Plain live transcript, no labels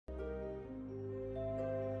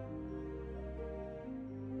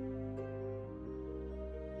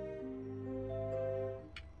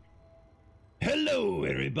Hello,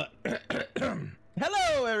 everybody.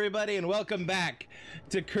 Hello, everybody, and welcome back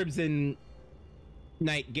to Crimson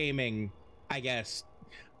Night Gaming, I guess.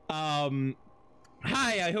 Hi,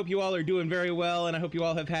 I hope you all are doing very well, and I hope you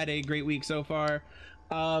all have had a great week so far.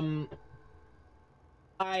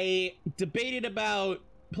 I debated about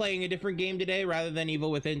playing a different game today rather than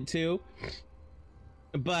Evil Within 2,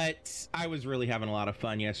 but I was really having a lot of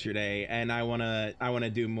fun yesterday, and I wanna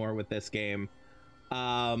do more with this game.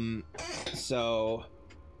 So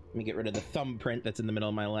let me get rid of the thumbprint that's in the middle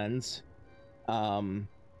of my lens. Yeah,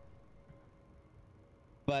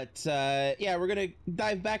 we're gonna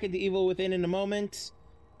dive back into Evil Within in a moment.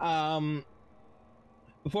 Before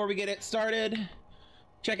we get it started,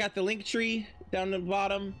 check out the link tree down at the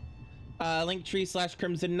bottom.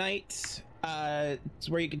 Linktree/Crimson Knight. It's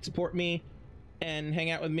where you can support me and hang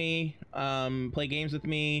out with me, play games with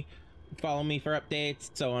me, follow me for updates,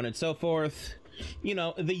 so on and so forth. You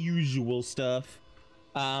know, the usual stuff.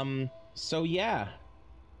 So yeah.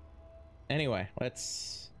 Anyway,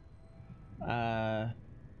 let's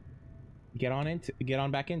get on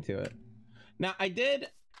back into it. Now, I did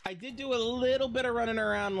do a little bit of running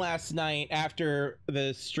around last night after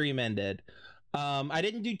the stream ended. I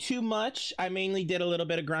didn't do too much. I mainly did a little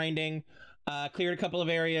bit of grinding, cleared a couple of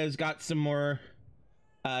areas, got some more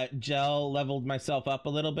gel, leveled myself up a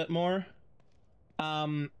little bit more.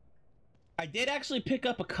 I did actually pick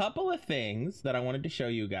up a couple of things that I wanted to show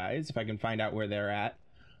you guys, if I can find out where they're at.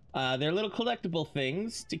 They're little collectible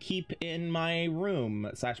things to keep in my room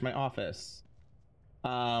 / my office.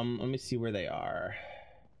 Let me see where they are.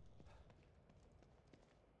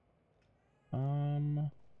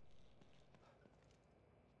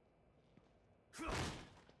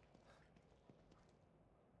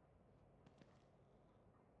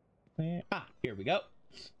 Here we go.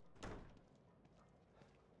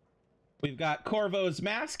 We've got Corvo's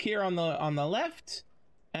mask here on the left,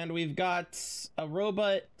 and we've got a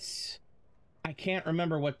robot. I can't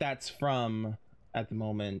remember what that's from at the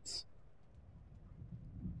moment.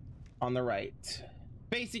 On the right.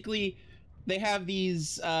 Basically, they have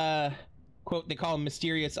these quote, they call them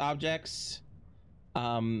mysterious objects,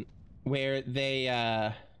 where they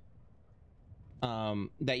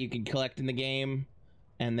that you can collect in the game,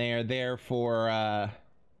 and they are there for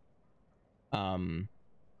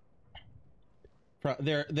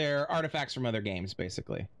they're artifacts from other games,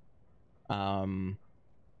 basically, and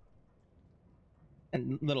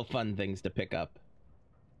little fun things to pick up.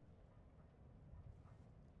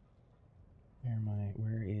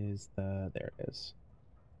 Where is the, there it is.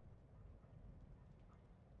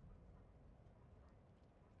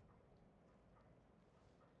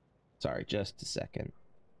 Sorry, just a second.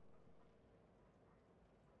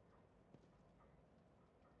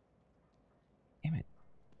 Damn it.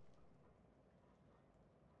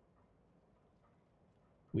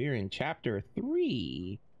 We're in chapter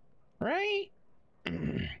 3, right?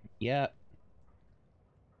 Yep.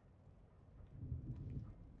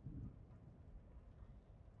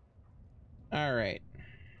 All right.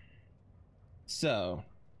 So.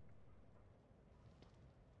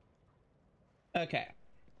 Okay.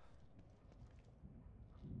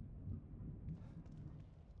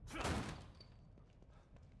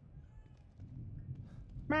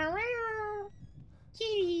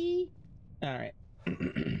 Kitty. All right.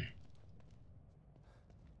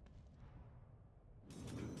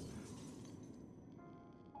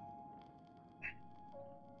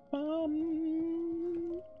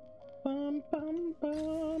 Bum, bum,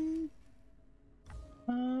 bum.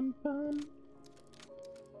 Bum, bum.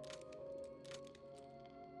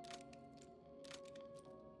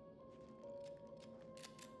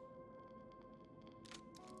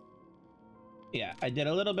 Yeah, I did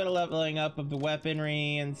a little bit of leveling up of the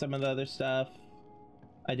weaponry and some of the other stuff.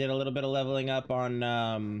 I did a little bit of leveling up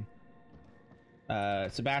on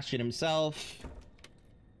Sebastian himself.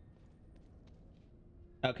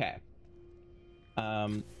 Okay.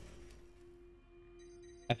 I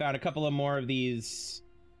found a couple of more of these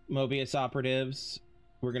Mobius operatives.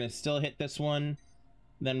 We're gonna still hit this one,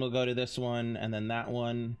 then we'll go to this one, and then that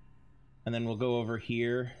one, and then we'll go over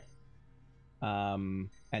here and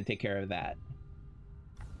take care of that.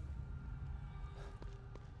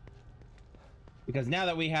 Because now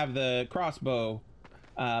that we have the crossbow,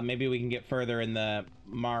 maybe we can get further in the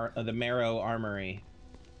Marrow Armory.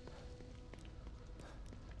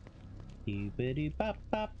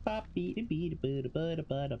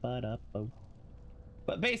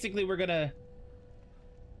 But basically, we're gonna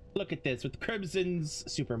look at this with Crimson's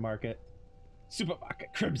supermarket.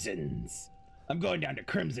 Crimson's. I'm going down to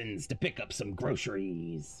Crimson's to pick up some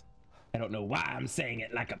groceries. I don't know why I'm saying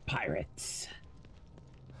it like a pirate.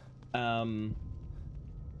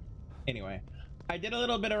 Anyway, I did a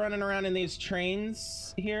little bit of running around in these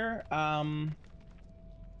trains here,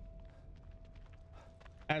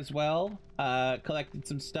 as well. Collected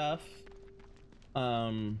some stuff.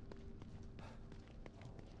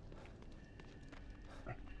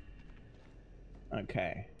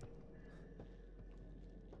 Okay.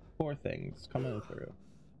 4 things coming through.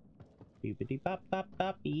 Okay,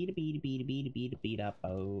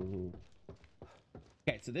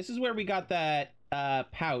 so this is where we got that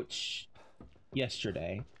pouch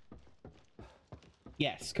yesterday.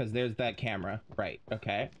 Yes, because there's that camera. Right,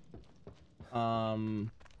 okay.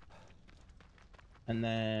 And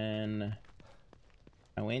then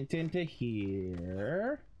I went into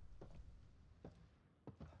here.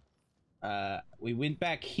 We went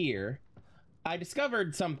back here. I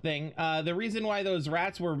discovered something. The reason why those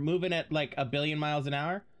rats were moving at like 1 billion miles an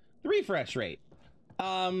hour, the refresh rate.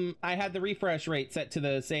 I had the refresh rate set to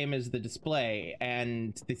the same as the display,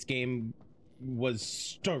 and this game was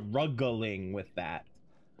struggling with that.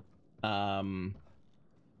 But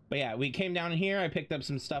yeah, we came down here. I picked up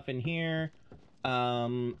some stuff in here.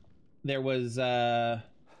 There was I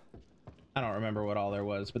don't remember what all there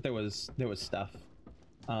was, but there was stuff.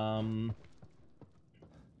 And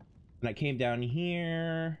I came down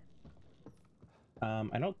here.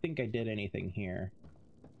 I don't think I did anything here.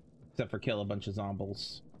 Except for kill a bunch of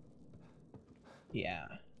zombies. Yeah.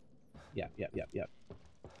 Yep.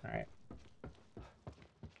 Alright.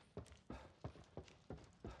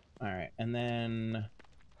 Alright, and then...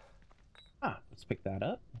 let's pick that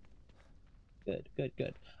up. Good.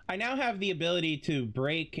 I now have the ability to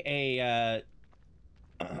break a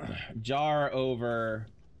jar over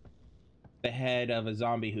the head of a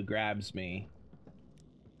zombie who grabs me.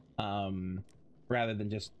 Rather than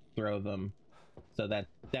just throw them. So that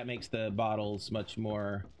makes the bottles much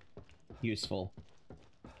more useful.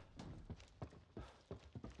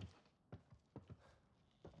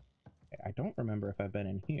 Okay, I don't remember if I've been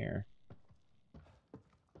in here. I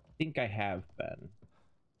think I have been.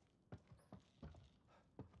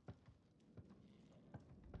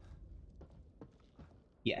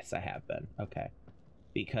 Yes, I have been. Okay.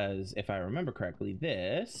 Because if I remember correctly,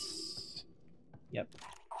 this... Yep.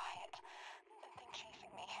 Quiet. The thing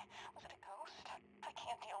chasing me. Was it a ghost? I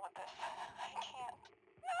can't deal with this. I can't.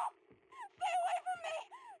 No! Stay away from me!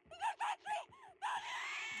 Don't touch me!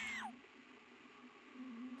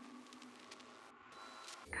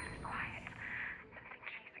 God, it's quiet. The thing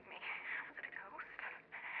chasing me. Was it a ghost?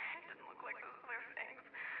 It didn't look like those other things.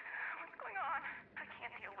 What's going on? I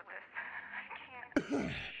can't deal with this. I can't. Gotta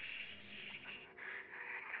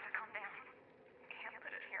calm down. Can't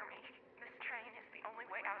let it hear me. This train is the only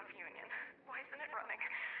way out of Union. Why isn't it running?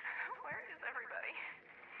 Where is everybody?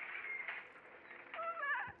 What was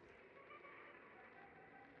that?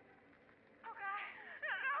 Oh God.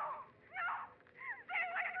 No! No! Stay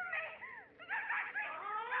away from me! Don't touch me!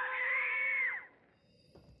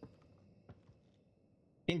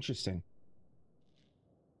 Interesting.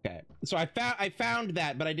 Okay, so I found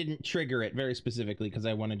that, but I didn't trigger it very specifically because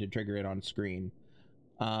I wanted to trigger it on screen.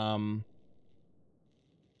 Okay.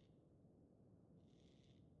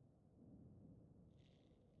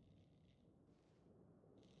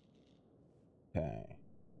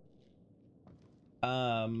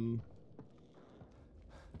 All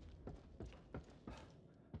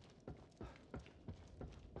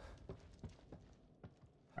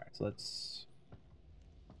right, so let's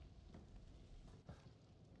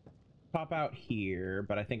pop out here,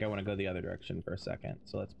 but I think I want to go the other direction for a second.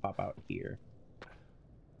 So let's pop out here.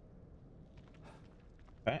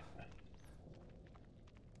 Okay.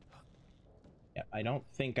 Yeah, I don't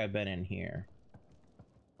think I've been in here.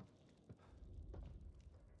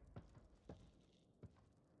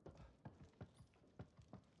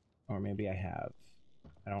 Or maybe I have.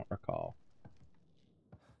 I don't recall.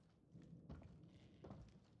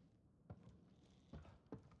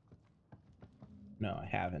 No, I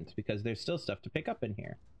haven't, because there's still stuff to pick up in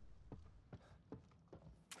here.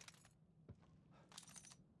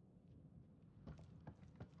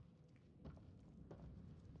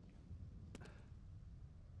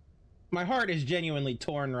 My heart is genuinely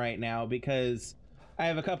torn right now because I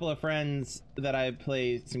have a couple of friends that I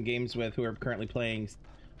play some games with who are currently playing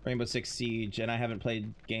Rainbow Six Siege, and I haven't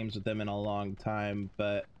played games with them in a long time,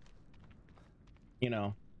 but you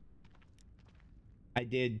know,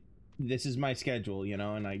 this is my schedule, you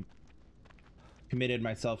know, and I committed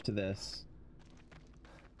myself to this.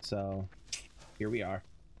 So here we are.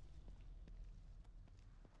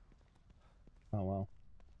 Oh well.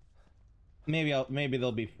 Maybe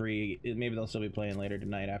they'll be free. Maybe they'll still be playing later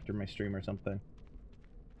tonight after my stream or something.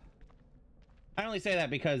 I only say that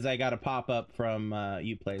because I got a pop-up from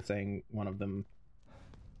Uplay saying one of them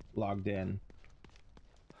logged in.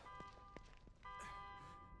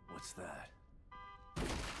 What's that?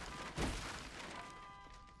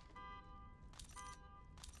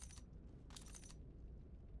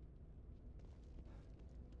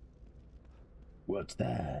 What's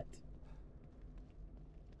that?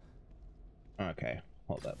 Okay,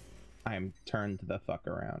 hold up. I'm turned the fuck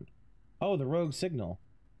around. Oh, the rogue signal.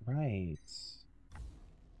 Right.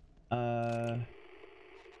 Every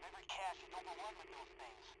cache is overrun with those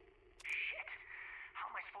things. Shit! How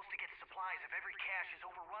am I supposed to get supplies if every cache is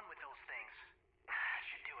overrun with those things? That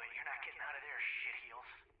should do it. You're not getting out of there, shitheels.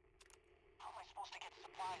 How am I supposed to get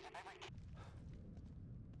supplies if every...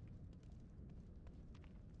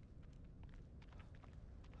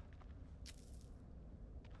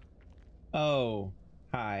 Oh,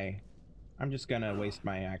 hi. I'm just gonna waste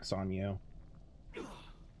my axe on you.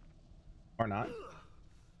 Or not.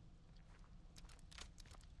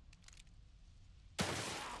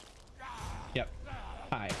 Yep.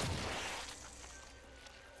 Hi.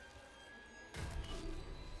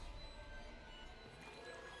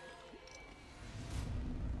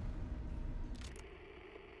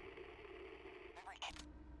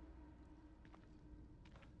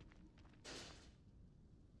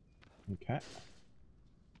 Okay.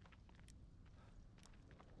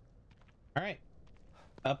 All right.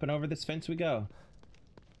 Up and over this fence we go.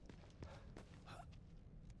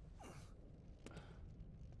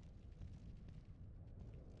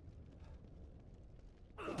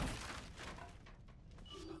 How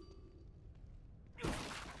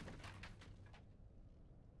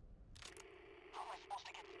am I supposed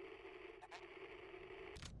to get...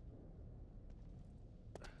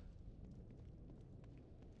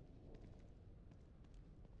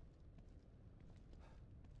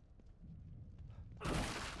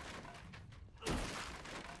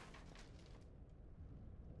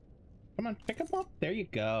 Come on, pick them up. There you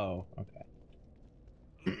go. Okay.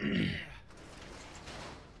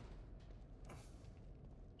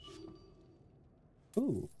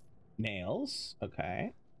 Ooh. Nails.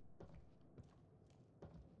 Okay.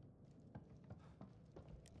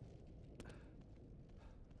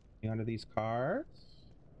 Anything under these cars?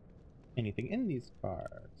 Anything in these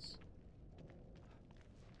cars?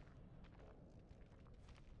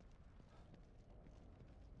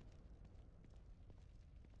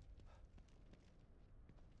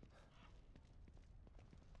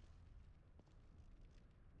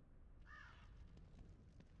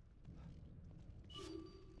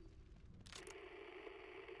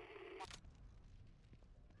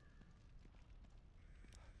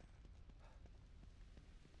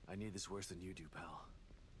 I need this worse than you do, pal.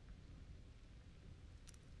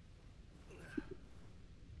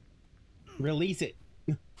 Release it.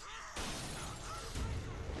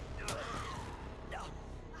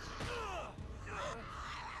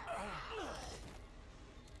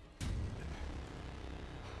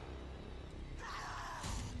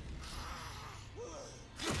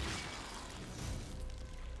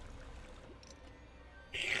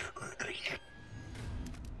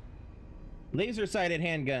 Laser-sighted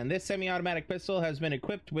handgun. This semi-automatic pistol has been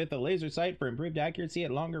equipped with a laser sight for improved accuracy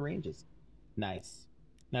at longer ranges. Nice.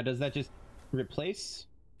 Now, does that just replace?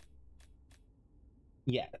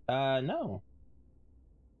 Yeah. No.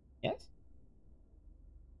 Yes?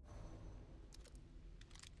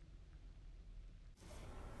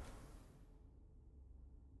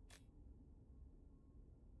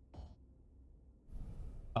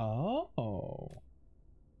 Oh.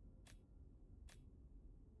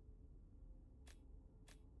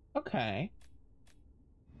 Okay.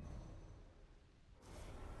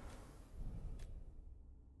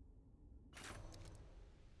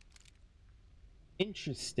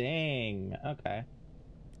 Interesting. Okay.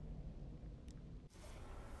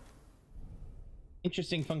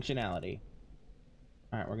 Interesting functionality.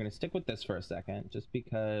 All right, we're gonna stick with this for a second, just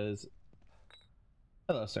because.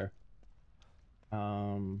 Hello, sir.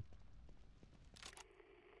 How am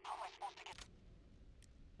I supposed to get...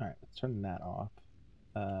 All right, let's turn that off.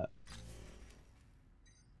 Okay.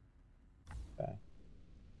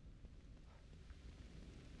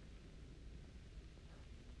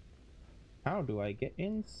 How do I get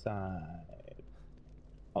inside?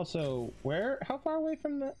 Also, how far away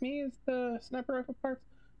from me is the sniper rifle parts?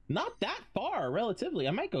 Not that far, relatively.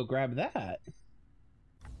 I might go grab that.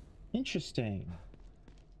 Interesting.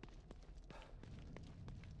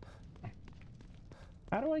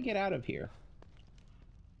 How do I get out of here?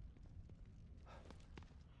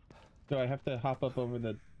 Do I have to hop up over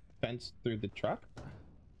the fence through the truck?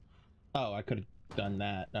 Oh, I could have done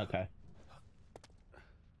that. Okay.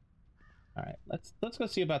 All right, let's go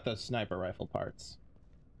see about those sniper rifle parts.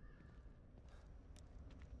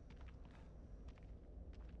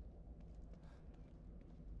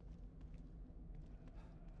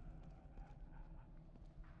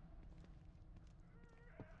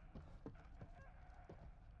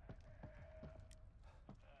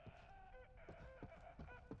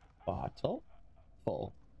 Bottle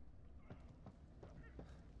full.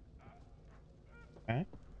 Okay.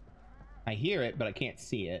 I hear it, but I can't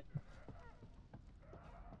see it.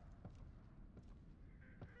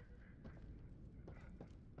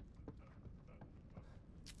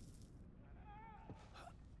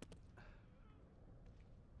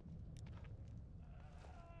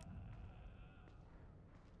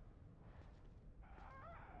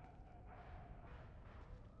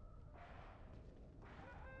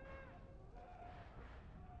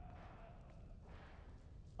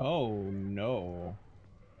 Oh no.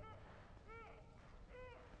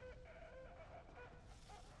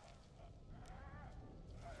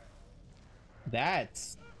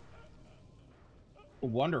 That's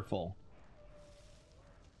wonderful.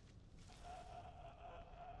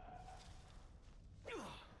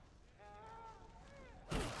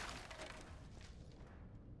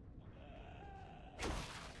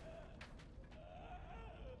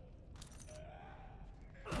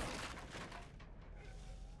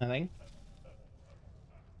 Nothing.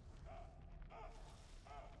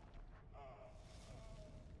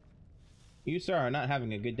 You, sir, are not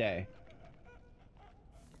having a good day.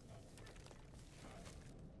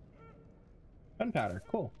 Gunpowder,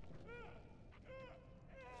 cool.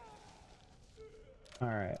 All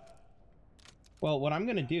right. Well, what I'm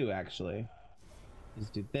gonna do actually is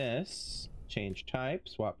do this, change type,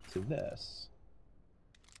 swap to this.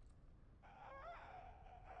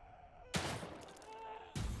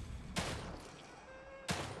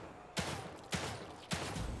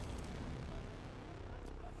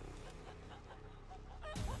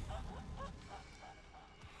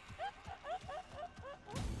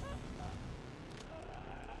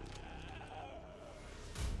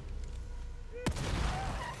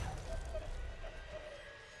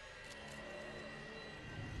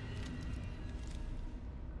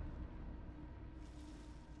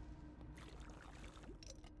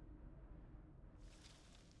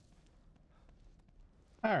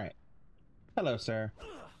 All right. Hello, sir.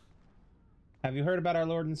 Have you heard about our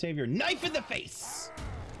Lord and Savior? Knife in the face!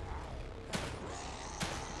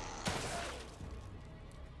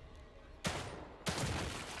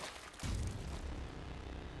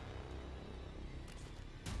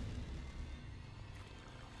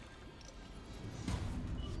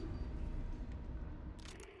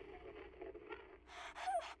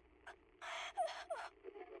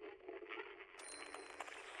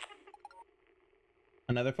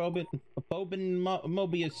 Another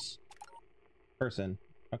Mobius person.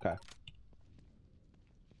 Okay.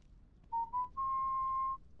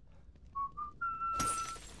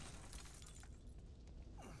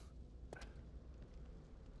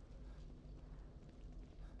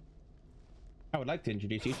 I would like to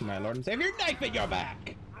introduce you to my Lord and Savior. Knife in your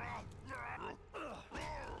back!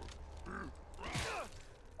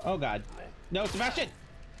 Oh god. No, Sebastian!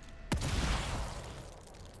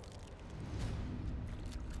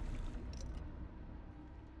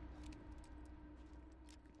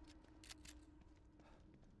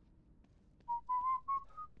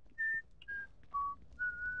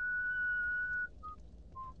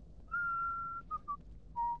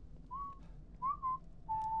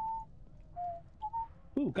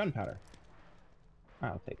 Ooh, gunpowder.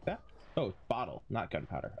 I'll take that. Oh, bottle, not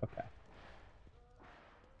gunpowder. Okay.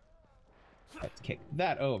 Let's kick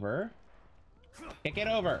that over. Kick it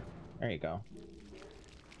over. There you go.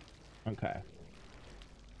 Okay.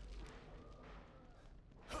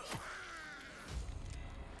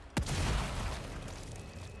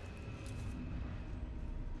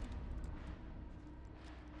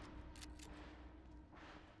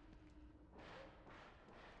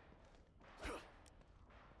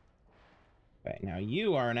 Okay, now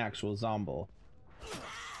you are an actual zombie.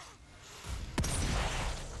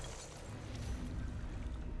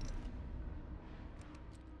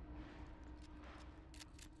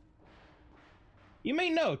 You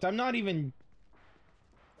may note, I'm not even...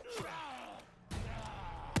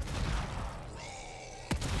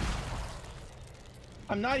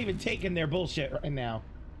 I'm not even taking their bullshit right now.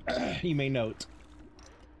 You may note.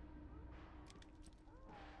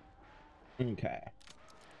 Okay.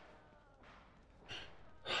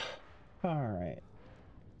 All right.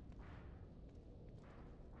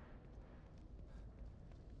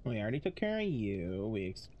 We already took care of you. We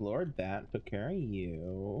explored that, took care of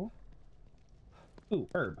you. Ooh,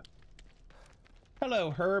 herb.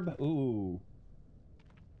 Hello, Herb. Ooh.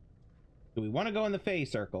 Do we want to go in the Fey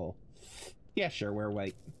circle? Yeah, sure, we're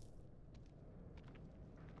white.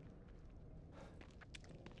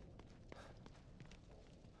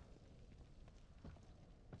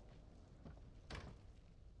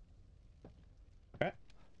 Okay.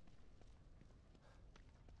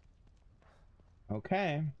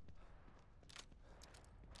 Okay.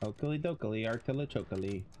 Okily dokily,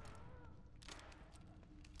 artilichokily.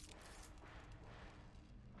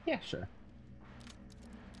 Yeah, sure.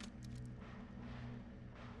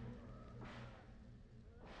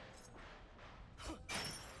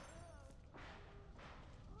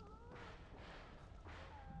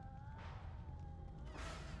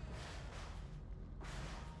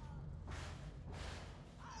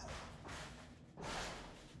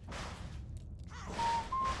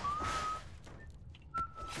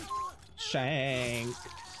 Shank.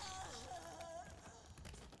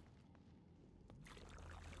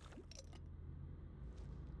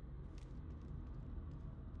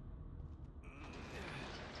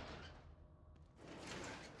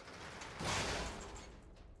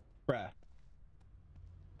 Bruh.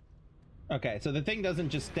 Okay, so the thing doesn't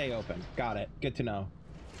just stay open. Got it. Good to know.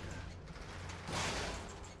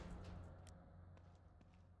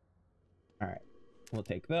 All right. We'll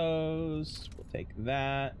take those. We'll take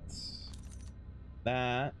that.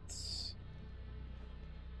 That.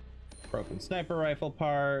 Broken sniper rifle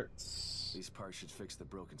parts. These parts should fix the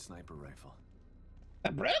broken sniper rifle.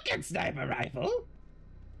 A broken sniper rifle?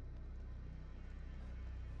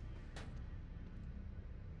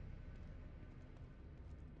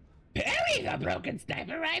 Parry the broken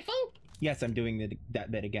sniper rifle? Yes, I'm doing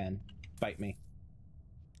that bit again. Bite me.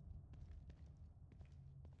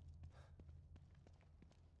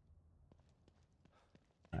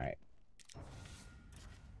 Alright.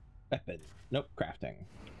 Weapon. Nope, crafting.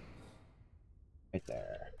 Right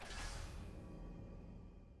there.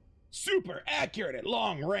 Super accurate at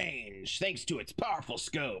long range, thanks to its powerful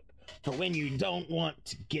scope, for when you don't want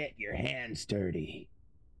to get your hands dirty.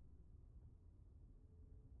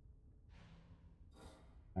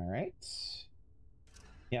 Alright.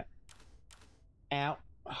 Yeah. Ow.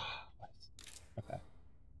 Okay.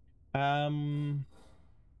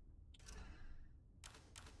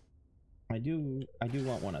 I do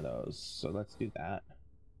want one of those, so let's do that.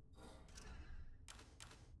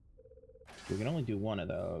 We can only do one of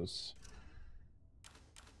those.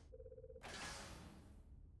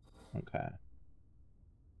 Okay.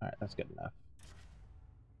 Alright, that's good enough.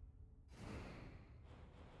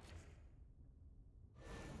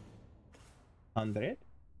 $100?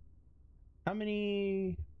 How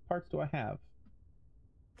many parts do I have?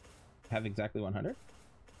 I have exactly 100?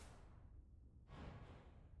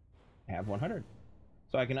 I have 100.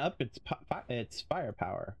 So I can up its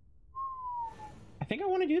firepower. I think I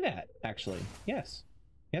want to do that, actually. Yes.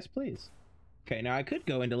 Yes, please. Okay, now I could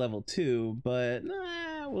go into level 2, but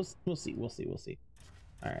nah, we'll see. We'll see.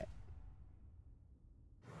 All right.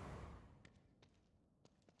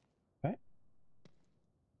 Okay.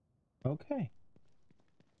 Okay.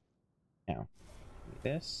 Now,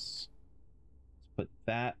 this. Let's put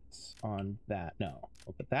that on that. No,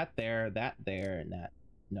 we'll put that there, and that.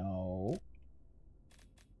 No.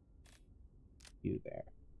 You there.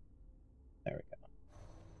 There we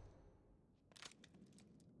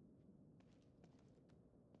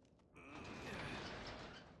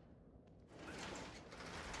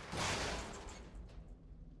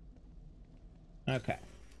go. Okay.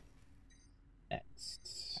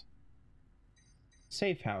 Next.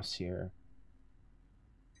 Safe house here.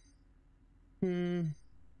 No,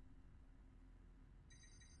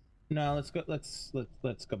 let's go let's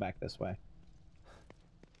go back this way.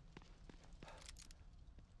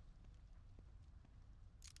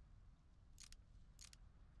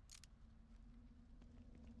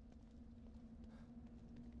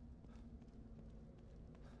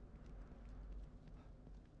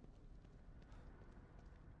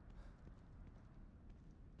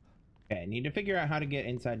 Okay, I need to figure out how to get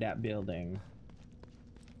inside that building.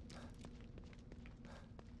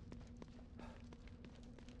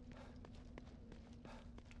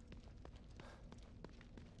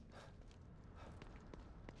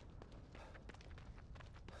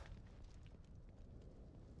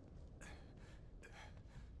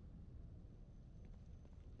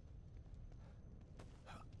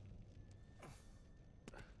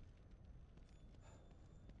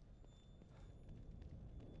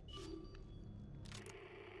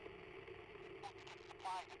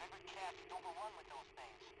 Supplies if every cache is overrun with those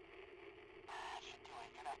things. Should do it.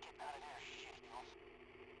 You're not getting out of there, shit heels.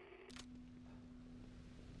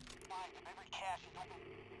 Supplies if every cache is over.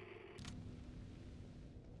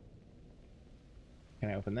 Can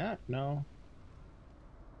I open that? No.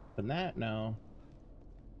 Open that? No.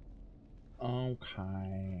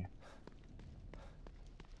 Okay.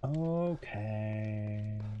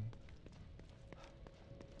 Okay.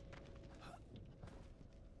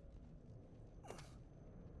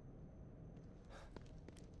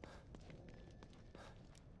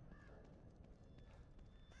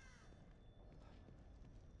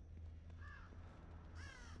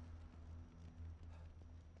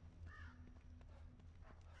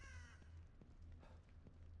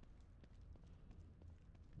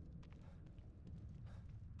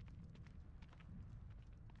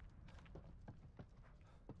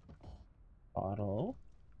 Bottle.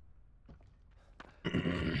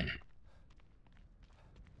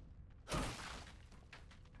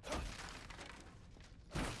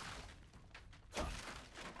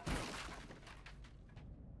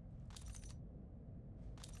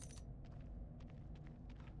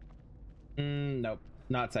 Nope,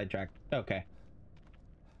 not sidetracked. Okay.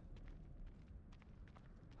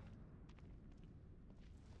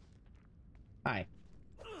 Hi.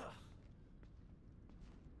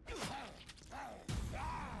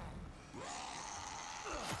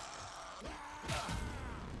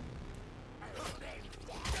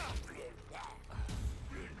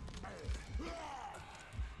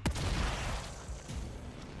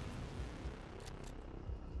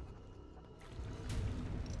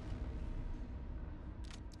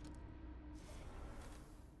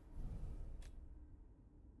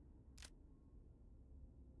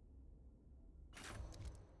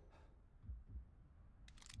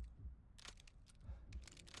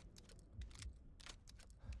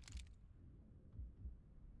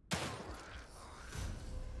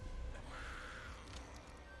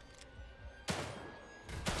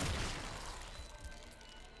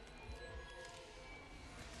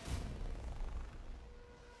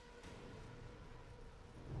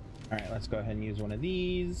 All right, let's go ahead and use one of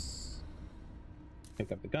these. Pick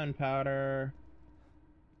up the gunpowder.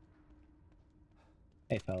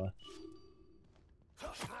 Hey, fella.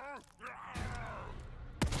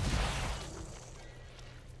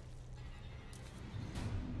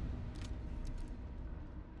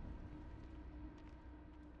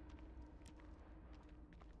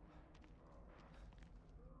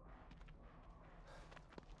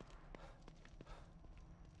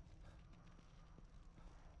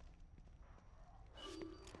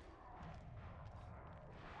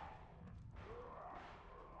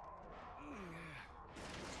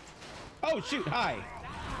 Oh shoot, hi.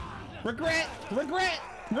 Regret, regret,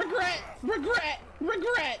 regret, regret,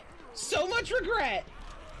 regret. So much regret.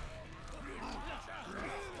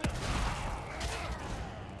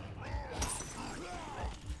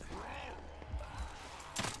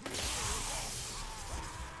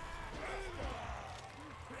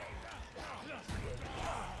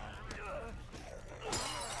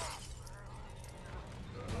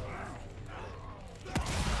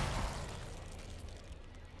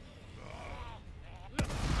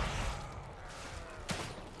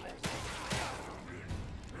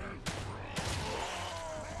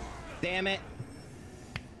 Damn it.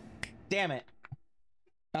 Damn it.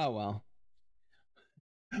 Oh well.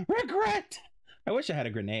 Regret! I wish I had a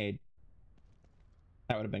grenade.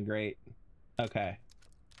 That would have been great. Okay.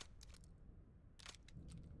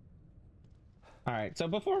 Alright, so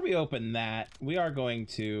before we open that, we are going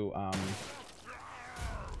to,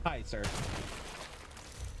 Hi, sir.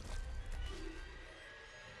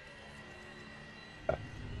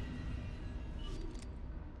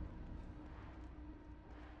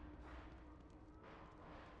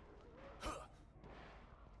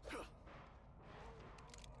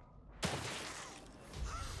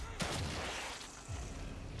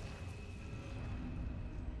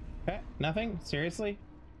 Okay, nothing? Seriously?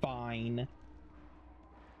 Fine.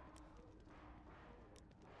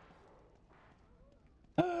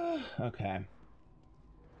 Okay.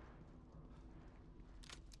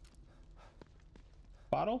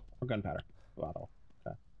 Bottle or gunpowder? Bottle.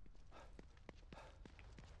 Okay.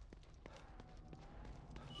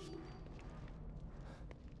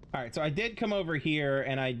 Alright, so I did come over here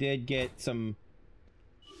and I did get some...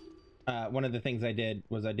 one of the things I did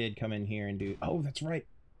was I did come in here and do... Oh, that's right.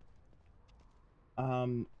 I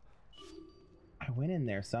went in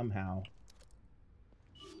there somehow.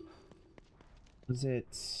 Was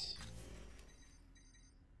it...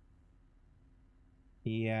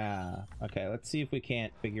 Yeah. Okay, let's see if we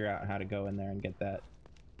can't figure out how to go in there and get that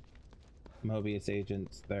Mobius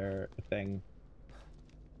agents, their thing.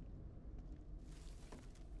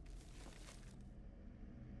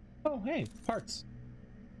 Oh, hey, parts.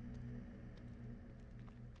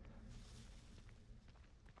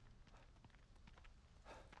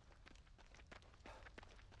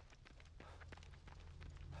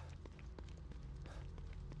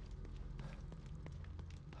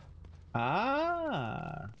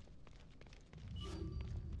 Ah.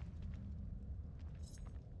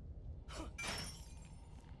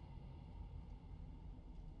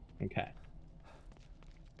 Okay.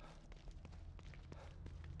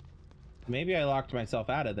 Maybe I locked myself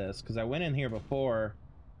out of this because I went in here before.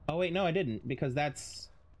 Oh wait, no, I didn't, because that's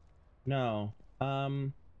no.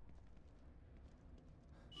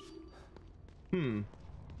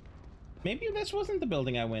 Maybe this wasn't the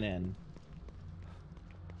building I went in.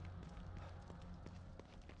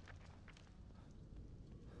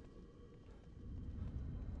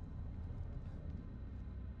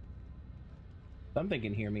 Something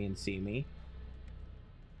can hear me and see me.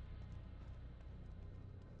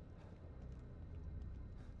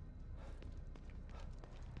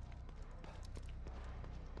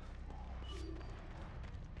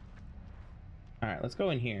 All right, let's go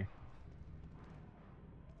in here.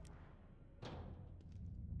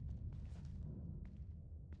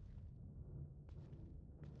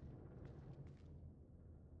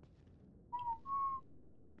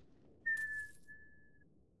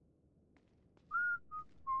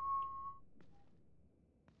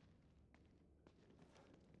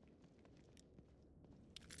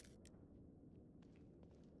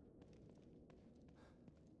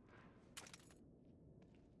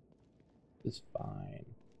 It's fine.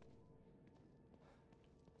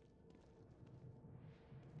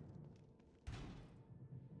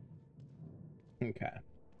 Okay.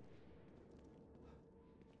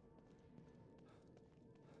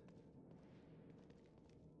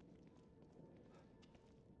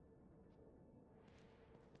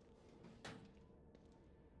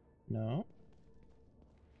 No.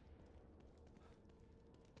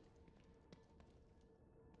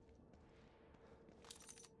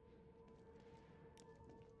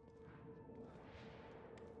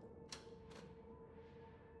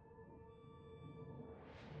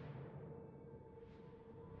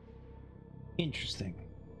 Interesting.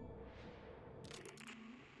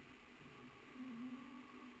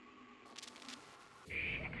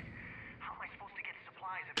 Shit. How am I supposed to get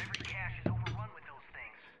supplies if every cache is overrun with those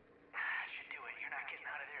things? Should do it. You're not getting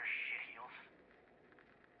out of there, shitheels.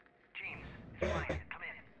 James, it's Ryan. Come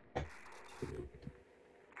in.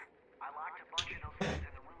 I locked a bunch of those things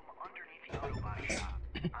in the room underneath the auto body shop.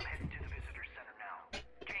 I'm heading to the visitor center now.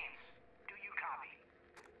 James, do you copy?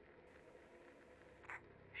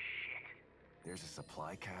 Shit. There's a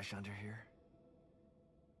supply cache under here.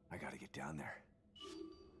 I gotta get down there.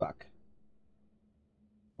 Fuck.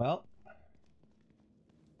 Well.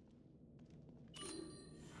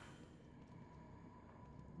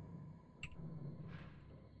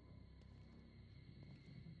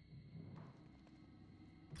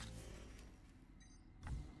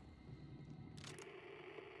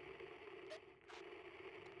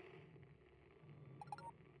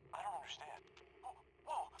 I don't understand.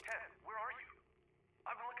 Whoa! Ted, where are you?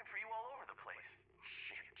 I've been looking for you all over the place.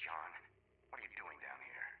 Shit, John. What are you doing down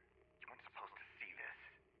here? You weren't supposed to see this.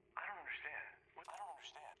 I don't understand. I don't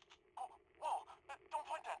understand. Whoa! Don't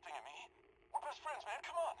point that thing at me. We're best friends, man.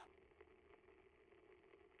 Come on.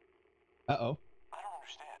 Uh-oh. I don't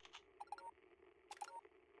understand.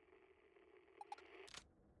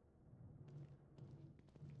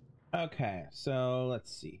 Okay, so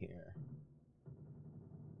let's see here.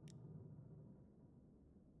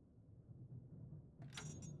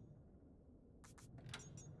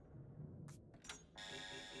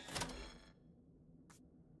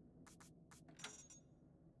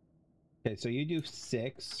 Okay, so you do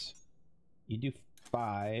 6, you do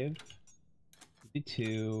 5, you do 2,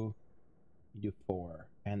 you do 4,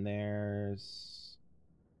 and there's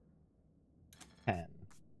 10.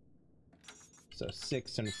 So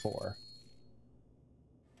 6 and 4.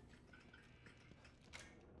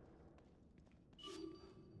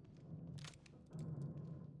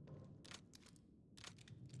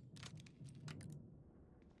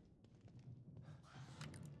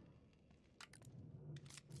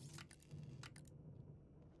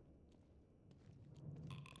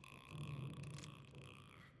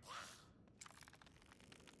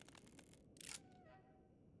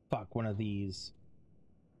 Fuck, one of these.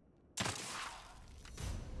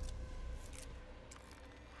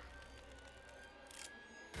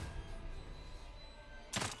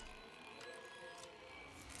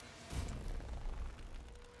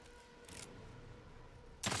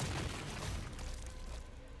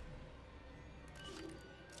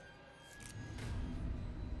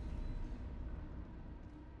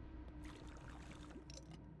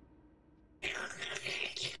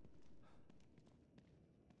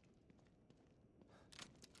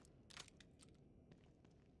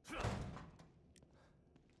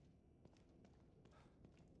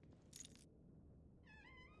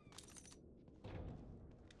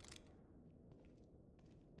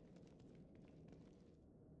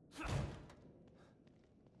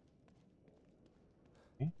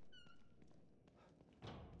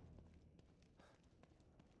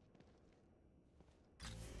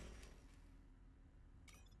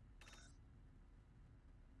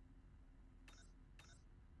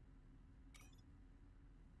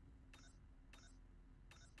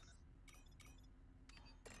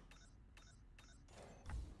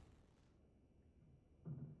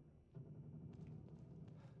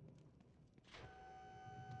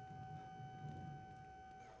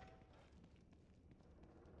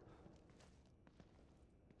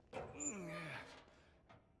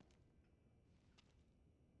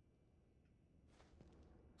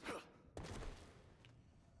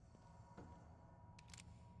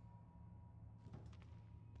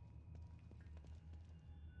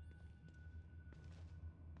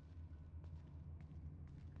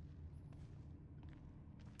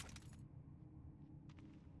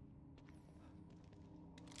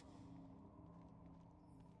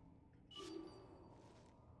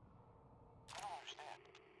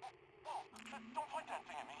 Don't point that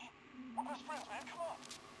thing at me. We're best friends, man. Come on.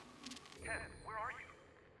 Ted, where are you?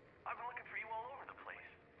 I've been looking for you all over the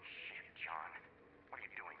place. Shit, John. What are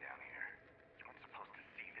you doing down here? You weren't supposed to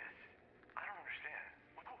see this. I don't understand.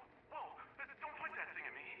 Whoa, don't point that thing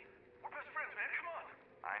at me. We're best friends, man. Come on.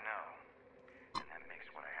 I know. And that makes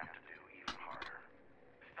what I have to do even harder.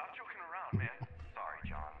 Stop joking around, man. Sorry,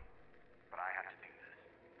 John. But I have to do this.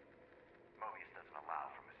 Mobius doesn't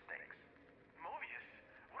allow for mistakes. Mobius?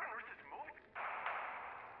 What on earth is Mobius?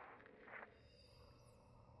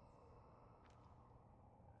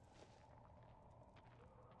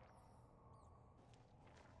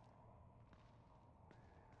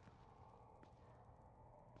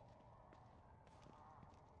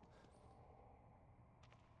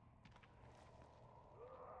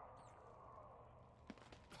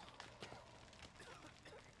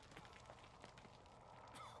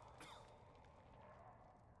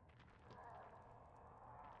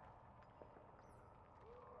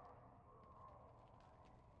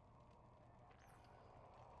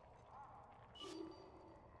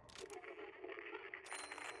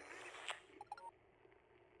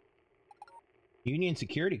 Union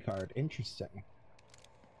security card. Interesting.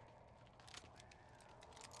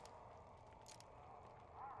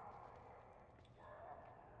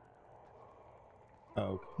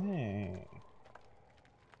 Okay.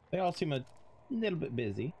 They all seem a little bit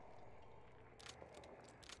busy.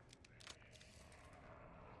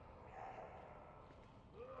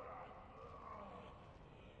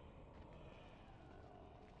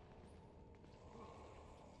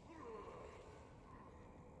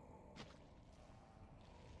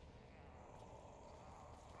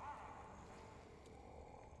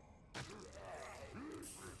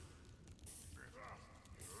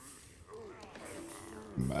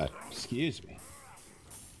 Excuse me.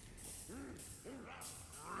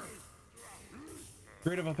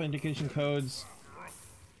 Creative authentication codes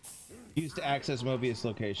used to access Mobius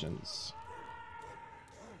locations.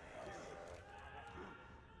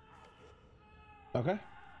 Okay.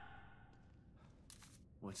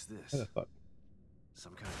 What's this? What the fuck?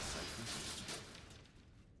 Some kind of cipher?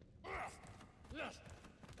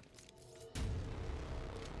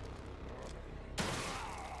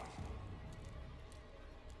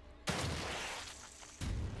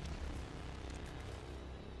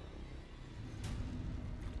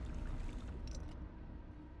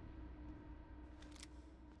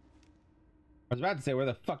 I was about to say, where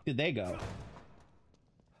the fuck did they go?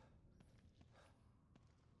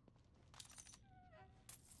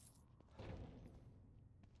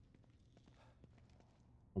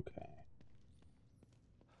 Okay.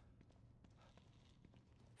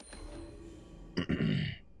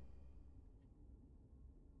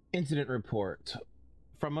 Incident report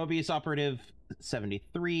from Mobius Operative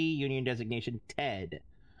 73, Union designation Ted.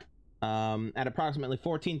 At approximately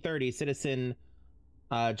 14:30, citizen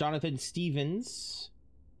Jonathan Stevens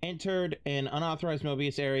entered an unauthorized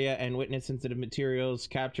Mobius area and witnessed sensitive materials.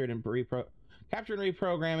 Captured and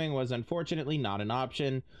reprogramming was unfortunately not an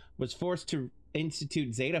option. Was forced to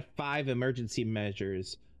institute Zeta 5 emergency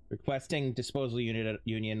measures, requesting disposal unit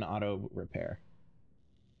Union auto repair.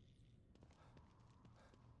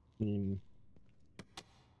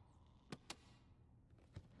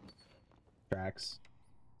 Tracks.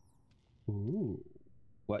 Ooh,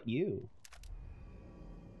 what you?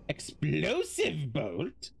 Explosive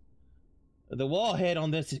bolt? The warhead on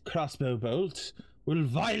this crossbow bolt will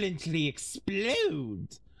violently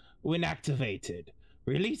explode when activated,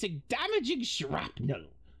 releasing damaging shrapnel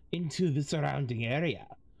into the surrounding area.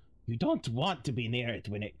 You don't want to be near it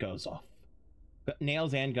when it goes off. Got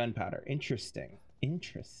nails and gunpowder. Interesting.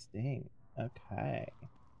 Interesting. Okay.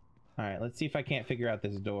 Alright, let's see if I can't figure out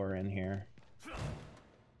this door in here.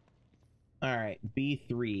 Alright,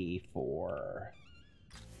 B3 for...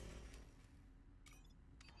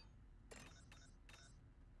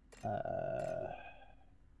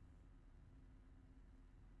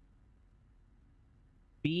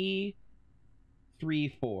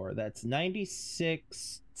 B34. That's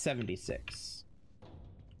 9676.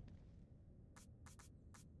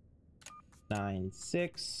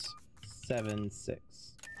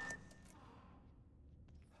 9676.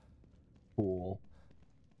 Cool.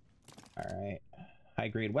 Alright. High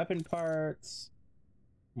grade weapon parts.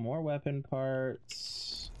 More weapon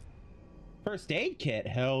parts. First aid kit.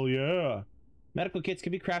 Hell yeah. Medical kits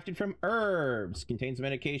can be crafted from herbs. Contains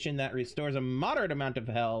medication that restores a moderate amount of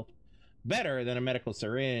health. Better than a medical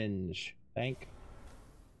syringe. Thank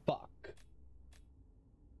fuck.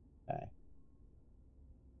 Okay.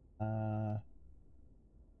 Now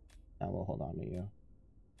we'll hold on to you.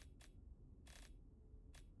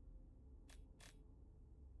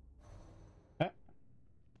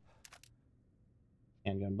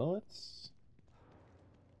 Handgun bullets.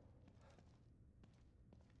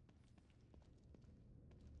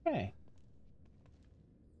 Okay.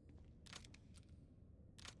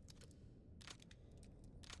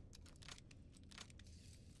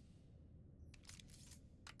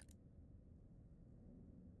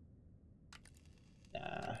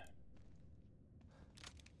 Nah.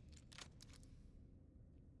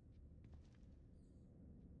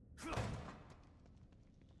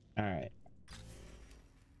 All right.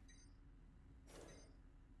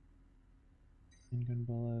 Handgun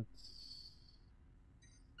bullets.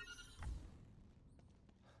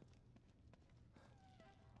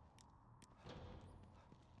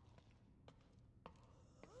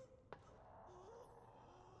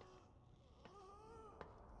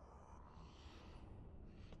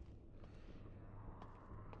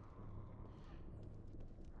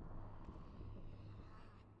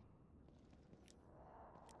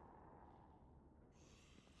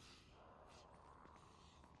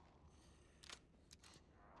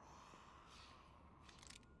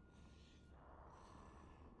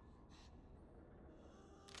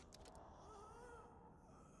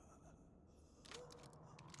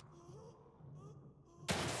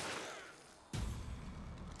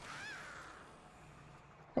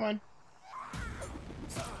 Come on.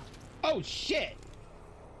 Oh, shit!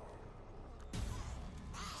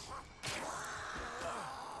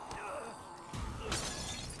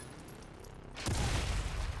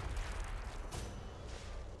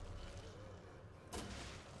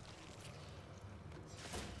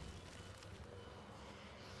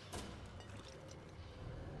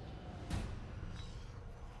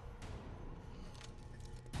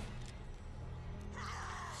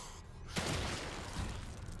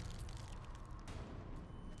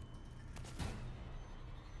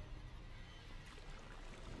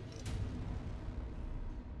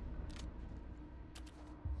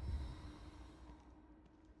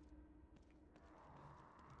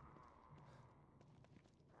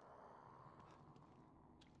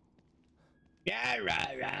 Yeah,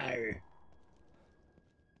 right.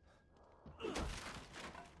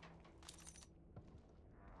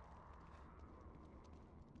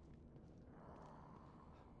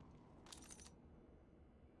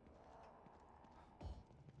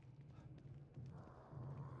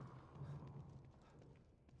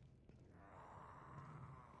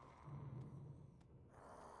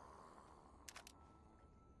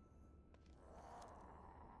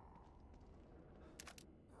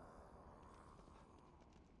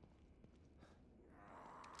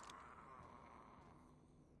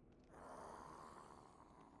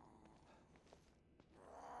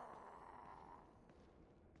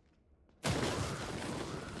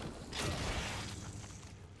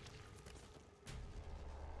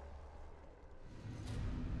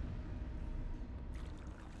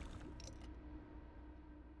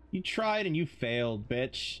 You tried and you failed,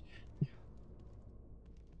 bitch.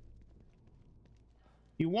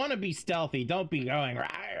 You want to be stealthy, don't be going rah,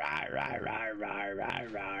 rah, rah, rah, rah, rah,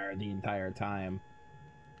 rah, the entire time.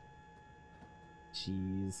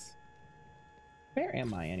 Jeez. Where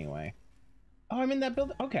am I anyway? Oh, I'm in that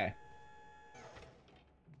building. Okay.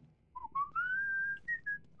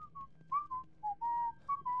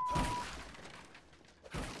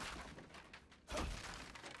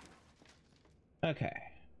 Okay.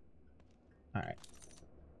 All right.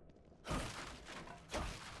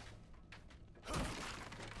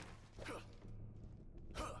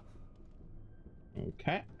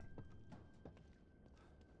 Okay.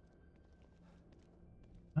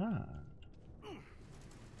 Ah.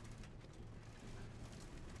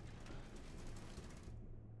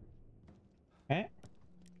 Okay.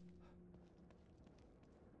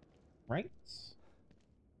 Right.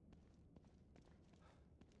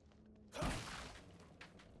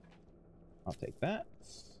 I'll take that.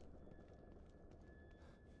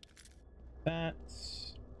 That.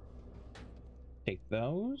 Take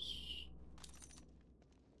those.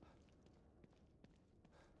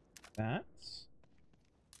 That.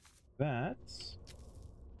 That.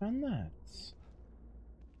 And that.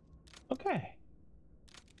 Okay.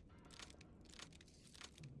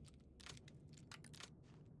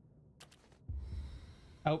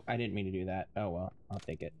 Oh, I didn't mean to do that. Oh well, I'll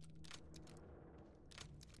take it.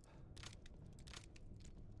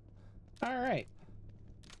 All right.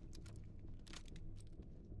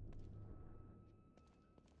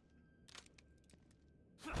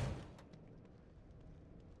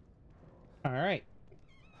 All right.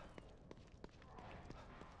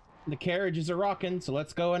 The carriages are rocking, so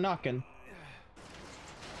let's go a knocking.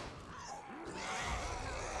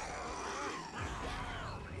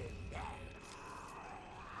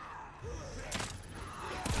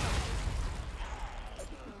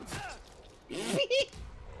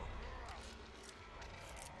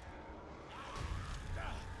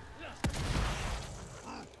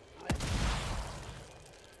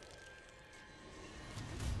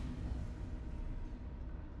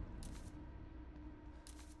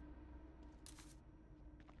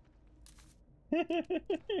 I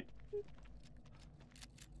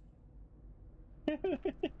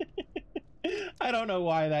don't know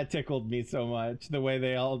why that tickled me so much. The way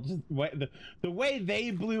they all just the way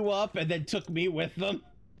they blew up and then took me with them.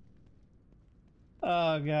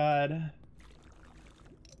 Oh god.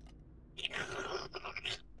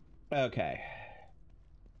 Okay.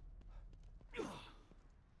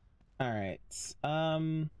 All right.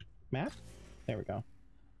 Map? There we go.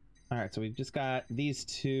 All right, so we've just got these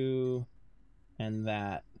two and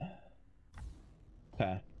that.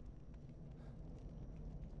 Okay.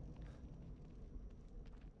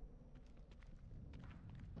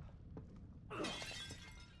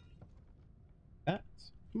 That.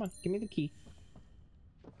 Come on, give me the key.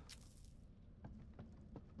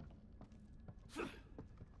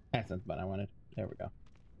 That's not the button I wanted. There we go.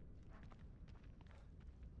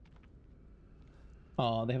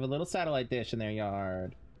 Oh, they have a little satellite dish in their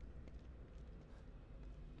yard.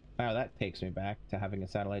 Wow, that takes me back to having a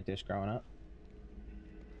satellite dish growing up.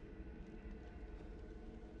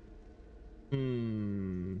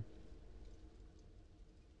 Hmm.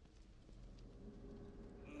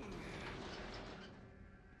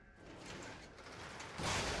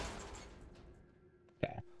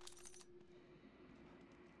 Okay.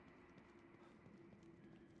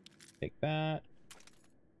 Take that.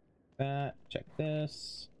 That. Check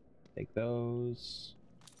this. Take those.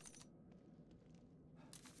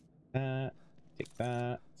 That. Take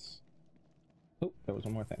that. Oh, there was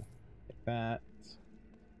one more thing. Take that.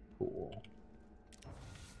 Cool.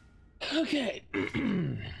 Okay.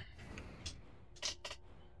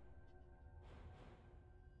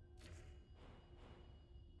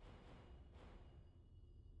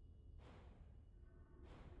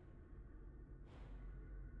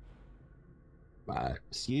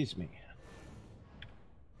 Excuse me.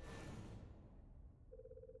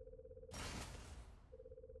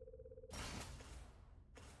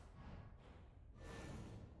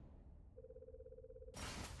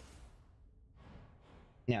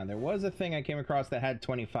 Now, there was a thing I came across that had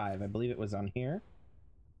 25. I believe it was on here.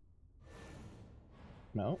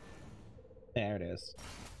 No. There it is.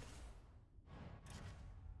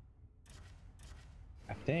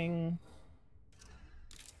 Crafting.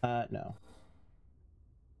 No.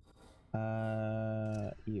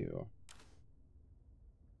 You.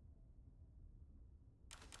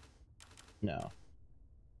 No.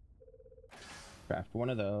 Craft one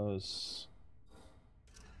of those.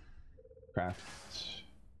 Craft.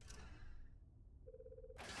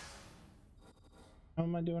 How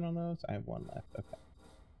am I doing on those? I have one left. Okay.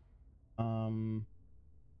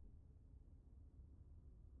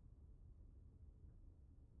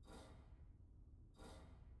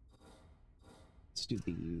 Let's do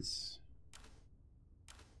these.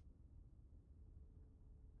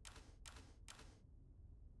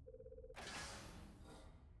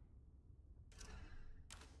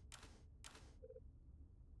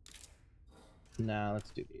 Now let's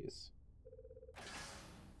do these.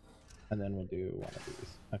 And then we'll do one of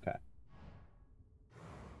these. Okay.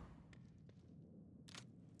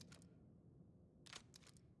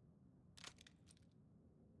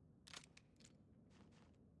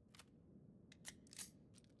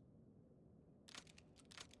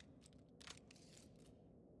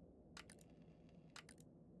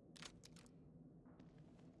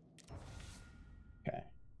 Okay.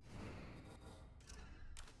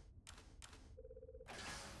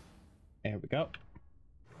 There we go.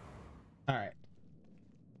 All right.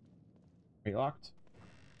 Are you locked?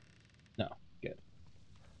 No. Good.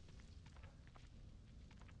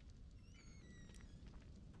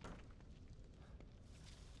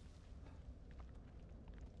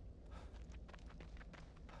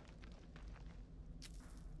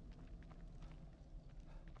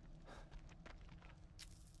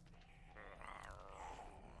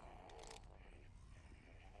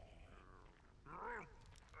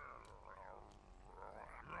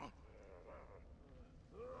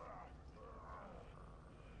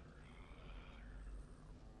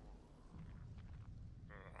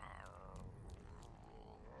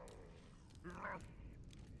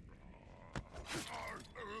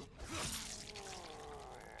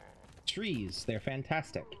 Trees, they're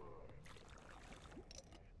fantastic.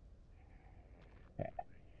 Okay.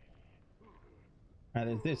 Now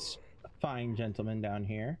there's this fine gentleman down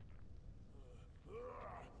here.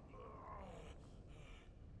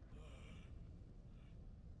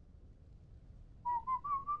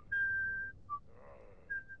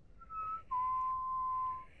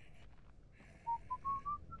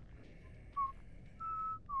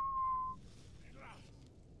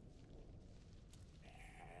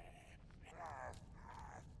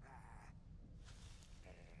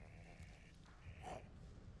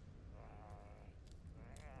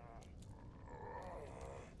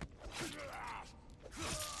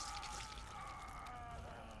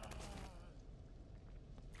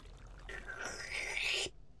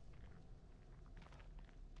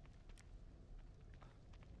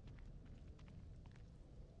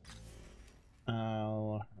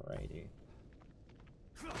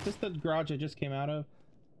 Is this the garage I just came out of?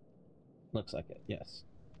 Looks like it, yes.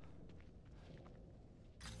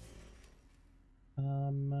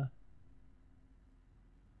 Okay.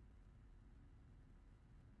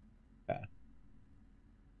 Okay,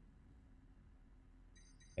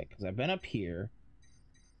 because I've been up here.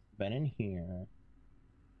 Been in here.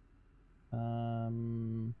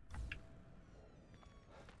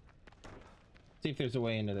 See if there's a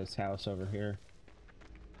way into this house over here.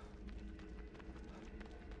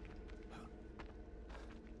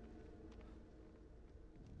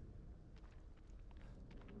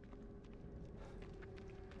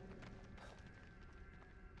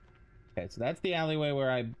 Okay, so that's the alleyway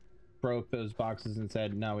where I broke those boxes and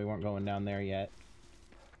said, no, we weren't going down there yet.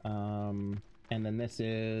 And then this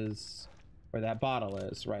is where that bottle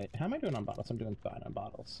is, right? How am I doing on bottles? I'm doing fine on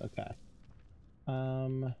bottles. Okay.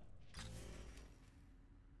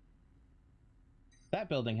 That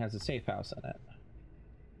building has a safe house in it.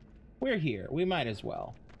 We're here. We might as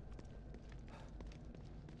well.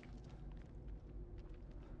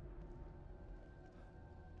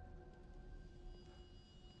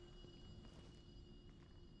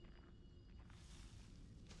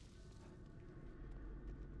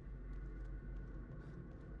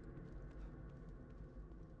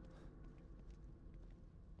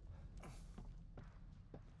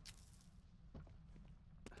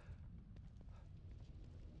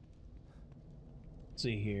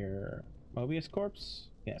 See here. Mobius Corpse?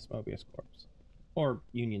 Yes, Mobius Corpse. Or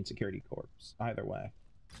Union Security Corpse. Either way.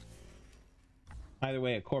 Either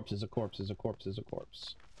way, a corpse is a corpse is a corpse is a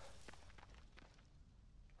corpse.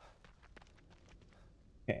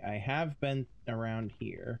 Okay, I have been around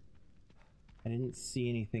here. I didn't see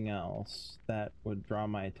anything else that would draw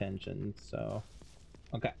my attention, so...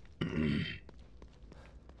 Okay.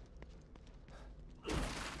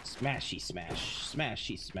 Smashy smash.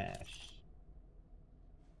 Smashy smash.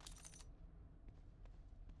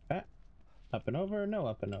 Okay. Up and over? No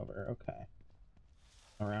up and over. Okay.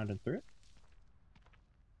 Around and through?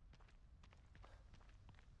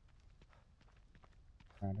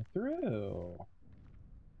 Around and through.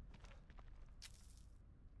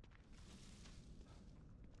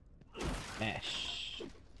 Smash.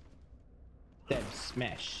 Deb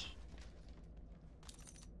smash.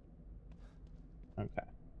 Okay.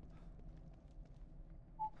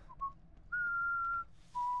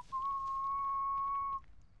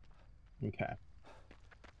 Okay.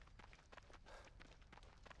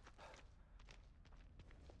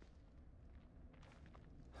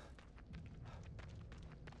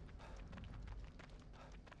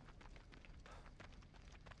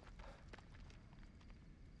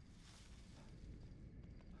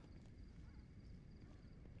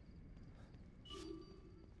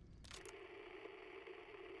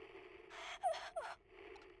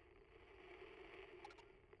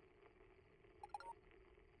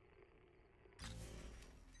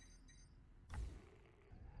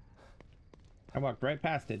 I walked right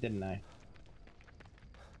past it, didn't I?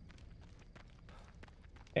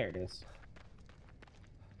 There it is.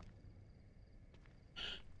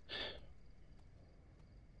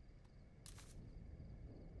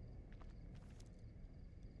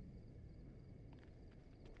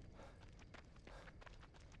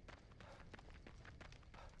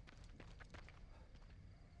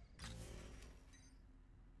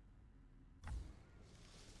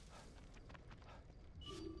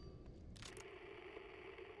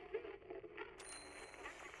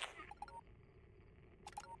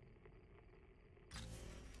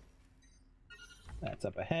 That's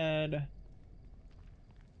up ahead.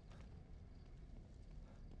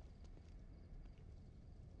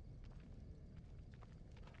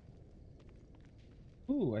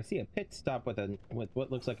 Ooh, I see a pit stop with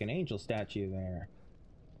what looks like an angel statue there.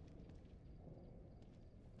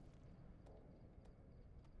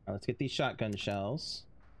 Now let's get these shotgun shells.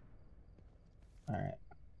 All right.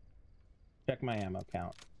 Check my ammo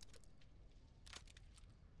count.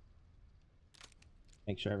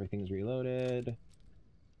 Make sure everything's reloaded.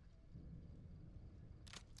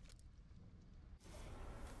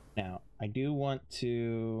 Now, I do want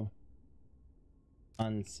to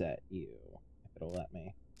unset you, if it'll let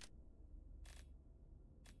me.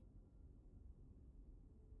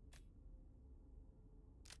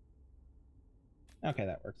 Okay,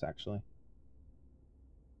 that works actually.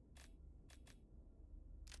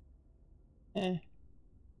 Eh.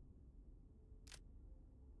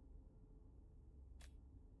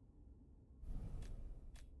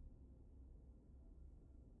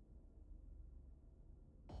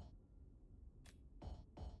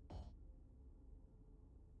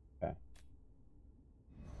 Okay.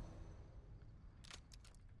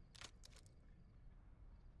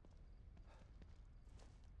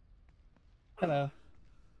 Hello.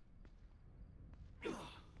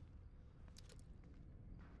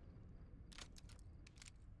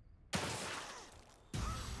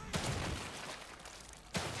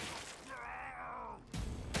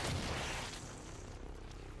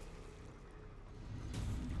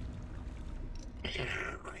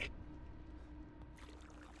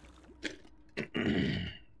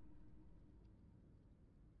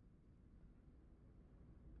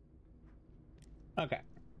 Okay.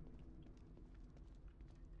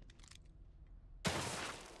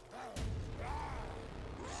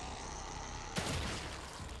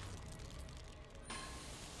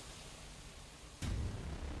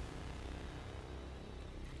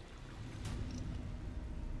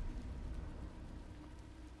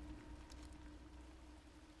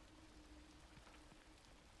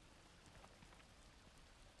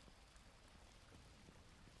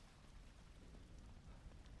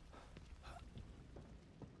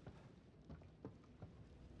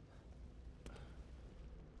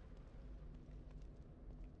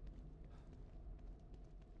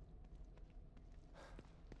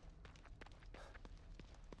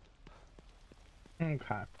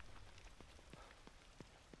 Okay.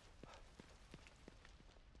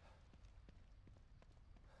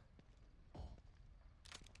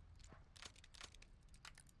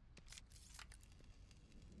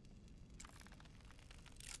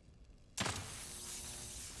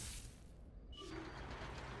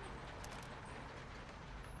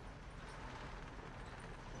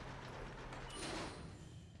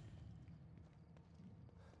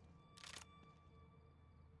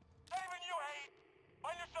 Anyone you hate,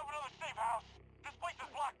 find yourself another safe house. This place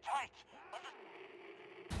is locked tight.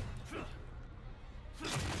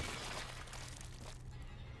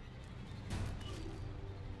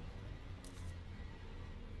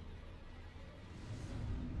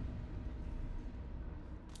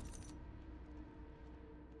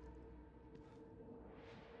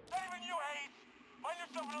 Anyone you hate, find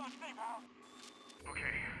yourself another safe house.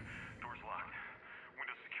 Okay, door's locked.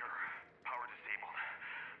 Windows secure. Power disabled.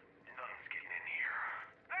 Nothing's getting in here.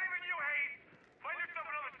 Anyone you hate, find yourself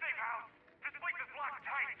another safe house. This place is locked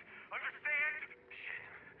tight. Understand? Shit.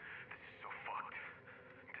 This is so fucked.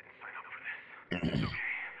 Didn't sign up for this. It's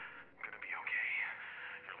okay. I'm gonna be okay.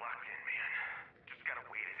 You're locked in, man. Just gotta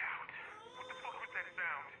wait it out. What the fuck was that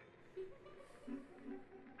sound?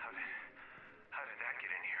 How did that get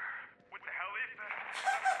in here? What the hell is that?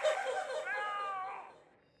 No!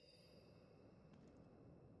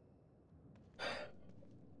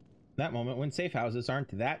 That moment when safe houses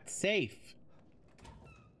aren't that safe.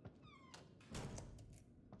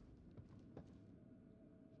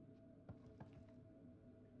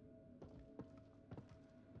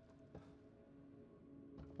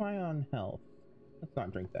 High on health. Let's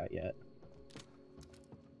not drink that yet.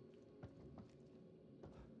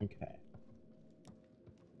 Okay.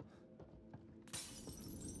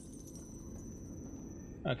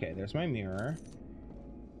 Okay, there's my mirror.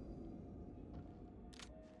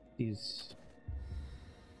 Use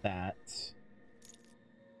that.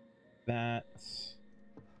 That.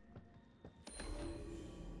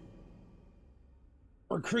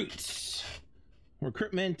 Recruits.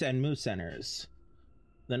 Recruitment and Moose Centers.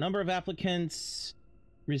 The number of applicants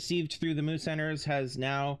received through the Moose Centers has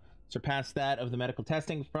now surpassed that of the medical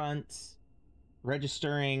testing front,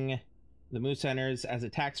 registering the Moose Centers as a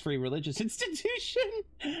tax-free religious institution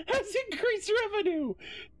has increased revenue.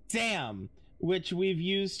 Damn. Which we've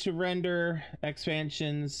used to render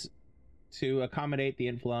expansions to accommodate the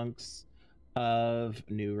influx of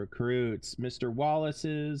new recruits. Mr.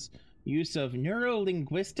 Wallace's use of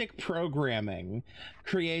neuro-linguistic programming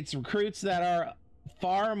creates recruits that are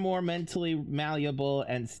far more mentally malleable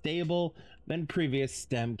and stable than previous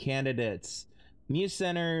STEM candidates. Muse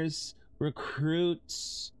Center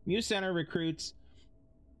recruits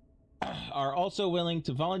are also willing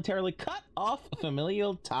to voluntarily cut off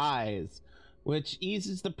familial ties, which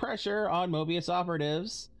eases the pressure on Mobius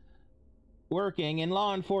operatives working in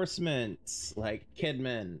law enforcement, like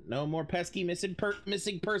Kidman. No more pesky missing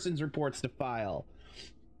persons reports to file.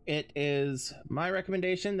 It is my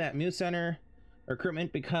recommendation that Muse Center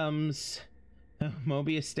recruitment becomes a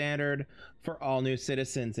Mobius standard for all new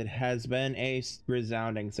citizens. It has been a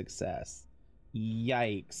resounding success.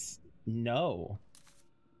 Yikes. No.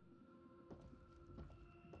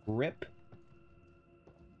 Rip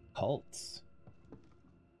cults.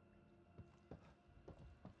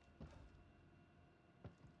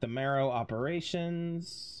 The Marrow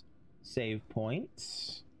operations. Save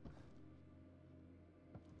points.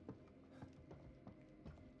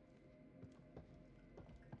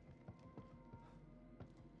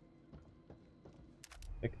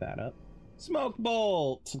 Pick that up. Smoke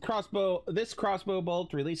bolt. Crossbow. This crossbow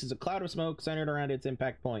bolt releases a cloud of smoke centered around its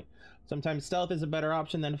impact point. Sometimes stealth is a better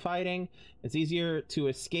option than fighting. It's easier to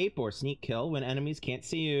escape or sneak kill when enemies can't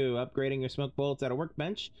see you. Upgrading your smoke bolts at a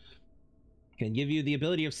workbench can give you the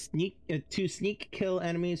ability of sneak kill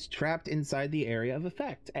enemies trapped inside the area of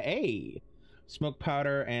effect. Hey, smoke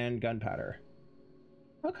powder and gunpowder.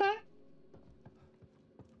 Okay,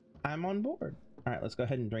 I'm on board. All right, let's go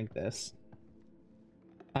ahead and drink this.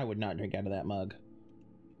 I would not drink out of that mug.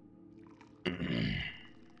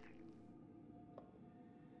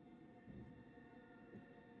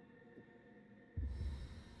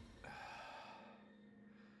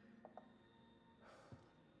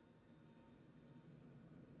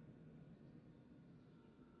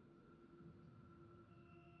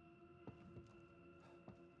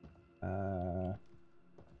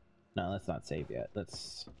 No, let's not save yet.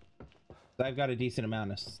 I've got a decent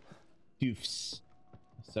amount of doofs.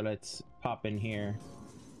 So let's pop in here.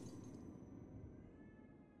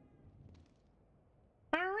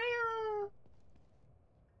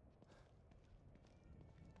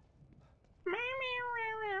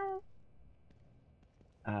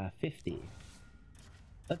 Ah, 50.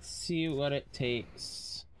 Let's see what it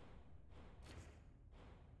takes.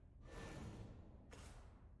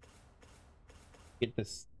 Get the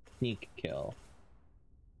sneak kill.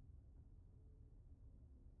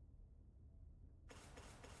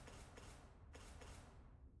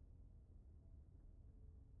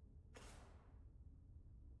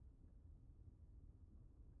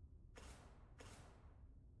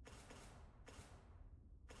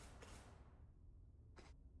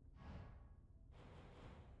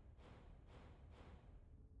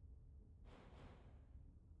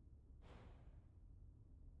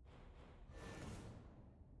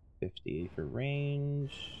 $50 for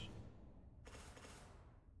range.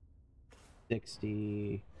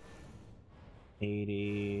 60,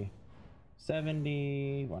 80,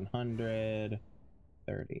 70, 100,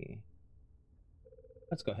 30.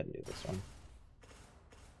 Let's go ahead and do this one.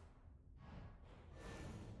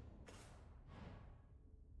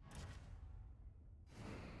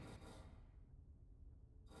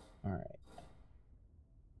 All right.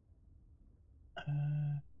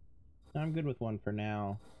 I'm good with one for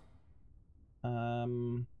now.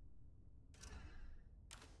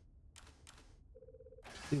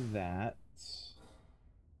 Do that.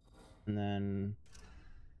 And then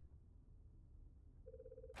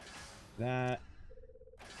that.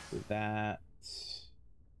 Do that.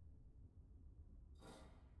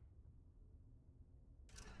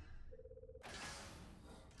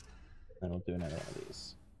 Then we'll do another one of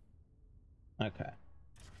these. Okay.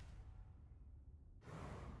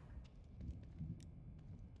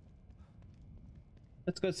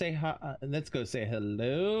 Let's go say hi. Let's go say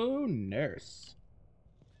hello, nurse.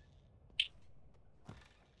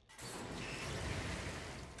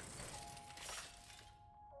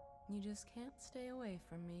 You just can't stay away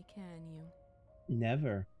from me, can you?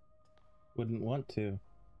 Never. Wouldn't want to.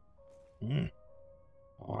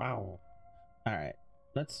 Wow. All right.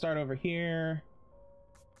 Let's start over here.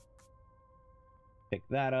 Pick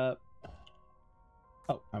that up.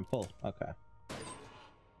 Oh, I'm full. Okay.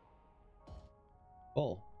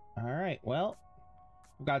 Full. All right. Well,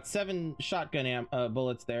 I've got 7 shotgun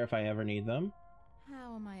bullets there if I ever need them.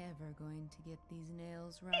 How am I ever going to get these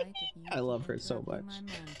nails right if you I love keep her so interrupting much. my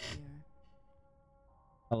manicure?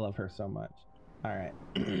 I love her so much. All right.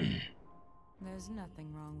 There's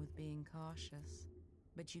nothing wrong with being cautious,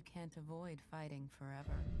 but you can't avoid fighting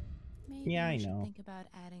forever. Maybe Yeah, I you should know. think about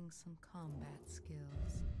adding some combat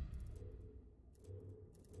skills.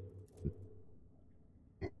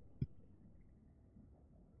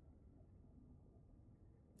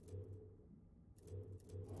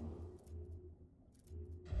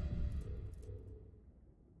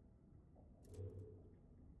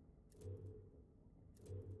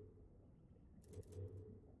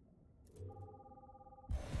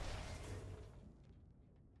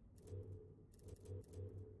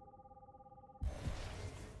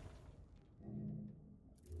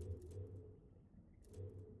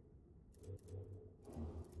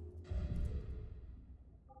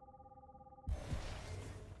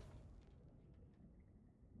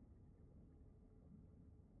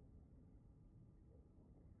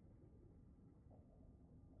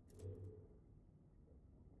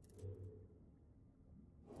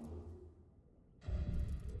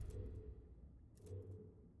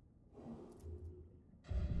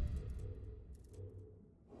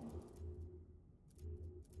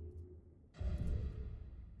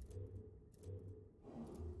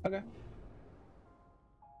 Okay.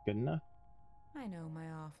 Good enough. I know my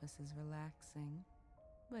office is relaxing,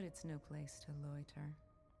 but it's no place to loiter.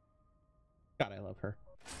 God, I love her.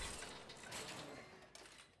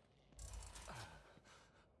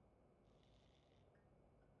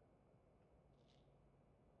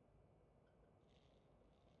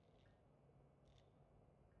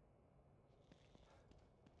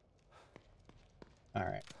 All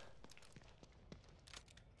right.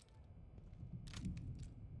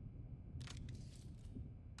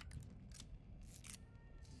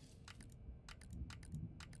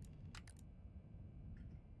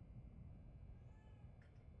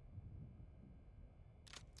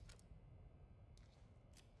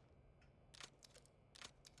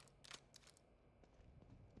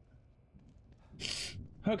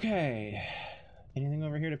 Okay. Anything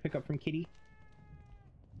over here to pick up from Kitty?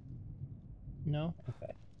 No?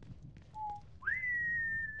 Okay.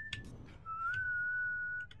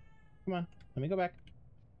 Come on. Let me go back.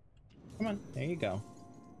 Come on. There you go.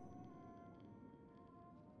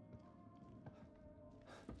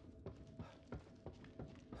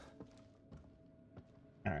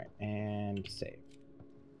 All right. And save.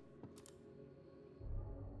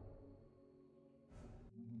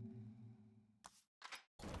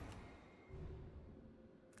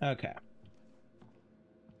 Okay.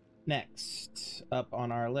 Next up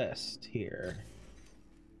on our list here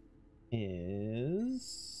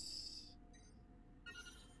is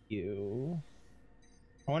you.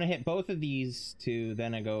 I want to hit both of these two,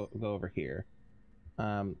 then I go over here.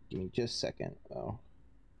 Give me just a second though.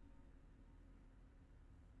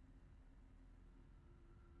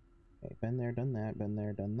 Okay, been there, done that, been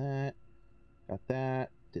there, done that. Got that,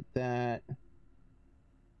 did that.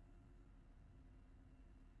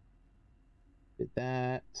 Did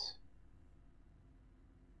that.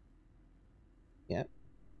 Yep.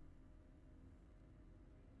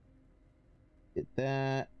 Did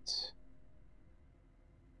that.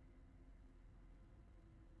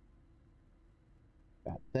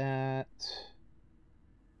 Got that.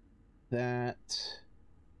 That.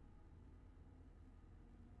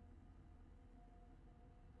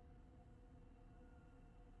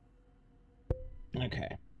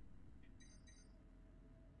 Okay.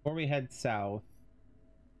 Before we head south,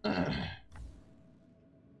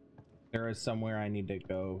 there is somewhere I need to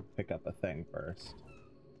go pick up a thing first.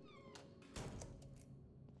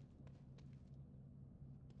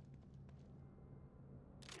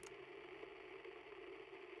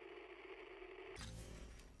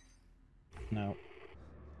 No.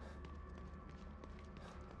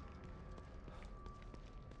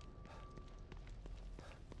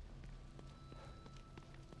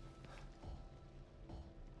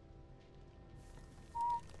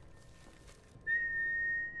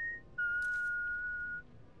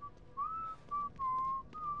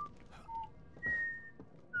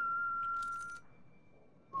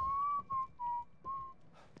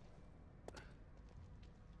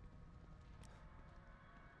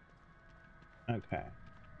 Okay.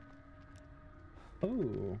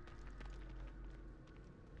 Ooh.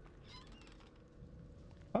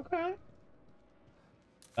 Okay.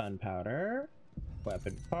 Gunpowder.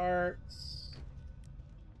 Weapon parts.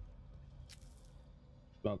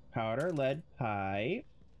 Smoke powder. Lead pipe.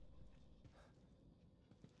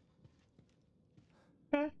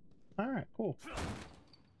 Okay. Alright, cool.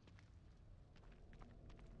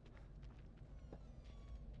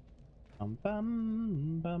 Bum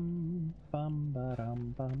bum bum ba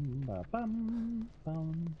dum bum ba bum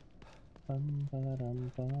bum ba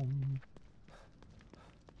dum bum.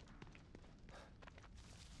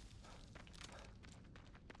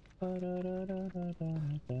 Ba da da da da da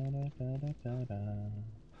da da da da da da da da da da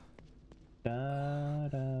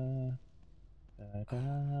da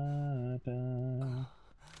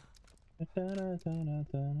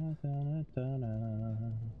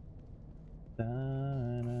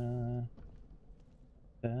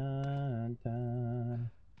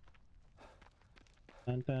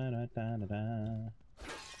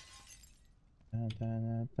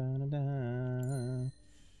da da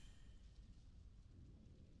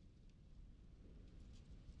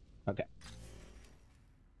Okay.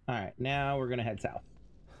 All right, now we're gonna head south.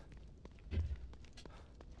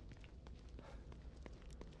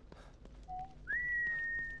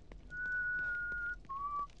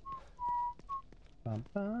 Bum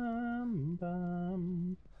bum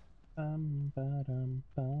bum bum ba dum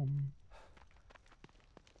bum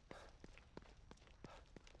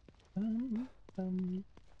bum bum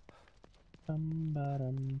bum ba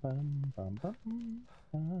dum bum bum bum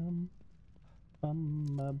bum bum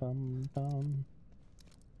ba bum bum.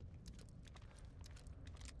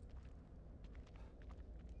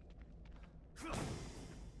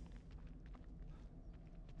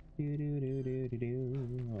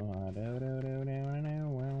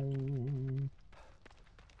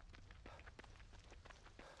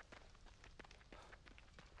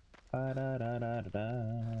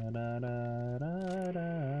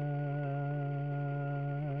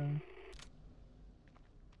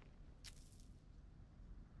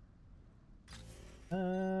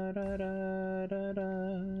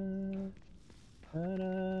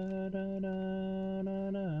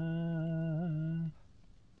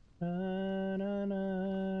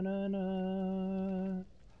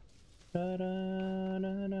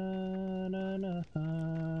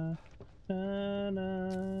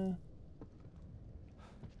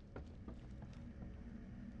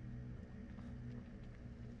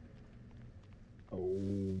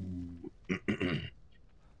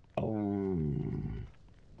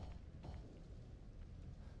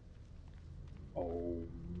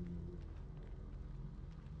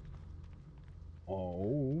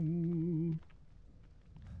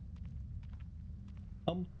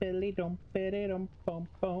 Billy dum biddy dum bum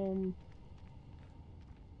bum.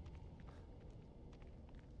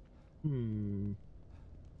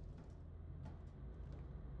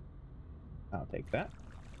 I'll take that.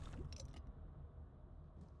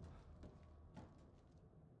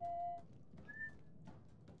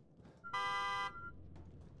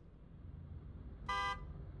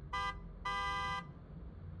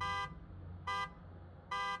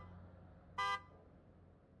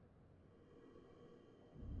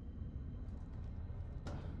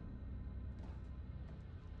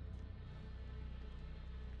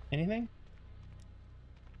 Anything?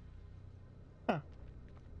 Huh.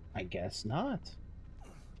 I guess not.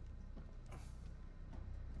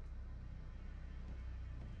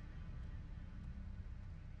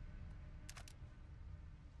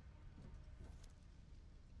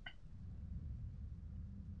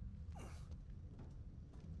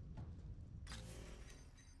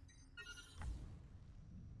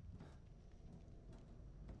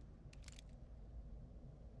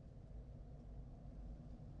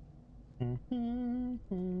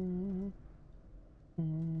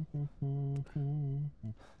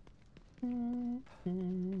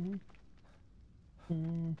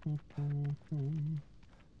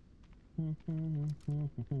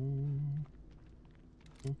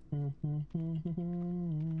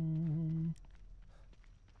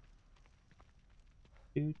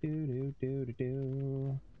 Do do do do do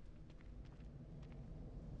do.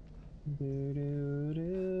 Do do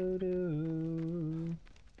do do.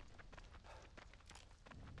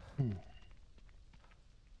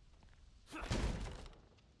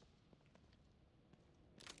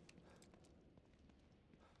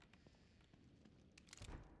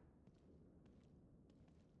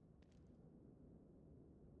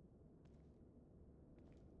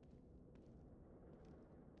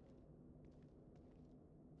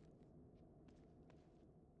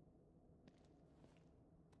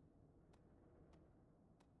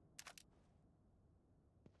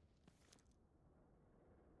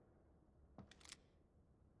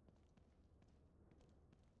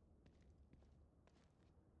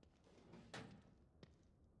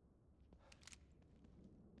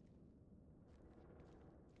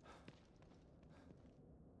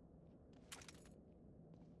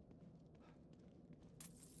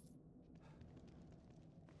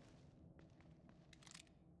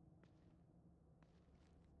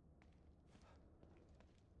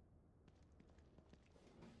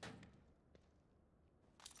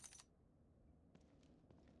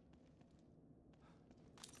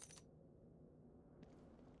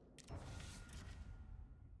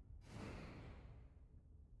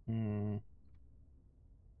 Hmm.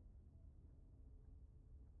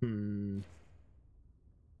 Hmm.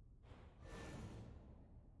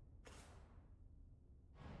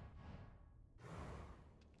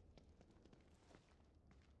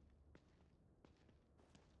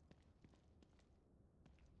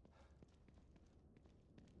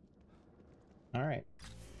 All right.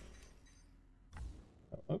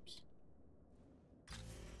 Oh, oops.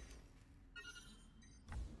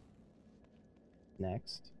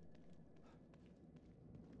 Next.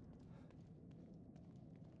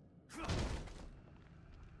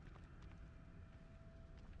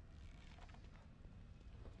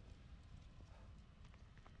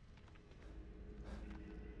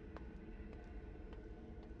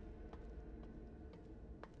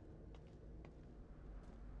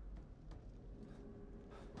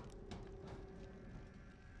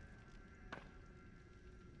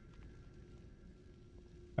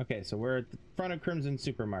 Okay, so we're at the front of Crimson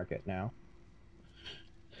Supermarket now.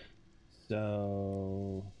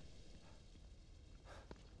 So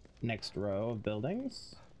next row of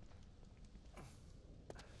buildings.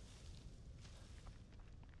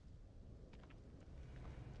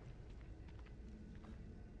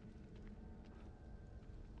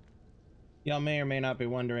 Y'all may or may not be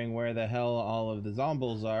wondering where the hell all of the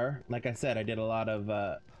zombies are. Like I said, I did a lot of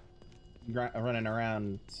running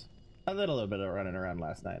around, a little bit of running around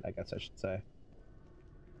last night, I guess I should say.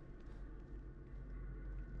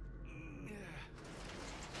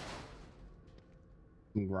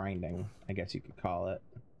 Some grinding, I guess you could call it.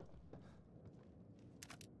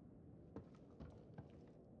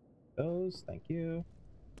 Those, thank you.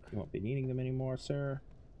 You won't be needing them anymore, sir.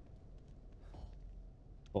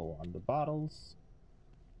 Full on the bottles.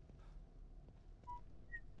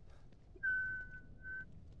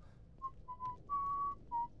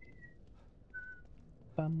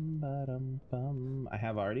 Bum ba dum bum. I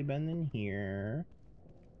have already been in here.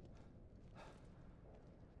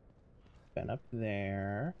 Been up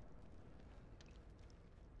there.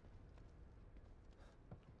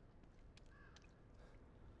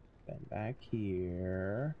 Been back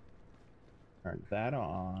here. Turned that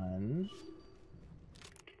on.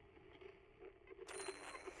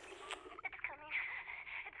 It's coming.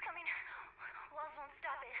 It's coming. Walls won't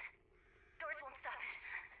stop it. Doors won't stop it.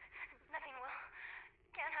 Nothing will.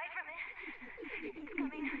 Can't hide from it. It's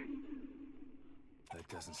coming. That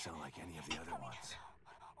doesn't sound like any of the other ones.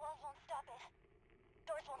 Walls won't stop it.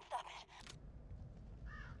 Doors won't stop it.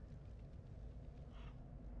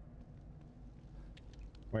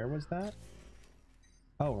 Where was that?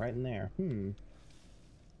 Oh, right in there.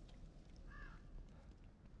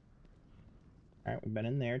 Alright, we've been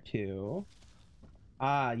in there too.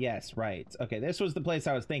 Ah, yes, right. Okay, this was the place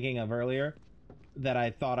I was thinking of earlier that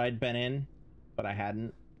I thought I'd been in, but I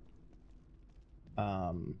hadn't.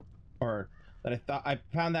 Or that I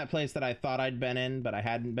found that place that I thought I'd been in, but I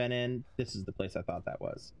hadn't been in. This is the place I thought that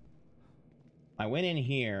was. I went in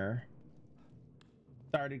here,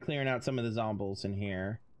 started clearing out some of the zombies in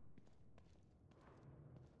here.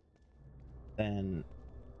 Then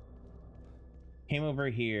came over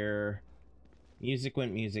here. Music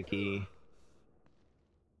went music-y.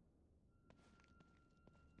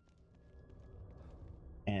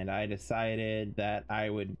 And I decided that I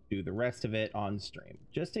would do the rest of it on stream,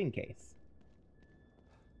 just in case.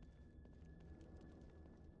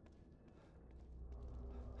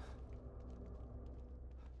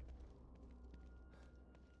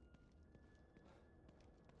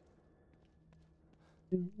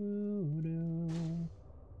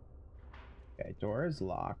 Okay, door is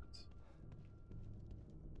locked.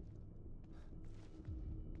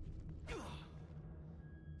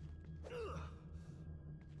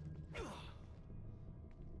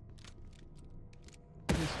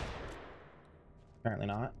 Apparently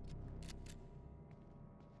not.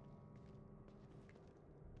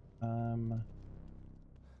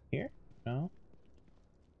 Here? No?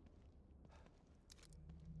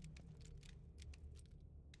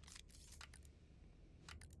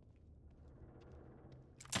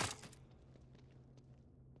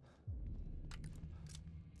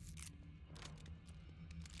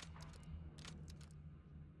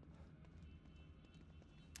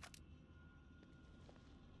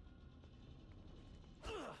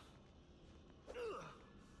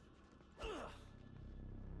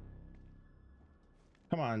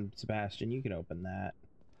 Come on, Sebastian, you can open that.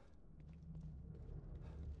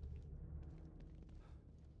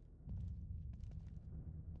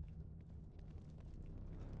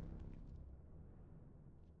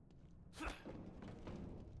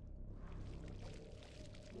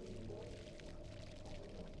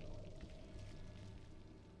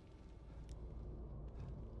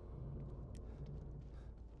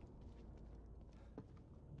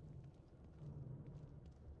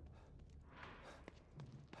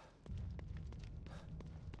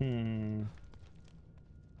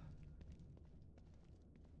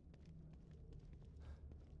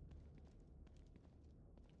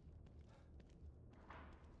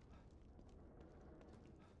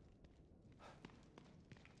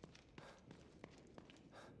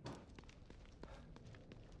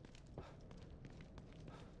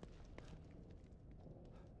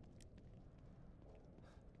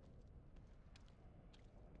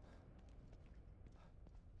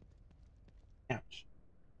 Ouch.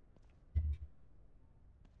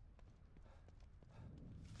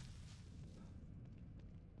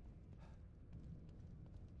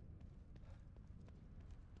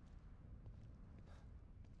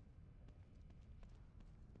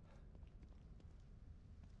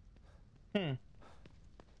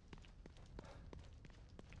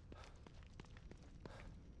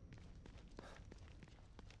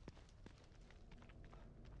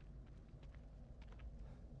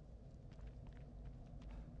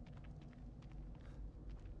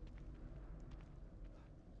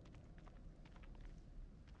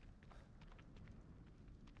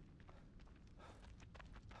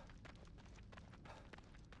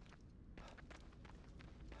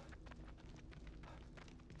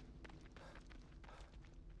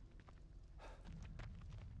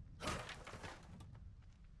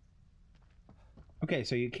 Okay,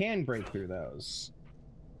 so you can break through those.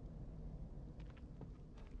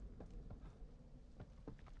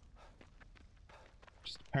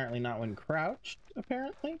 Just apparently not when crouched,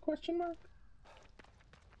 apparently, question mark?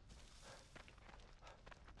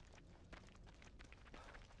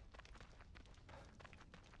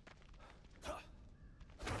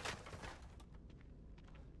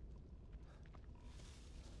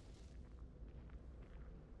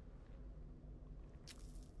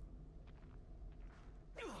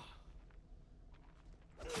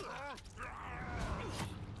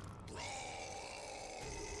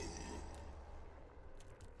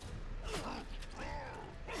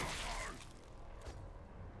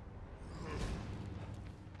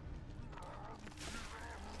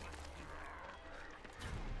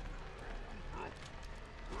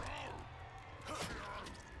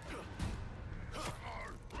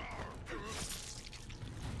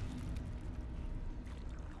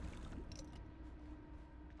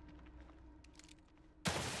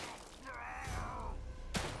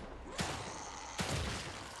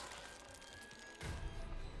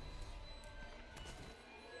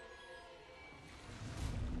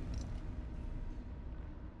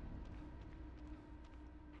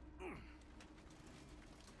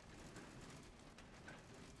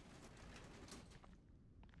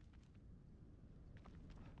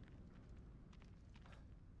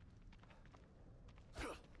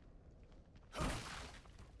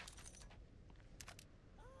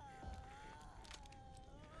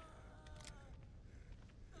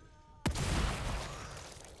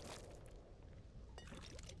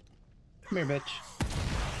 Come here, bitch.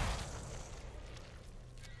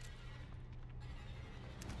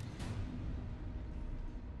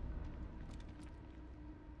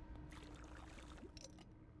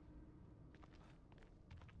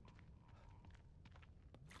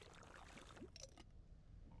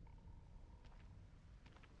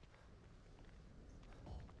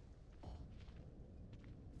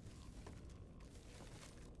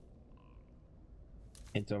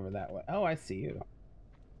 It's over that way. Oh, I see you.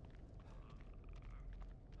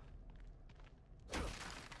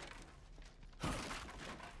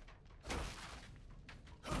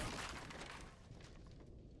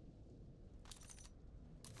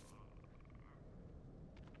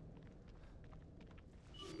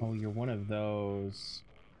 Oh, you're one of those.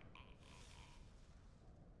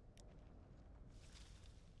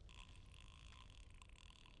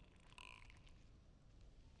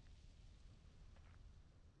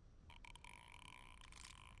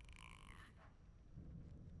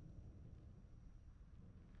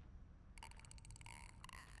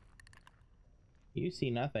 You see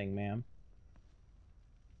nothing, ma'am.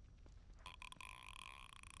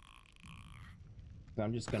 So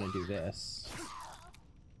I'm just gonna do this.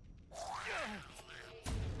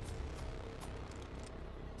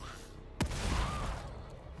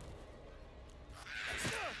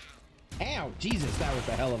 Ow! Jesus, that was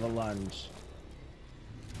a hell of a lunge.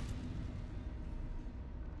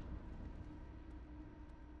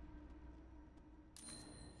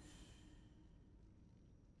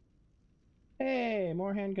 Hey,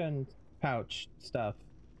 more handgun pouch stuff.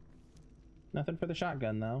 Nothing for the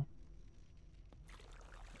shotgun, though.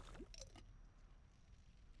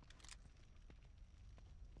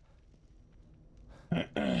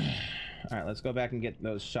 Alright, let's go back and get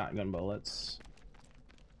those shotgun bullets.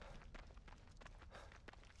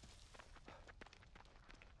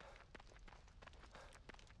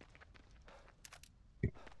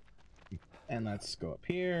 And let's go up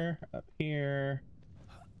here,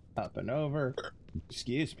 up and over.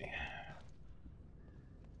 Excuse me.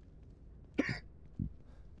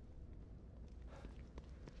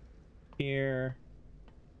 Here.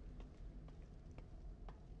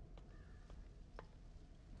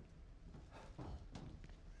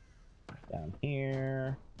 Down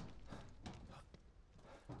here.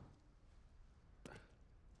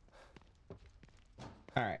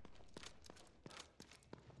 All right.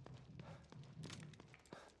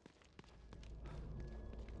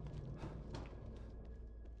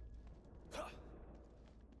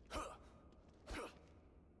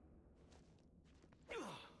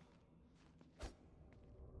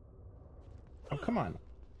 Oh, come on.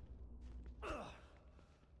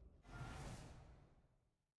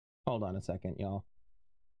 Hold on a second, y'all.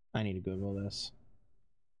 I need to Google this.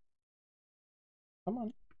 Come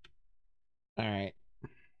on. All right.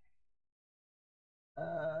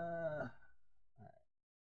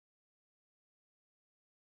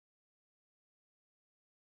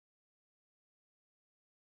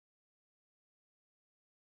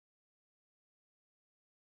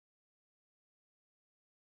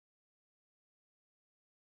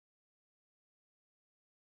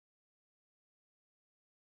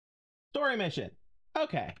 Story mission.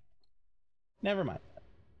 Okay. Never mind.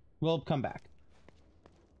 We'll come back.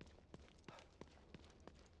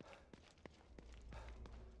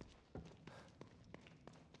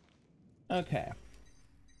 Okay.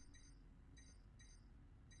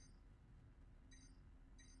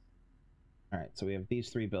 Alright, so we have these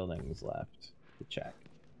 3 buildings left to check.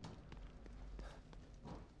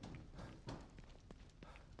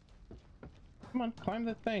 Come on, climb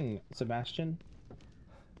the thing, Sebastian.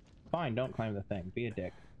 Fine, don't climb the thing. Be a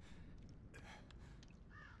dick.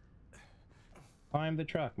 Climb the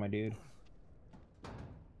truck, my dude.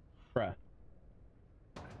 Bruh.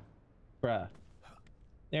 Bruh.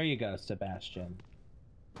 There you go, Sebastian.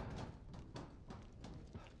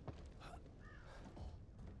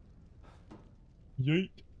 Yeet.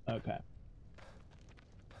 Okay.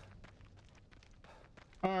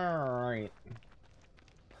 Alright.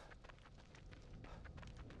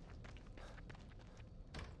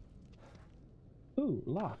 Ooh,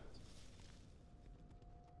 locked.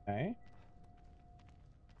 Okay.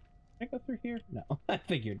 Can I go through here? No, I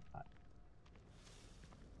figured not.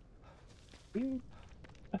 You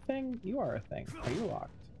a thing? You are a thing. Are you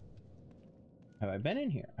locked? Have I been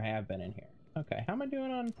in here? I have been in here. Okay, how am I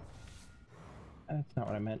doing on... That's not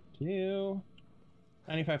what I meant to do.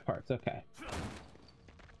 95 parts, okay.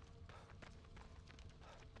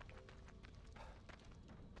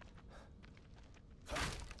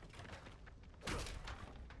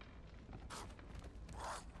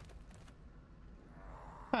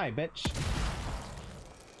 Hi, bitch.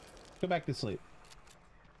 Go back to sleep.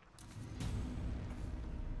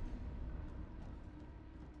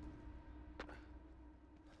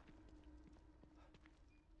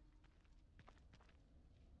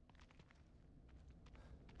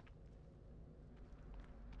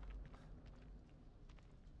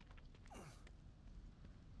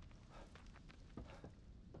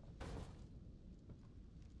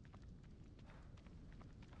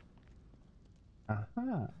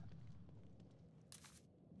 Aha.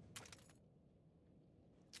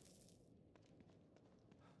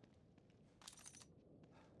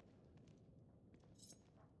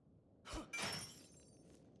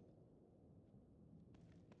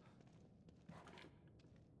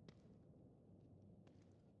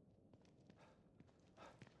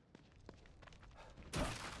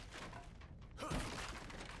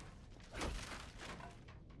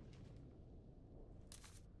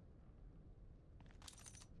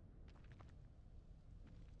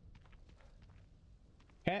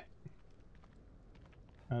 Okay.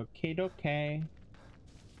 Okay, okay.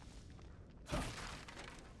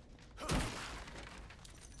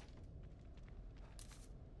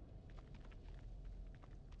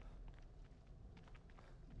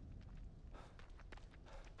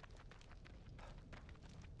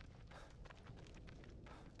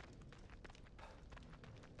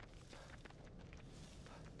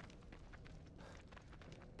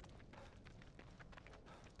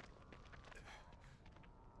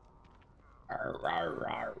 Arr, arr,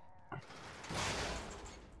 arr.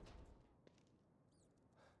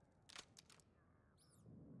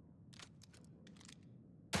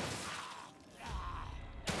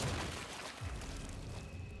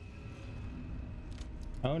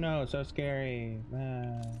 Oh no, so scary.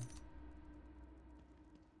 Ah.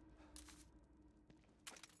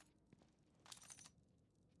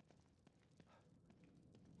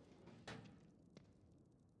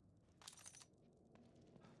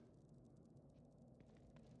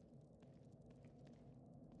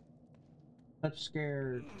 Such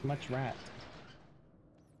scared, much rat.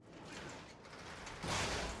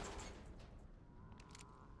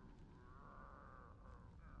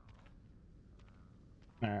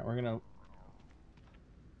 Alright, we're gonna...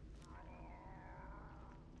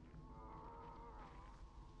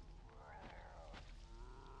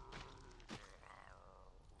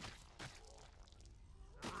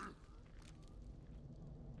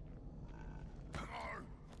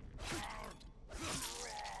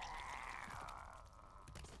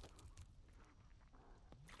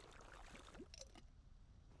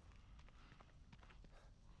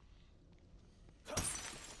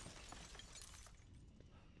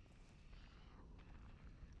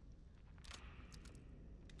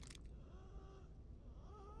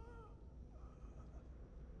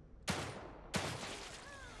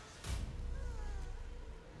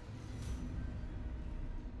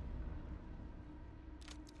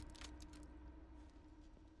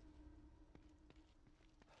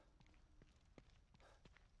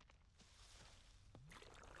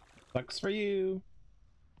 Sucks for you.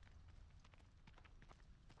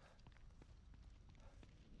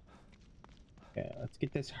 Okay, let's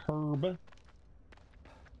get this herb.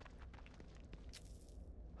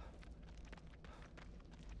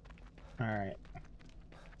 Alright.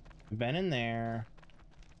 Been in there.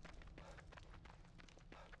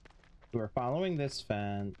 We're following this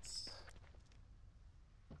fence.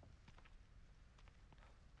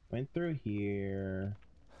 Went through here.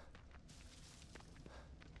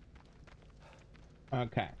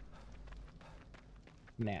 Okay.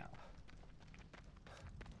 Now.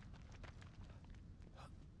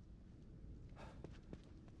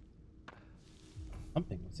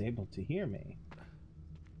 Something was able to hear me.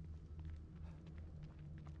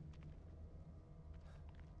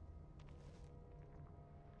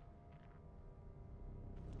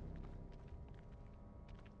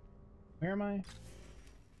 Where am I?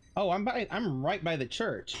 Oh, I'm right by the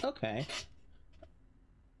church. Okay.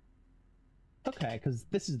 Okay, because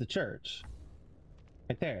this is the church.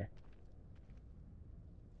 Right there.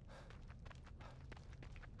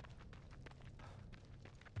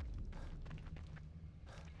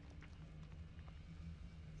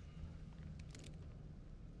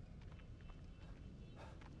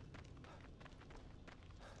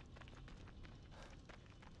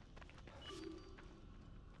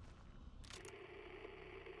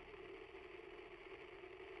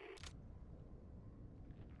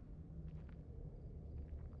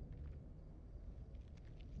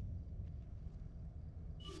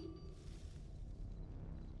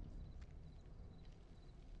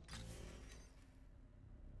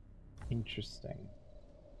 Interesting.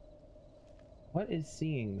 What is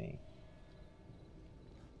seeing me?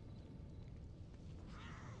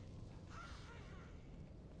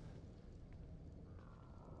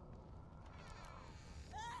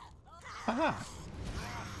 Aha!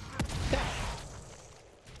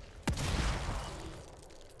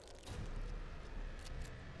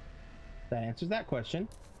 That answers that question.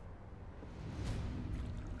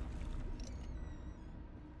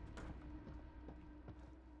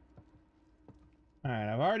 Alright,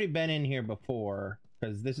 I've already been in here before,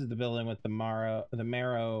 because this is the building with the Marrow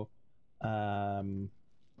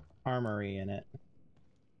armory in it.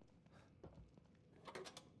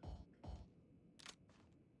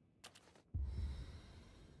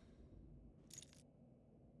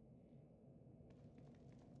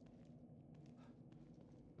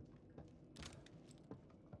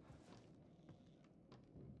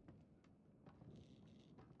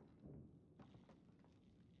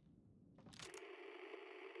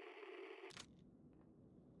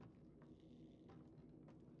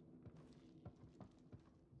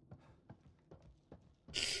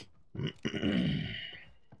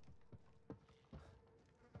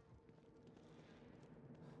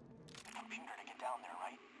 Computer to get down there,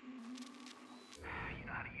 right? You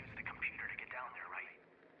know how to use the computer to get down there, right?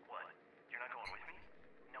 What? You're not going with me?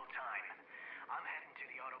 No time. I'm heading to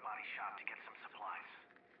the auto body shop to get some supplies.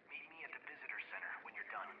 Meet me at the visitor center when you're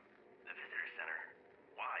done. The visitor center?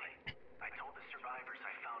 Why? I told the survivors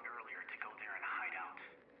I found earlier to go there and hide out.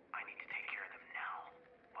 I need to take care of them now,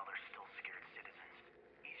 while they're still scared citizens.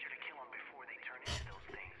 Easier to kill them before they turn into those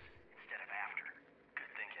things, instead of after.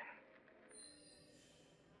 Good thinking.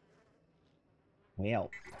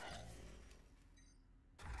 Well.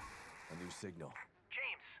 A new signal.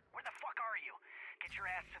 James, where the fuck are you? Get your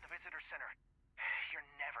ass to the visitor center. You're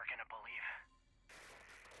never gonna believe.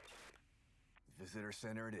 Visitor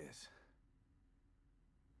center it is.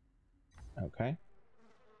 Okay.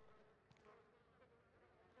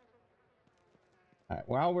 Alright,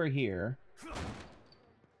 while we're here,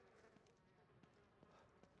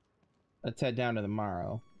 let's head down to the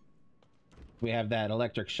Morrow. We have that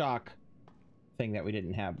electric shock thing that we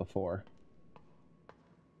didn't have before.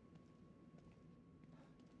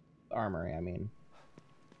 Armory, I mean.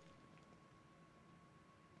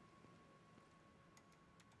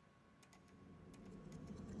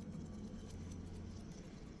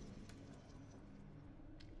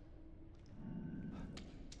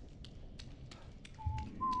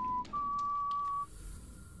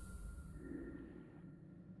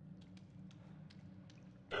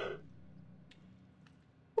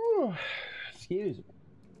 Whew. Excuse me.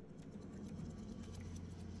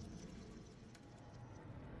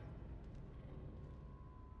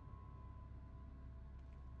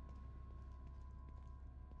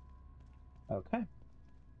 Okay.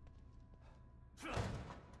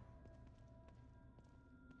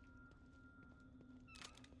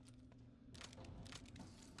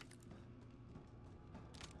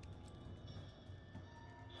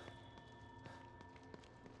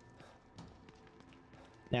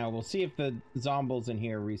 Now we'll see if the zombies in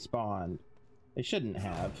here respawn. They shouldn't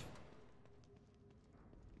have,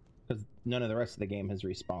 because none of the rest of the game has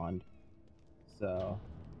respawned. So,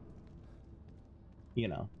 you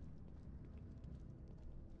know.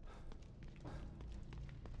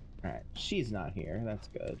 Alright, she's not here. That's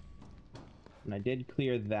good. And I did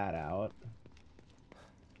clear that out.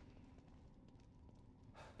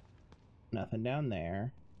 Nothing down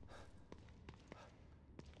there.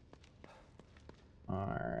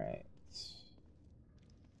 Alright.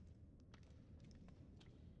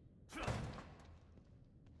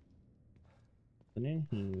 Nothing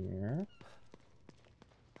in here.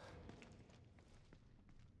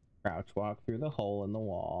 Crouch walk through the hole in the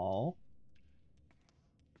wall.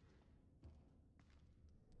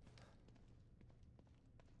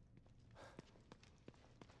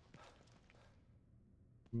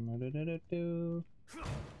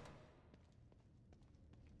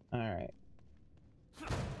 Alright.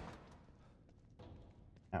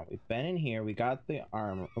 Now we've been in here, we got the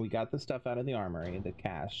armor, we got the stuff out of the armory, the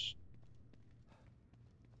cash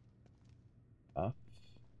stuff.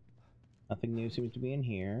 Nothing new seems to be in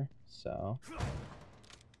here, so.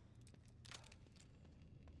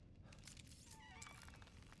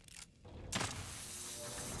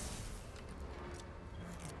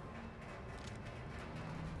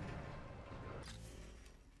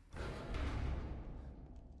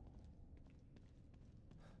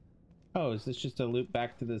 Oh, is this just a loop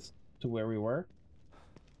back to this, to where we were?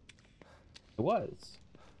 It was.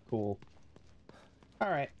 Cool.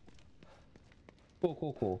 Alright. Cool,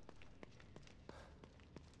 cool, cool.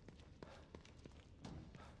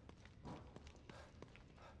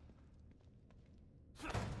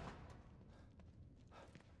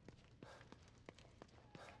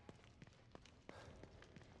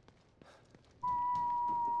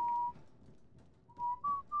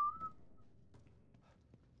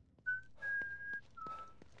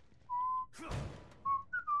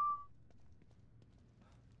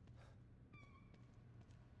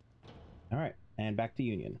 Alright, and back to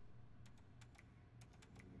Union.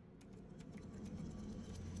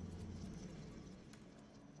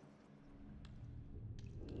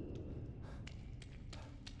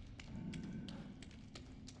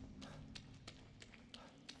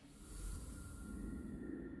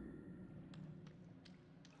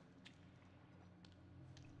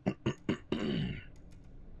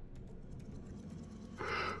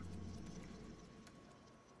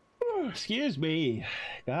 Excuse me.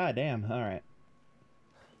 God damn. All right.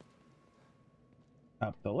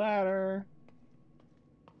 Up the ladder.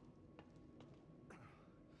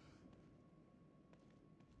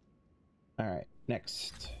 All right.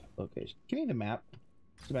 Next location. Give me the map,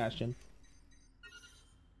 Sebastian.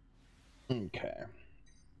 Okay.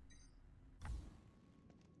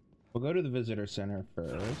 We'll go to the visitor center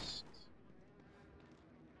first.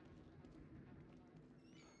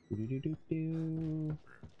 Do-do-do-do-do.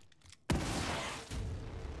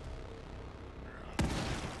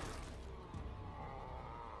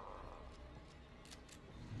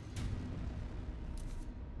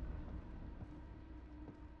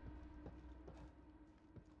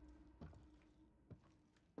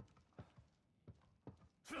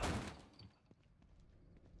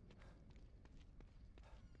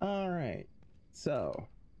 All right, so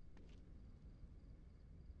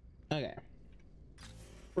okay,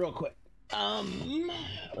 real quick.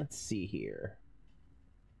 Let's see here.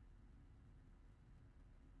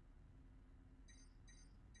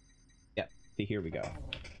 Yep, see, here we go.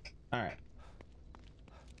 All right.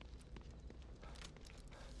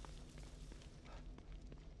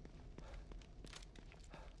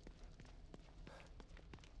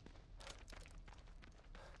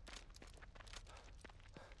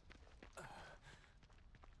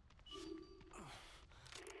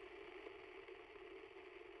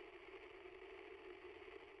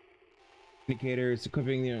 Indicators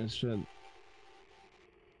equipping the instrument.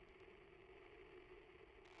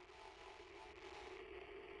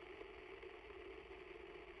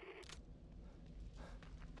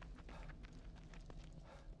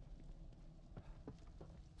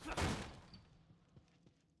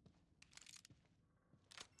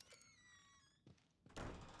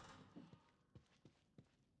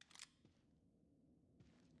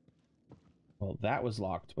 Well, that was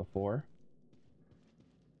locked before.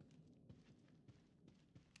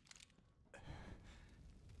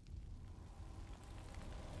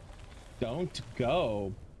 Don't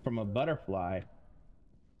go from a butterfly.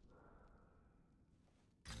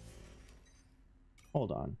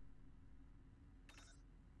 Hold on.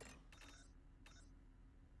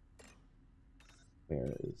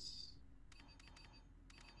 Where is...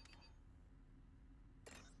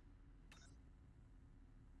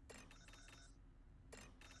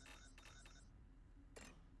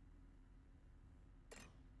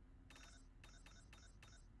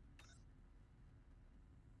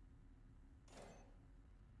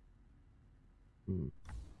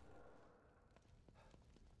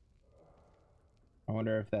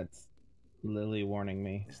 wonder if that's Lily warning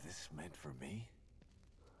me. Is this meant for me?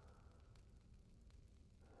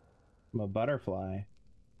 I'm a butterfly,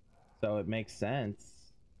 so it makes sense.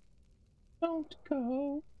 Don't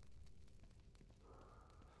go.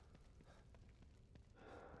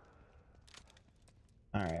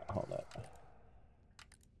 All right, hold up.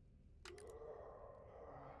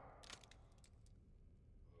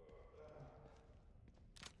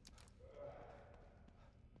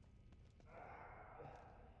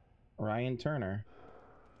 Ryan Turner.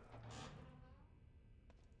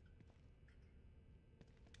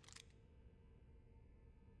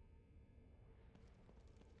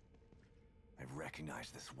 I recognize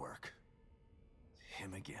this work. It's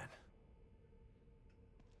him again.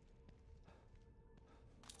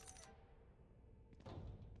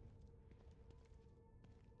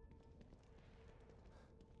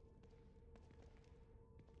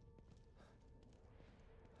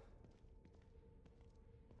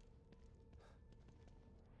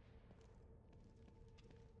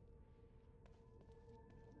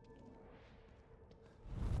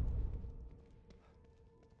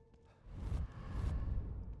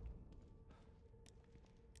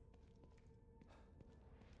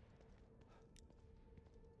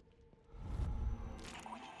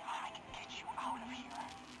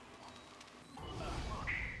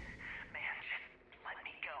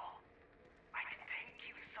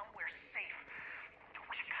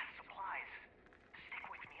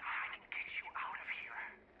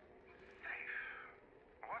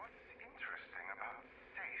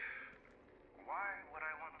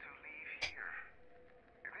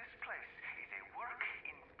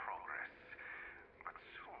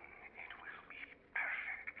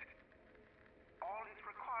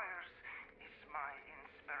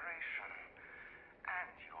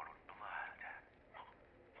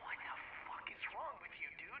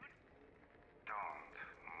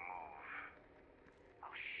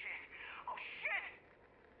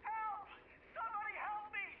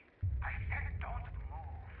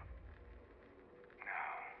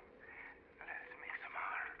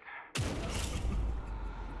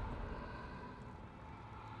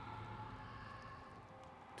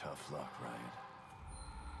 Tough luck, Ryan.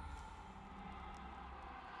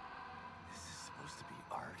 This is supposed to be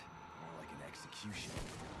art, more like an execution.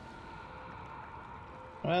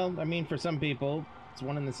 Well, I mean, for some people, it's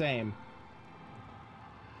one and the same.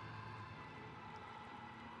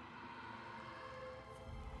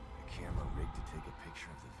 A camera rigged to take a picture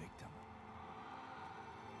of the victim.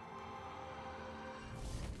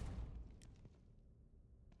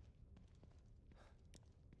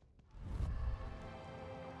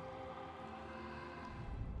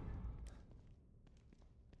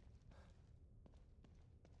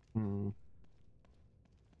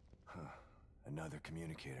 Huh. Another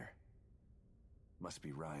communicator. Must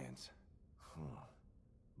be Ryan's. Huh.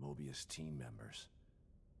 Mobius team members.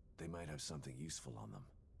 They might have something useful on them.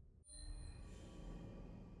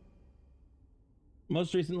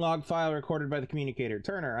 Most recent log file recorded by the communicator.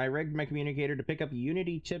 Turner, I rigged my communicator to pick up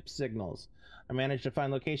Unity chip signals. I managed to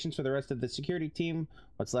find locations for the rest of the security team,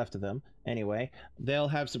 what's left of them. Anyway, they'll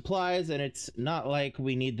have supplies, and it's not like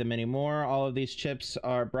we need them anymore. All of these chips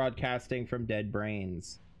are broadcasting from dead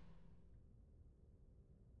brains.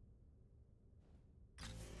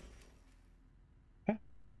 Okay.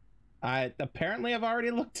 Apparently I've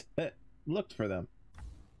already looked for them.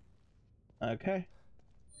 Okay.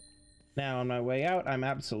 Now, on my way out, I'm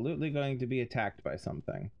absolutely going to be attacked by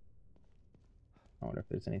something. I wonder if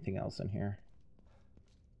there's anything else in here.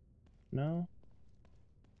 No?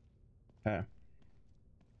 Okay.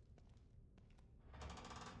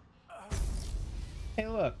 Hey,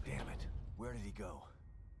 look. Damn it. Where did he go?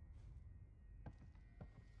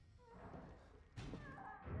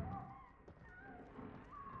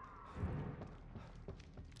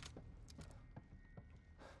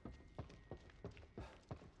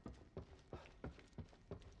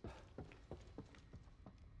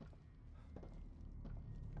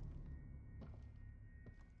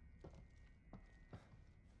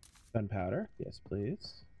 Gunpowder. Yes,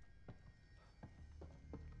 please.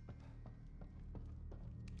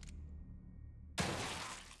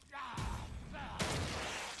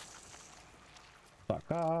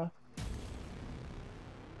 Fuck off.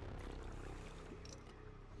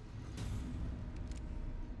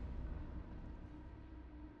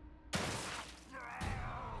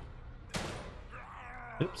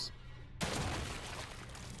 Oops.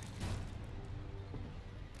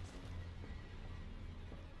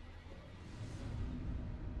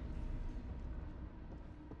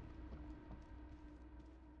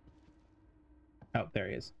 Oh, there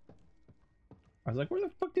he is. I was like, where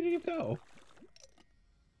the fuck did he go?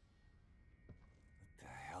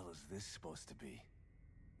 this supposed to be?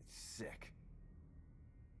 It's sick.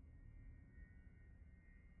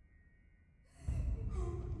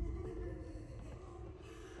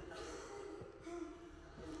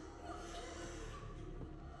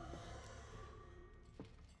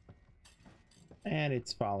 And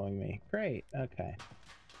it's following me. Great. Okay.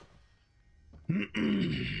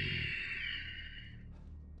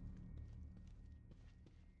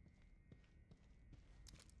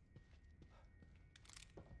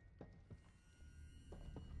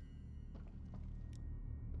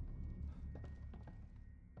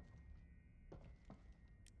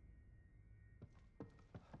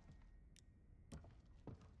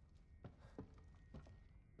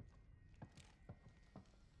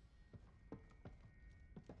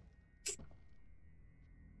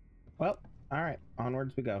 Well, all right,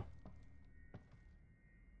 onwards we go.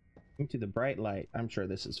 Into the bright light. I'm sure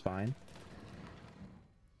this is fine.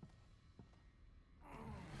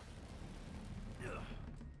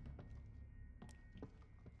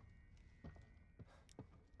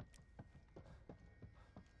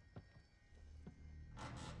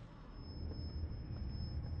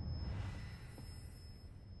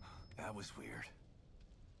 That was weird.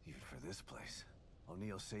 Even for this place.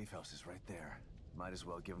 O'Neill's safe house is right there. Might as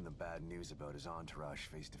well give him the bad news about his entourage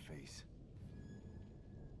face to face.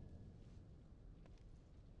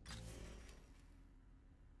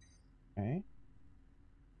 Okay.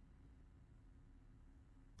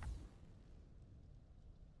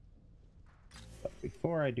 But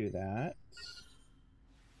before I do that...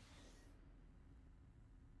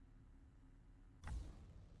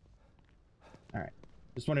 Alright.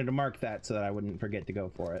 Just wanted to mark that so that I wouldn't forget to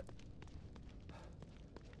go for it.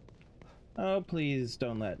 Oh, please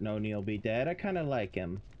don't let O'Neill be dead. I kind of like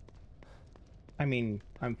him. I mean,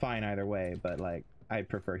 I'm fine either way, but, like, I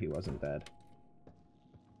prefer he wasn't dead.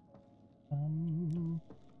 Bum,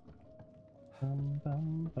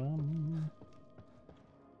 bum, bum.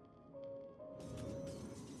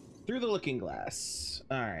 Through the looking glass.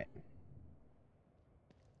 Alright.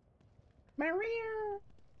 Maria!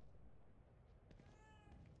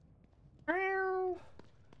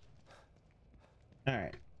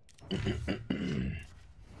 Alright.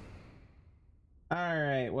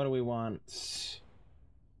 Alright, what do we want?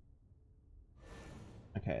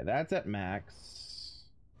 Okay, that's at max.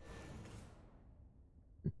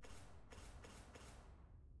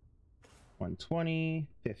 $120,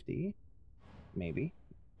 $50, maybe.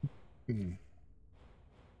 You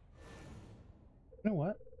know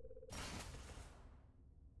what?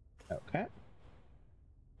 Okay.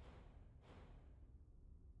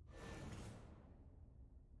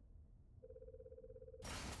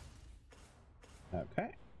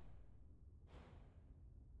 Okay.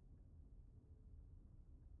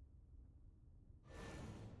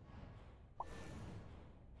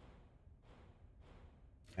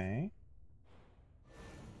 Okay.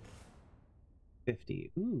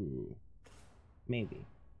 50. Ooh. Maybe.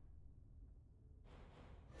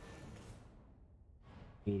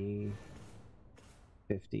 80.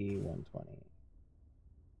 50. 120.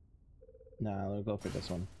 Nah, we'll go for this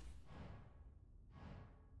one.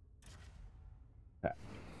 Okay.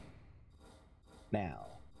 Now.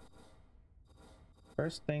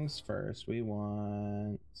 First things first, we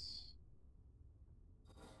want...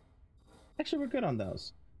 Actually, we're good on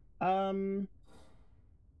those.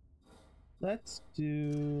 Let's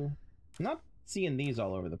do... I'm not seeing these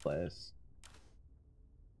all over the place.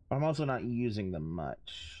 I'm also not using them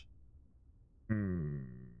much.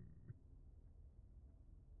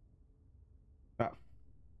 About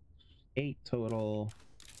 8 total.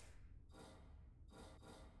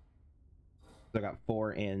 So I got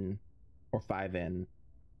 4 in, or 5 in,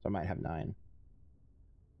 so I might have 9.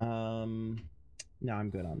 No, I'm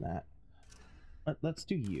good on that. Let's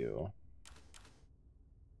do you.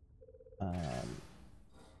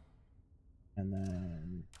 And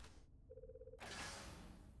then...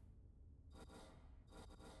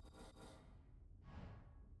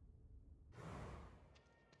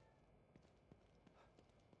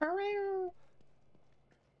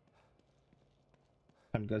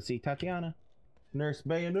 Time to go see Tatiana. Nurse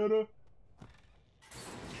Bayonetta.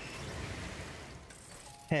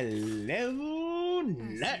 Hello,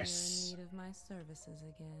 nurse. I see you're in need of my services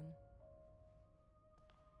again.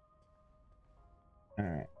 All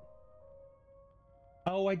right.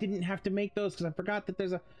 Oh, I didn't have to make those because I forgot that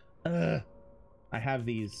there's a... I have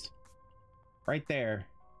these. Right there.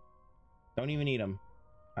 Don't even need them.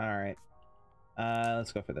 All right.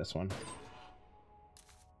 Let's go for this one.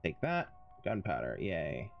 Take that. Gunpowder.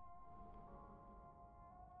 Yay.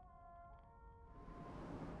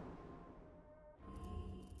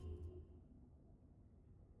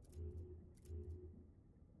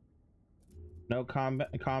 No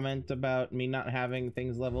comment about me not having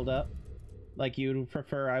things leveled up like you'd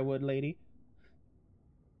prefer I would, lady.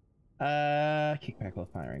 Kickback while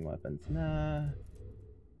firing weapons. Nah.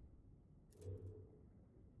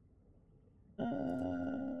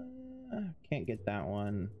 Can't get that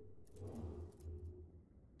one.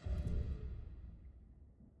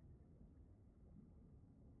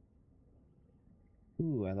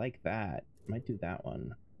 Ooh, I like that. Might do that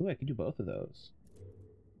one. Ooh, I could do both of those.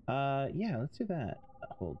 Yeah, let's do that.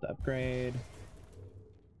 Hold upgrade.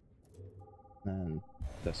 And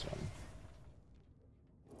this one.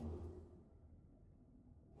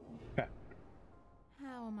 Okay.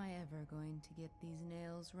 How am I ever going to get these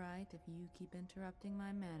nails right if you keep interrupting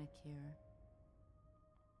my manicure?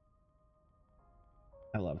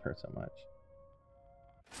 I love her so much.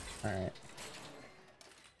 Alright.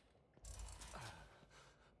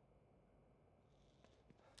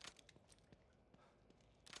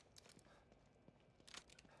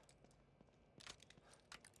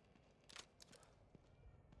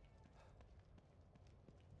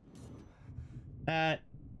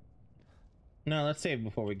 No, let's save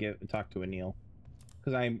before we talk to Anil.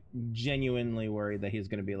 Because I'm genuinely worried that he's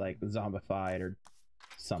going to be, like, zombified or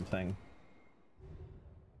something.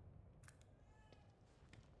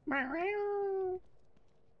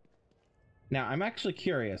 Now, I'm actually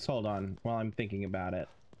curious. Hold on, while I'm thinking about it.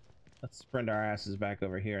 Let's sprint our asses back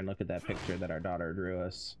over here and look at that picture that our daughter drew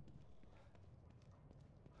us.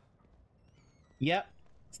 Yep,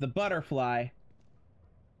 it's the butterfly.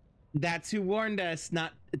 That's who warned us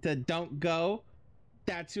not to don't go.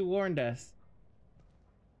 That's who warned us.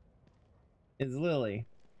 Is Lily.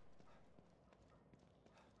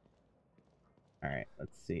 Alright,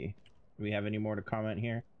 let's see. Do we have any more to comment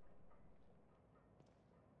here?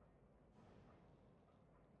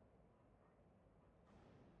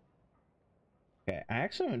 Okay, I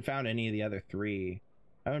actually haven't found any of the other three.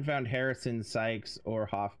 I haven't found Harrison, Sykes, or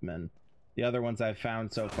Hoffman. The other ones I've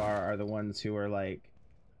found so far are the ones who are like,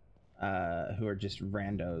 who are just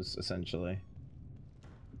randos, essentially.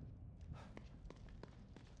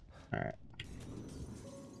 Alright.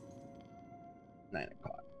 9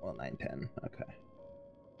 o'clock. Well, 9:10. Okay.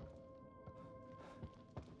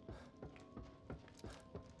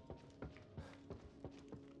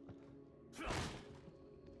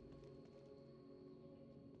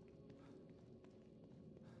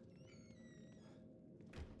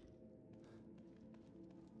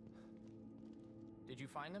 Did you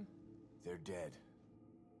find them? They're dead.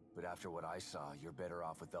 But after what I saw, you're better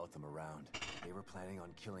off without them around. They were planning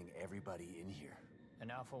on killing everybody in here.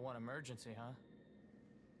 An Alpha 1 emergency, huh?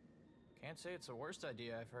 Can't say it's the worst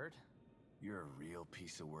idea I've heard. You're a real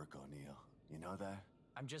piece of work, O'Neill. You know that?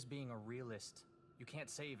 I'm just being a realist. You can't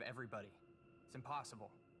save everybody. It's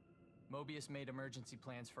impossible. Mobius made emergency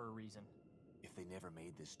plans for a reason. If they never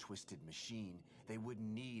made this twisted machine, they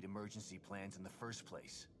wouldn't need emergency plans in the first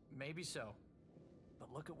place. Maybe so.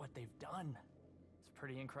 But look at what they've done. It's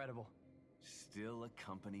pretty incredible. Still a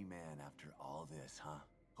company man after all this, huh?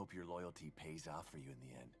 Hope your loyalty pays off for you in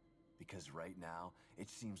the end. Because right now, it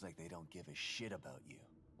seems like they don't give a shit about you.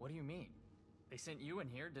 What do you mean? They sent you in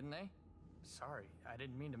here, didn't they? Sorry, I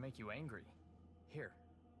didn't mean to make you angry. Here.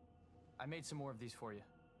 I made some more of these for you.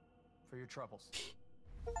 For your troubles.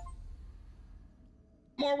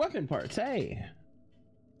 More weapon parts, hey!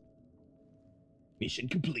 Mission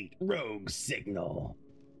complete. Rogue signal.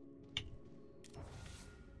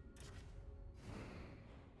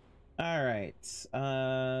 Alright.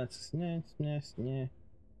 Yeah.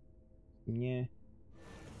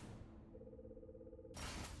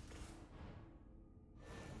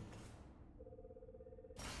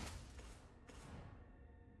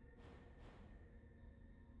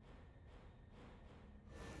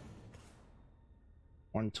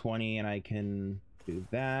 $120, and I can do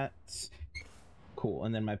that. Cool,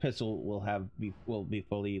 and then my pistol will be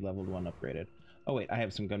fully leveled 1 upgraded. Oh wait, I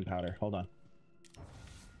have some gunpowder. Hold on.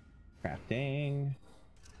 Crafting.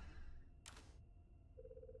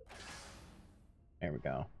 There we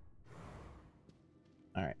go.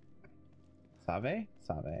 All right. Save?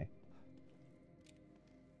 Save.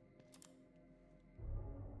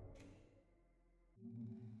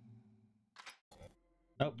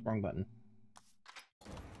 Oh, wrong button.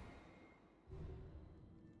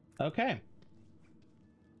 Okay.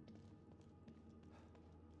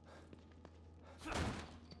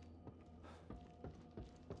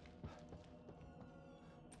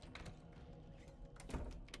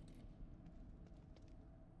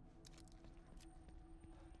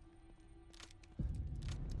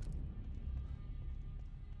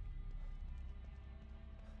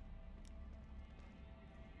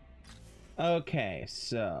 Okay,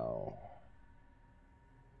 so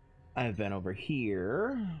I've been over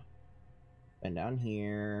here. Been down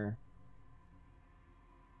here.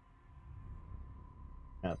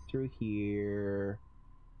 Up through here.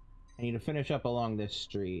 I need to finish up along this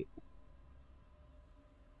street.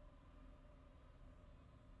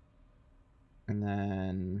 And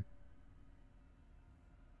then...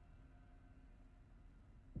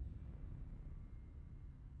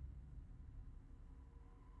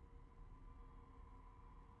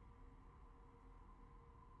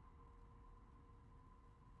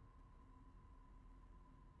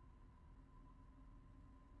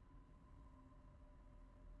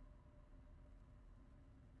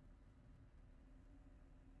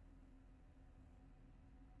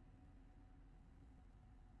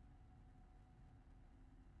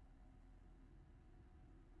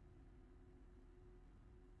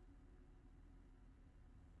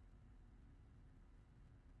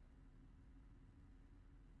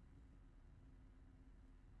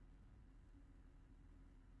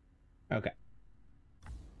 Okay.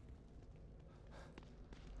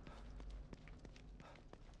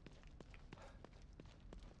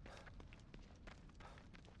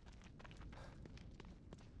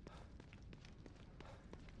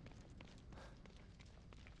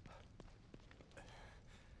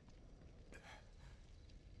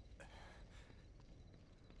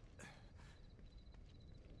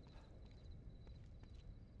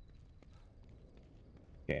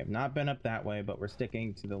 Okay, I've not been up that way, but we're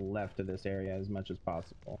sticking to the left of this area as much as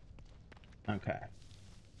possible. Okay.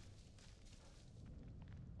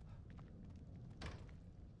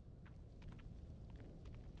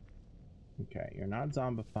 Okay, you're not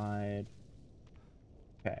zombified.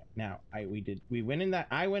 Okay, now I went in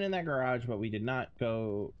that garage, but we did not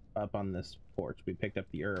go up on this porch. We picked up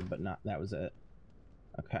the herb, but not that was it.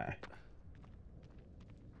 Okay.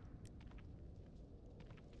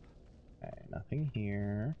 Okay, nothing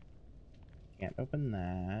here. Can't open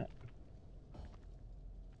that.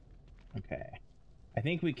 Okay. I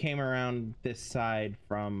think we came around this side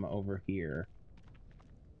from over here.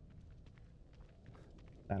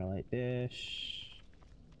 Satellite dish.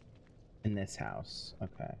 In this house.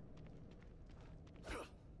 Okay.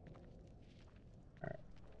 Alright.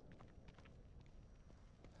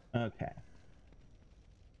 Okay.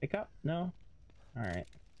 Pick up? No? Alright.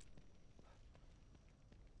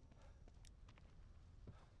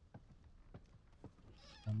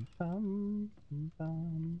 Bum, bum,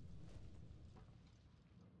 bum.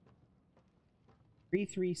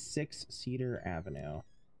 336 Cedar Avenue.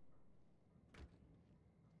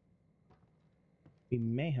 We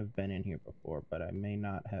may have been in here before, but I may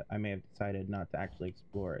not have. I may have decided not to actually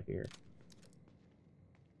explore it here.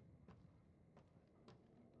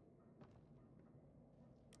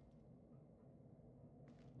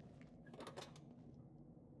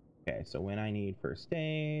 Okay, so when I need first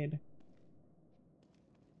aid.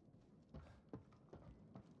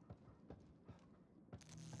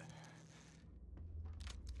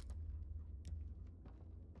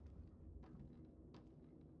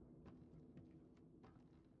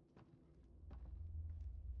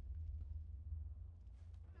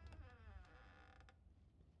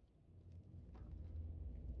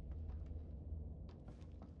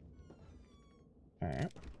 All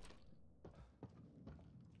right.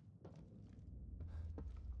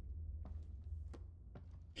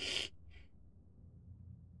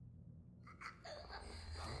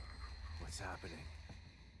 What's happening?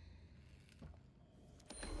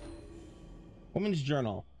 Woman's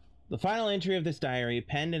journal. The final entry of this diary,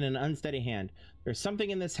 penned in an unsteady hand. There's something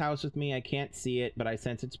in this house with me. I can't see it, but I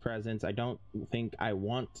sense its presence. I don't think I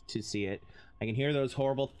want to see it. I can hear those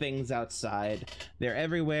horrible things outside. They're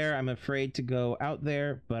everywhere. I'm afraid to go out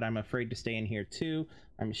there, but I'm afraid to stay in here too.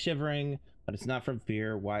 I'm shivering, but it's not from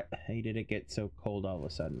fear. Why did it get so cold all of a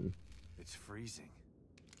sudden? It's freezing.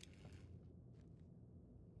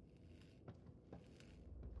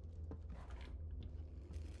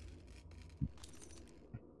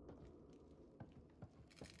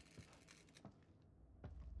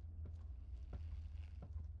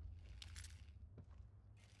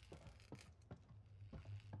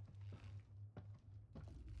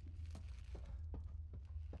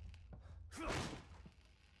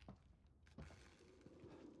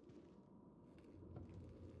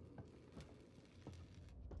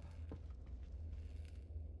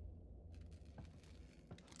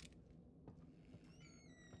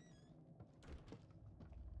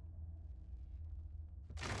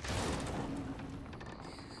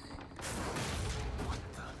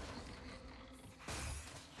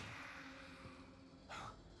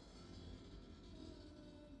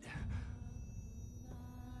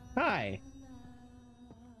 Hi.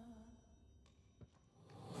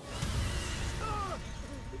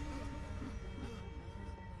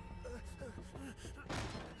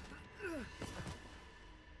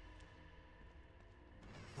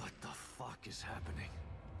 is happening?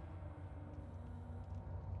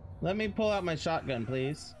 Let me pull out my shotgun,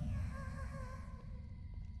 please.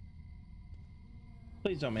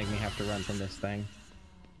 Please don't make me have to run from this thing.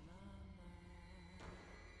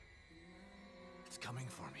 It's coming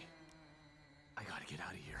for me. I gotta get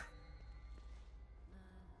out of here.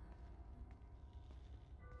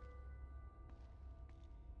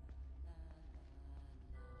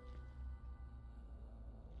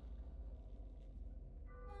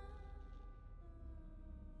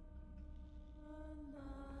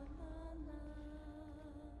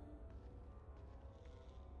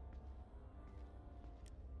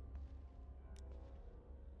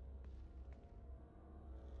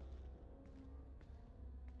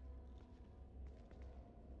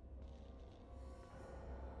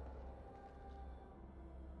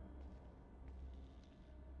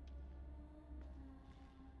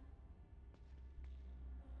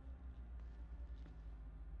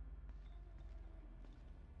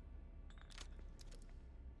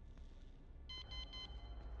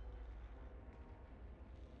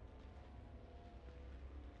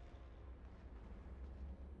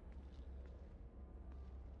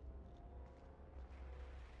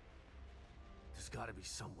 There's gotta be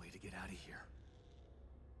some way to get out of here.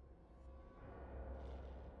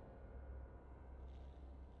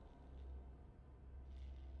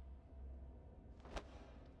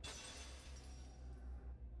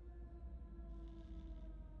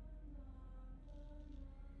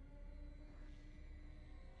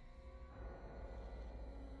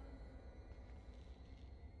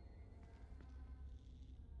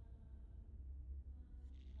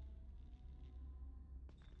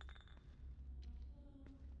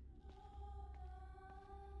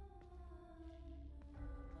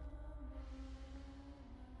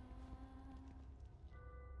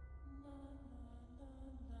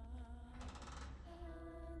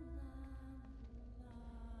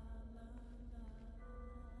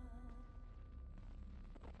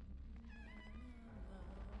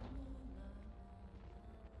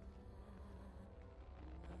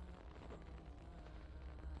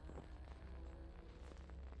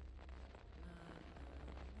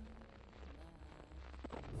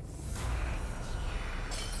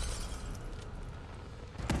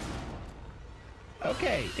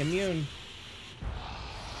 Okay, immune.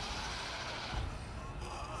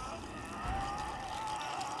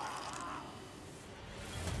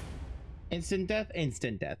 Instant death,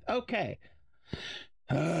 instant death. Okay.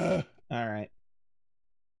 All right.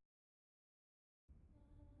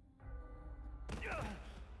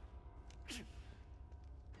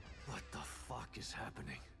 What the fuck is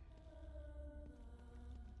happening?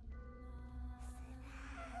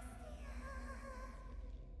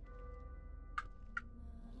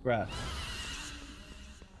 Bruh.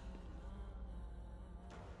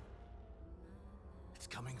 It's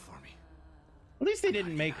coming for me. At least they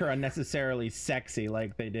didn't make her unnecessarily sexy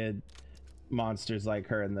like they did monsters like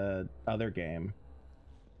her in the other game.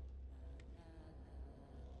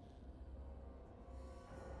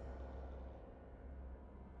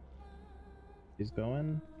 She's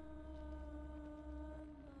going.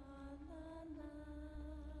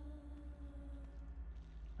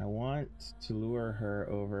 I want to lure her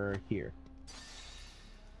over here.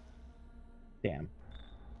 Damn.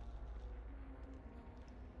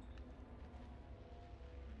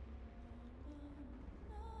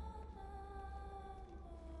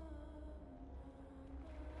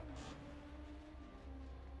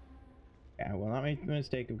 I will not make the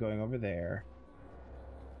mistake of going over there.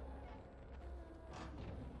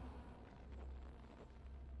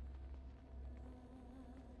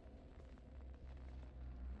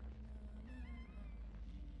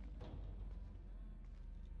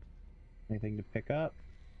 Anything to pick up?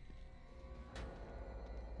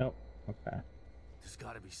 Nope. Okay. There's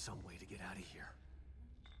gotta be some way to get out of here.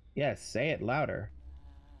 Yes, say it louder.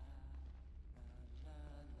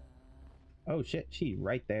 Oh shit, she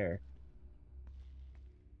right there.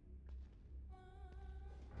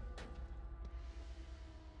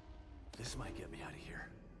 This might get me out of here.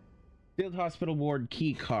 Field Hospital Ward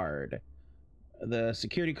key card. The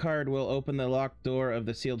security card will open the locked door of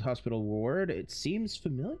the sealed hospital ward. It seems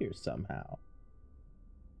familiar somehow.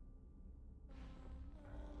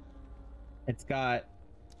 It's got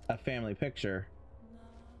a family picture.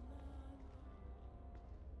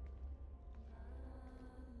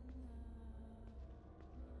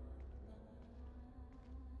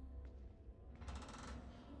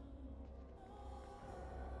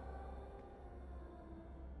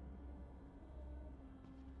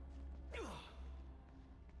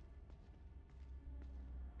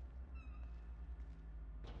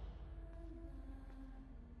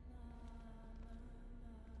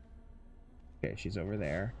 Okay, she's over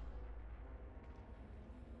there.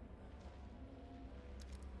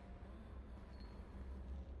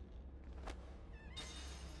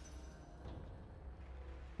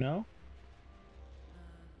 No?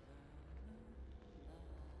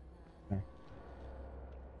 Okay.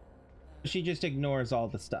 She just ignores all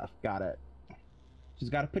the stuff. Got it. She's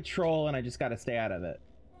got a patrol, and I just got to stay out of it.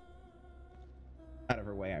 Out of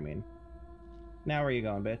her way, I mean. Now where are you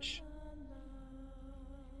going, bitch?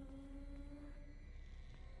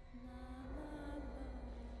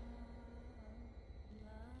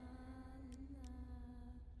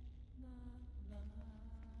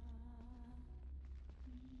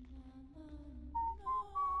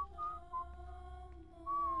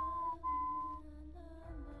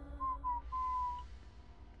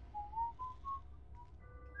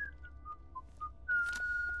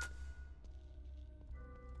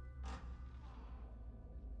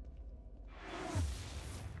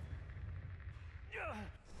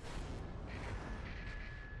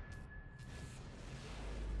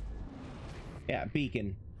 Yeah,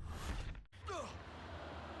 beacon.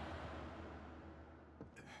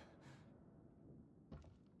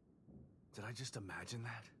 Did I just imagine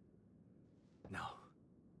that? No.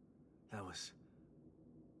 That was...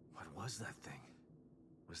 What was that thing?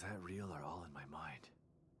 Was that real or all in my mind?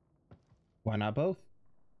 Why not both?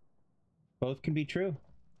 Both can be true.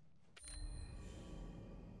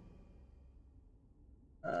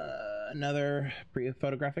 Another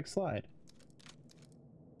photographic slide.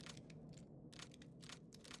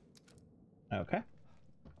 Okay.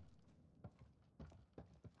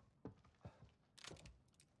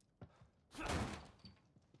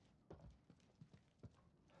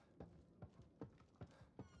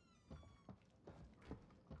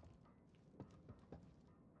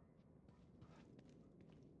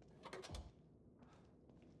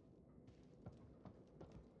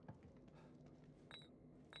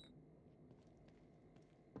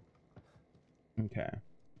 Okay.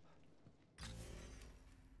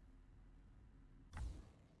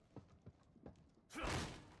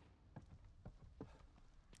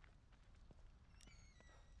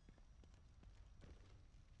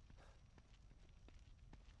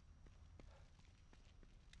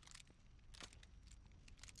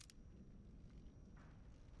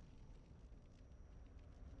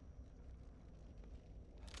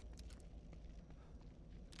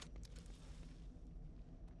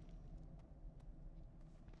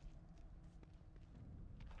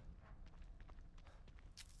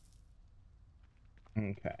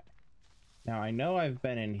 Okay. Now I know I've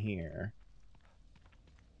been in here.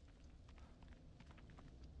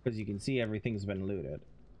 Because you can see everything's been looted.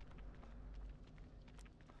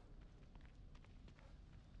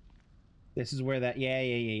 This is where that...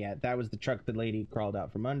 Yeah. That was the truck the lady crawled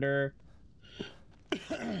out from under.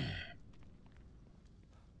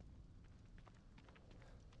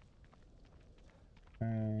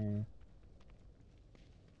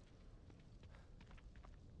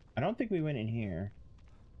 I don't think we went in here.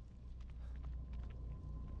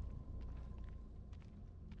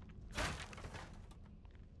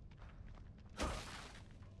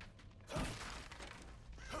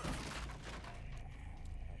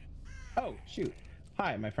 Oh, shoot.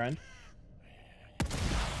 Hi, my friend.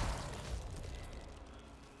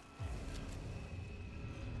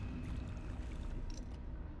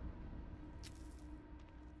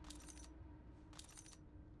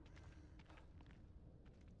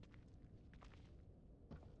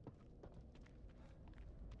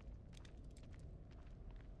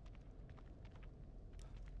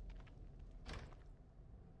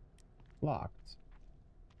 Locked.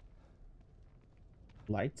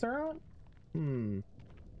 Lights are on?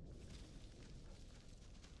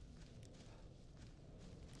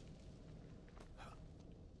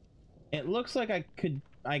 It looks like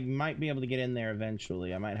I might be able to get in there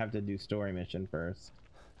eventually. I might have to do story mission first.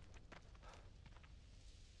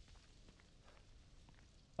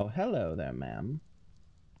 Oh, hello there, ma'am.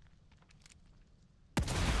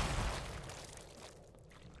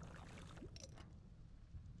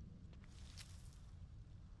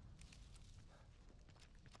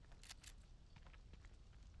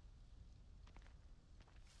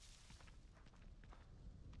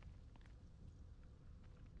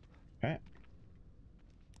 Okay.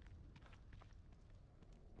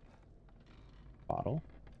 Bottle.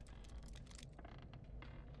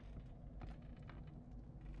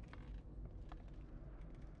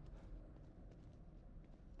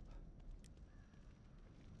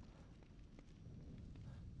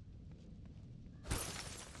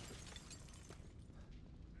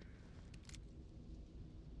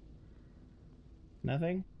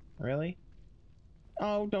 Nothing? Really?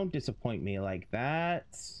 Oh, don't disappoint me like that.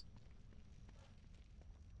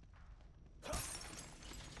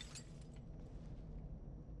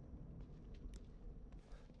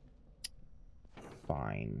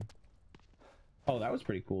 Fine. Oh, that was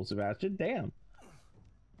pretty cool, Sebastian. Damn.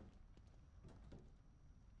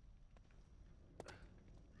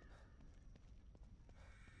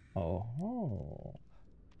 Oh.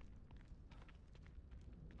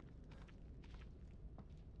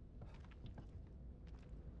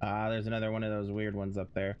 Ah, there's another one of those weird ones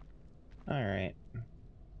up there. All right.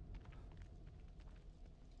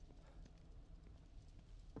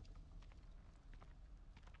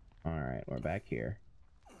 All right, we're back here.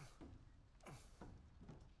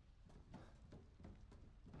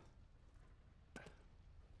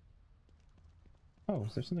 Oh,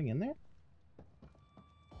 is there something in there?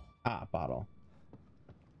 Ah, bottle.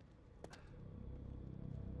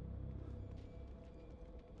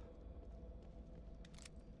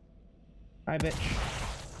 Hi, bitch.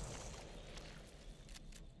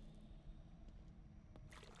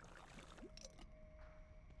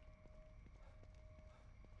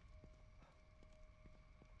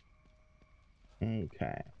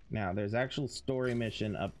 Okay. Now, there's actual story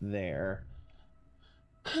mission up there.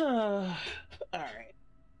 All right.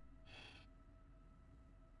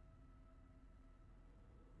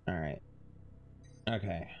 All right.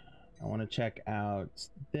 Okay. I want to check out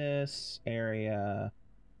this area.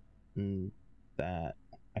 That.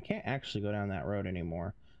 I can't actually go down that road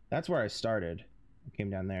anymore. That's where I started. I came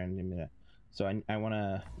down there and... So I want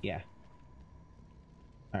to... Yeah.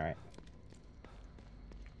 All right.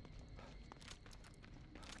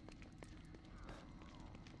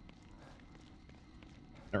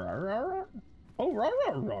 Oh, rar,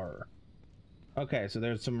 rar, rar. Okay, so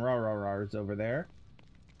there's some rar, rar, rars over there.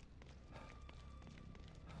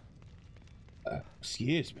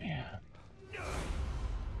 Excuse me.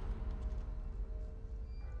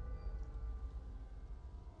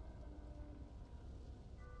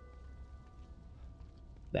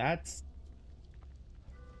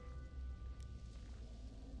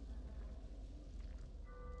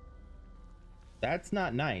 That's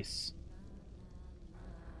not nice.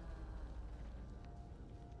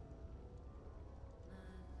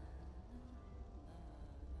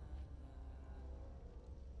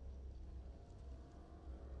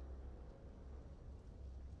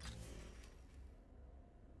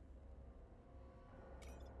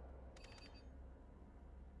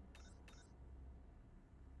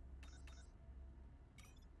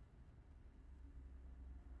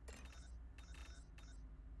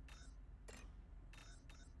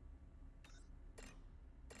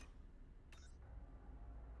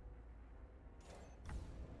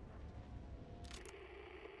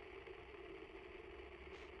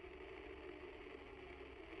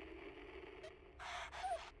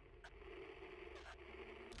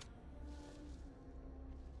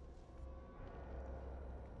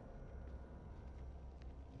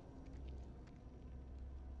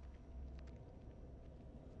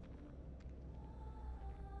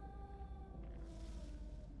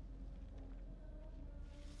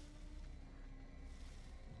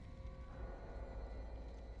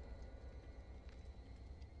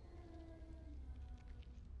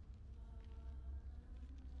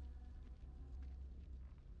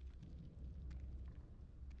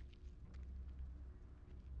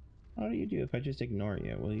 What do you do if I just ignore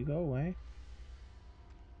you? Will you go away?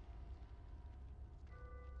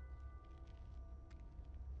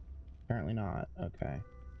 Apparently not. Okay.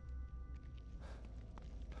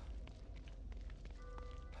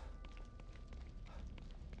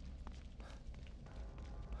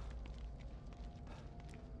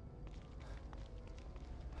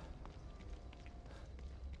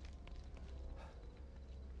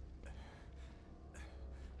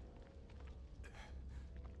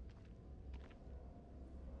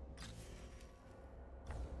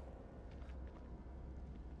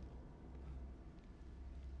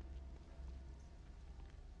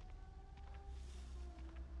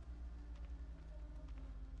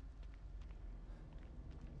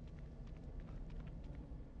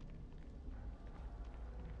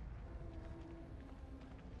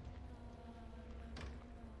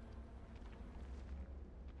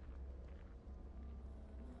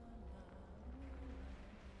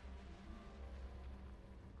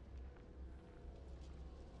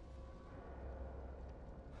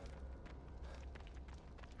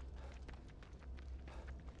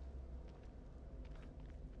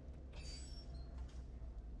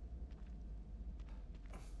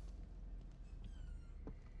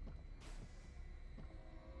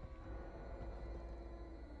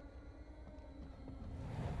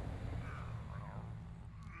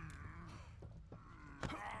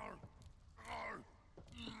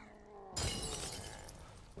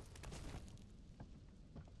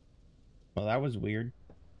 Well, that was weird.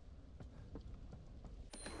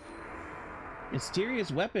 Mysterious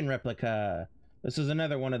weapon replica. This is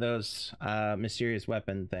another one of those mysterious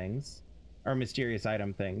weapon things, or mysterious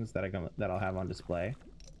item things that I'll have on display.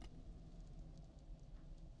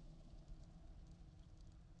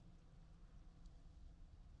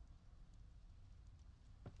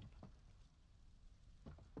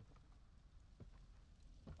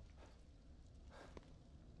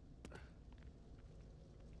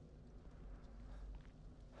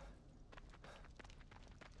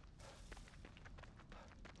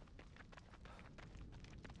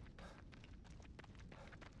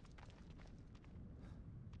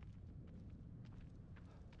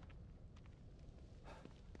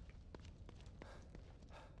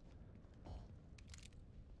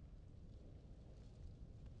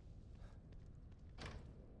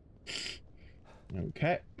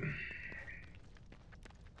 Okay.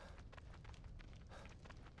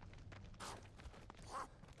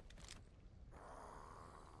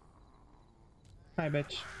 Hi,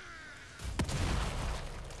 bitch.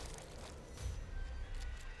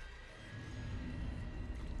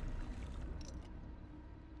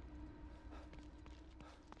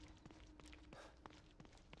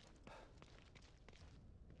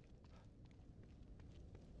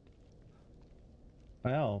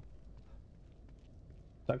 Well,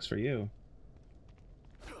 sucks for you.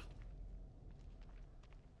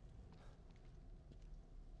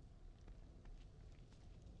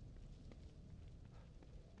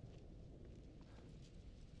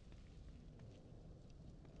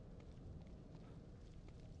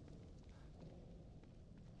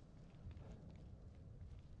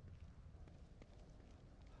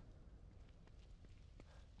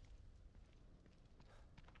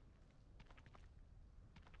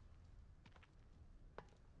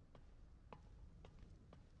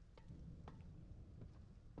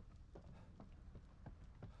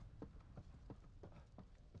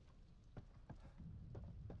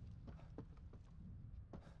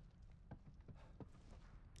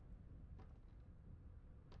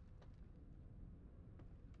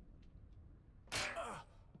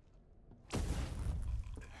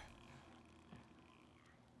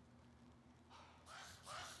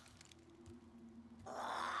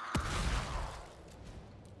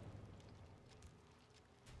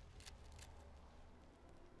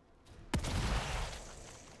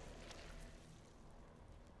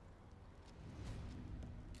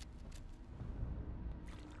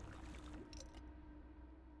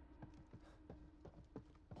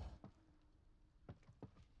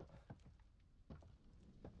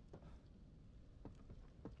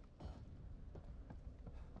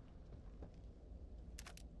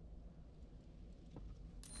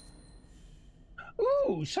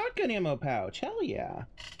 Ooh, shotgun ammo pouch. Hell yeah.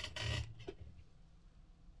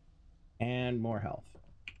 And more health,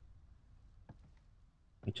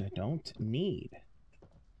 which I don't need.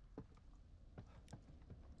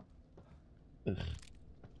 Ugh.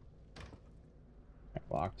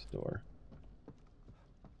 Locked door.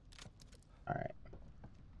 All right.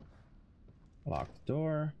 Locked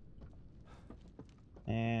door.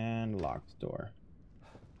 And locked door.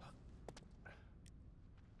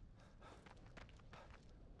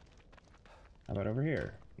 How about over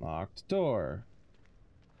here? Locked door.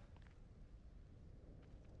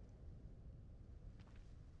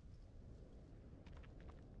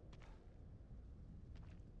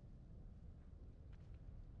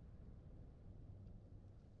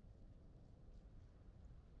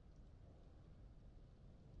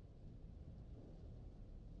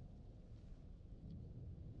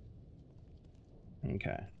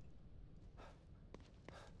 Okay.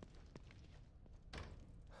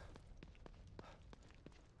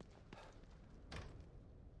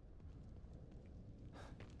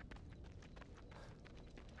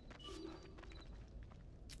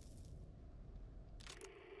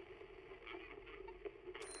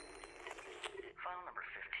 File number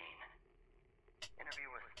 15. Interview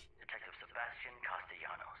with Detective Sebastian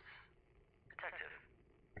Castellanos. Detective,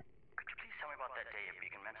 could you please tell me about that day at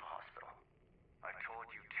Beacon Mental Hospital? I told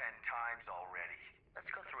you 10 times already. Let's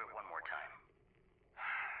go through it one more time.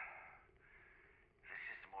 This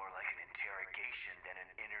is more like an interrogation than an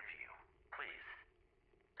interview. Please.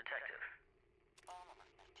 Detective. File number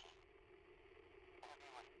 15. Interview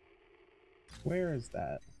with... Where is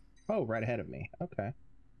that? Oh, right ahead of me. Okay.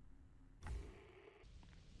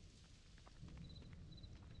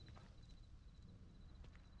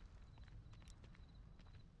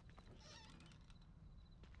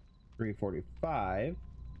 $345.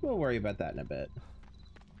 We'll worry about that in a bit.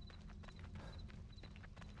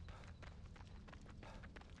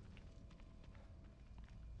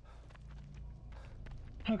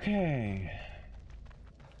 Okay.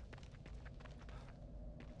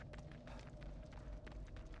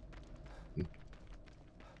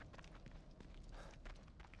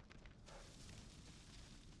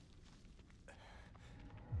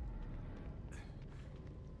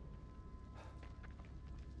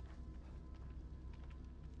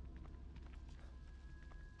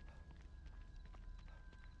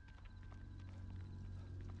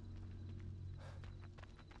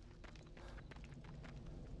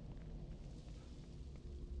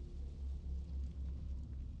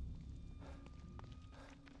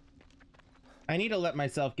 I need to let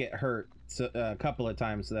myself get hurt a couple of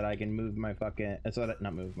times so that I can move my fucking,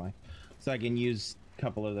 not move my, so I can use a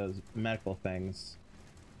couple of those medical things.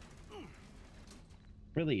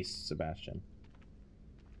 Release, Sebastian.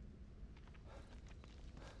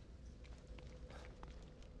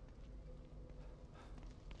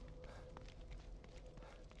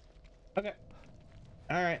 Okay.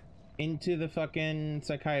 All right. Into the fucking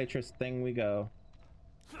psychiatrist thing we go.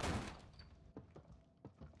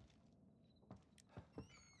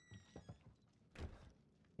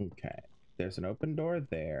 Okay. There's an open door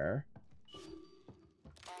there.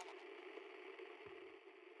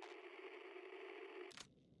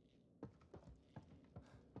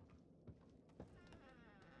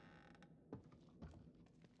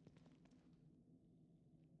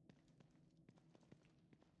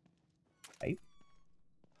 Right.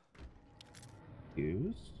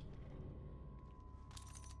 Use.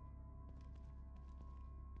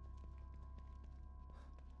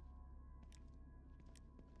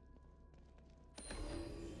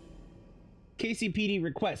 KCPD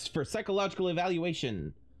request for psychological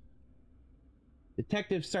evaluation.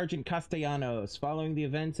 Detective Sergeant Castellanos, following the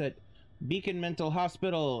events at Beacon Mental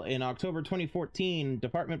Hospital in October 2014,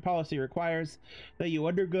 department policy requires that you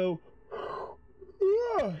undergo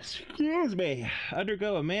a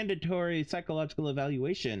mandatory psychological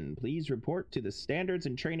evaluation. Please report to the Standards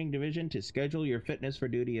and Training Division to schedule your fitness for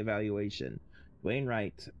duty evaluation.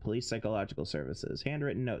 Wainwright, Police Psychological Services.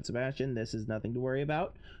 Handwritten note. Sebastian, this is nothing to worry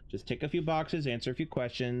about. Just tick a few boxes, answer a few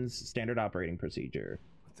questions. Standard operating procedure.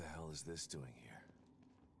 What the hell is this doing here?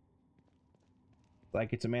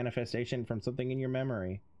 Like it's a manifestation from something in your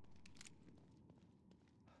memory.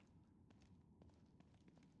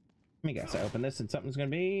 Let me guess. I open this and something's gonna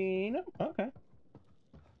be... No? Okay.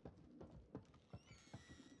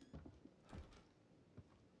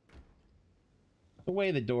 The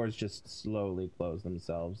way the doors just slowly close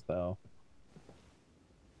themselves, though.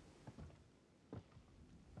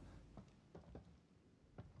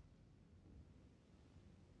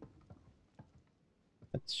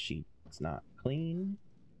 That sheet's not clean.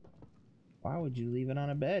 Why would you leave it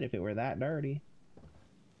on a bed if it were that dirty?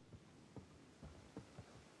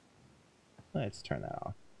 Let's turn that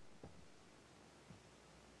off.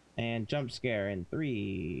 And jump scare in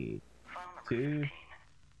 3, 2... Interview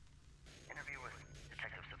with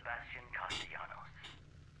Detective Sebastian Castellanos.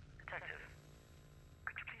 Detective,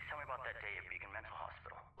 could you please tell me about that day at Beacon Mental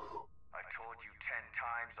Hospital? I told you 10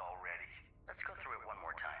 times already. Let's go through it one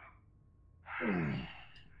more time.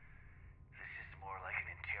 This is more like an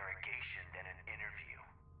interrogation than an interview.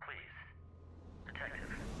 Please.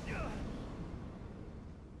 Detective.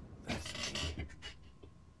 That's me.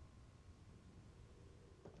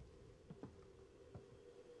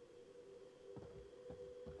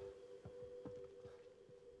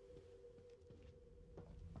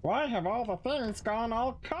 Why have all the things gone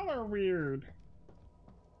all color weird?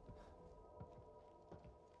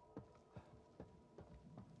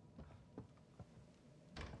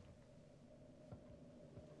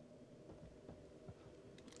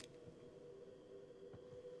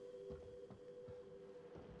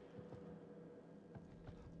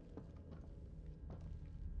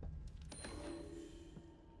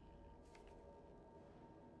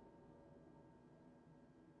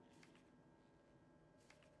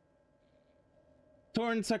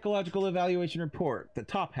 Torn psychological evaluation report, the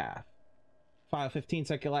top half. File 15,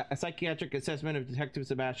 psychiatric assessment of Detective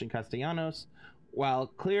Sebastian Castellanos. While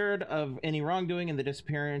cleared of any wrongdoing in the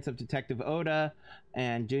disappearance of Detective Oda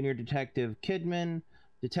and Junior Detective Kidman,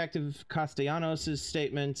 Detective Castellanos'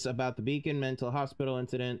 statements about the Beacon Mental Hospital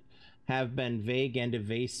incident have been vague and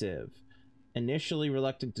evasive. Initially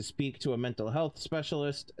reluctant to speak to a mental health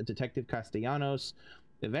specialist, Detective Castellanos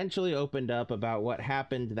eventually opened up about what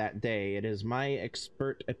happened that day. It is my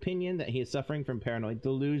expert opinion that he is suffering from paranoid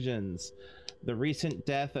delusions. The recent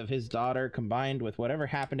death of his daughter, combined with whatever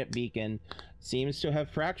happened at Beacon, seems to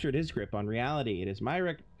have fractured his grip on reality. It is my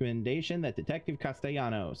recommendation that Detective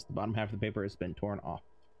Castellanos, the bottom half of the paper has been torn off.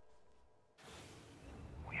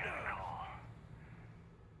 We had a call.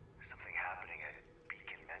 Something happening at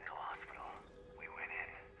Beacon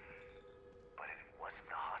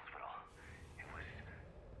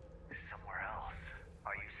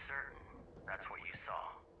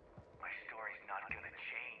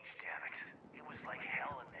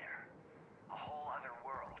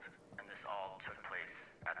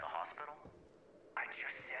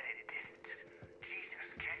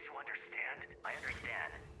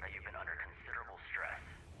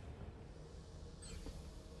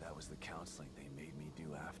was the counseling they made me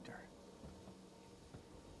do after.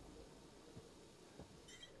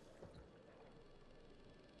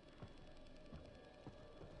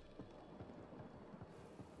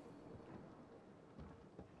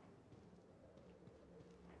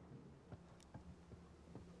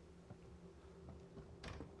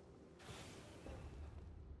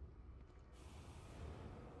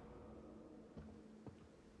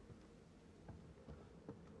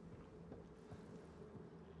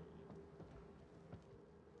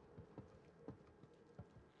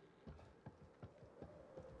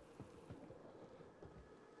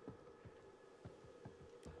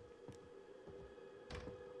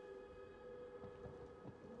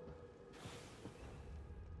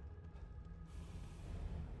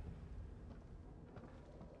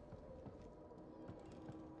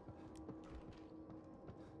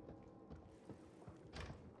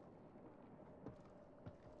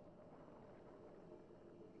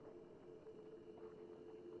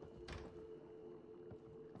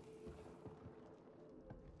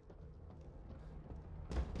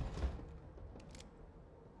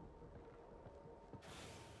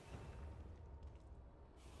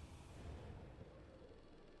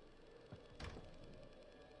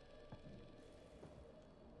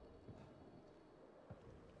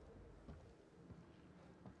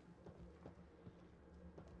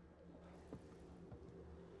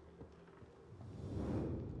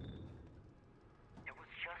 It was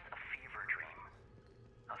just a fever dream.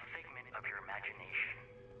 A figment of your imagination.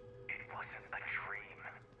 It wasn't a dream.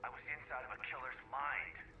 I was inside of a killer's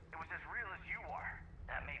mind. It was as real as you are.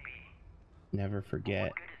 That may be. Never But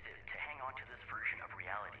forget. what good is it to hang on to this version of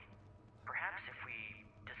reality? Perhaps if we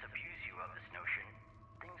disabuse you of this notion,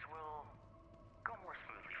 things will go more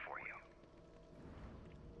smoothly for you.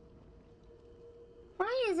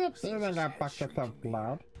 Why is it Was he feeling just a bucket of head-shrinking me,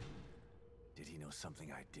 blood? or did he know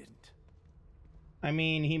something I didn't? I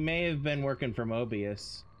mean, he may have been working for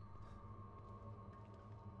Mobius.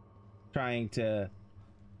 Trying to,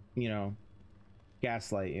 you know,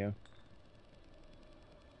 gaslight you.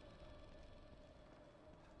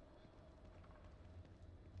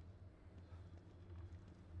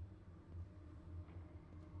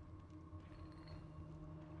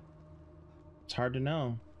 It's hard to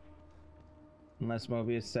know. Unless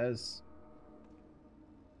Mobius says.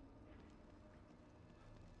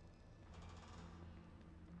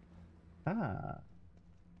 Ah.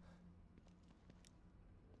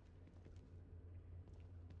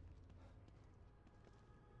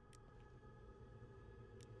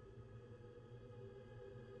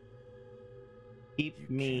 Keep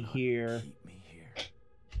You me cannot here. Keep me here.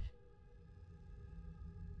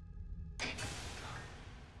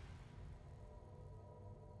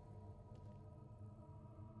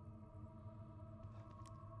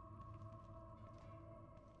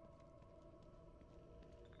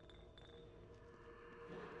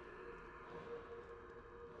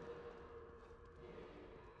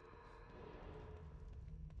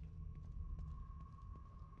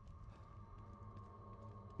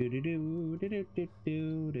 Do do do do do do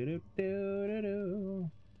do do do do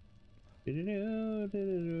do. Do do do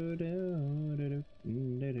do do do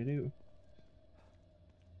do do do.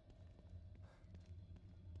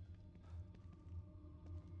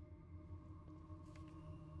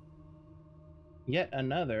 Yet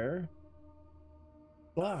another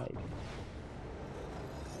slide.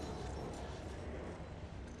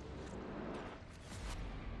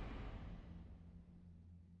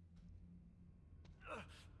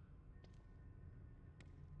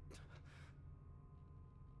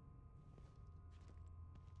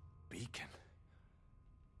 Beacon.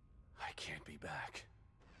 I can't be back.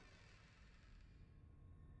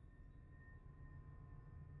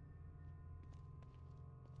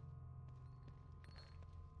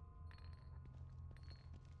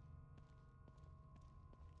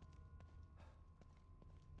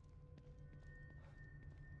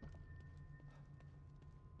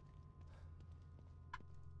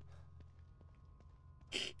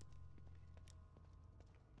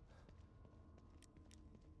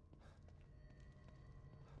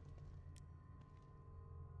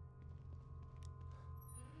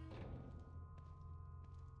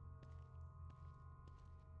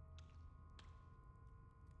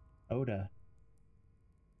 Oda.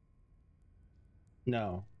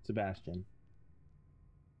 No, Sebastian.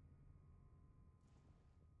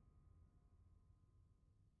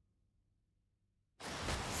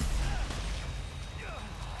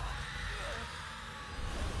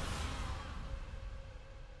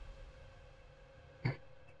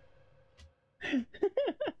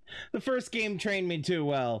 The first game trained me too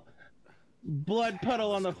well. blood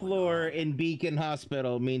puddle on the floor in Beacon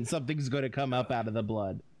Hospital means something's going to come up out of the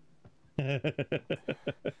blood.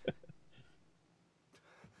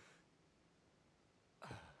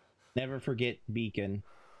 Never forget Beacon.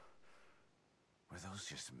 Were those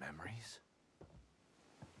just memories?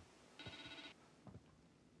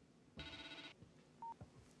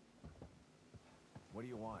 What do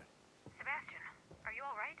you want? Sebastian, are you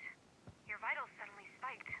alright? Your vitals suddenly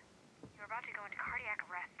spiked. You're about to go into cardiac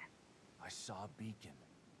arrest. I saw a beacon.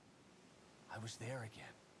 I was there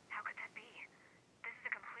again. How could that be? This is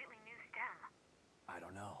a completely new stem. I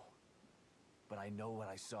don't know. But I know what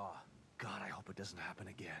I saw. God, I hope it doesn't happen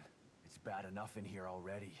again. It's bad enough in here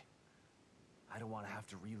already. I don't want to have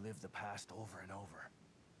to relive the past over and over.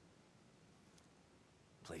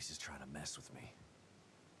 Place is trying to mess with me.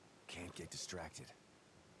 Can't get distracted.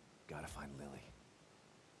 Gotta find Lily.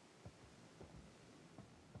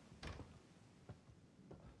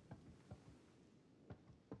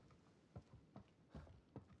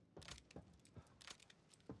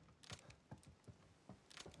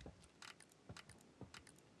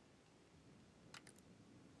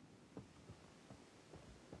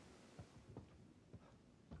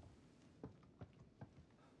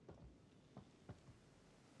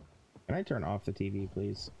 Can I turn off the TV,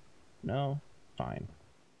 please? No? Fine.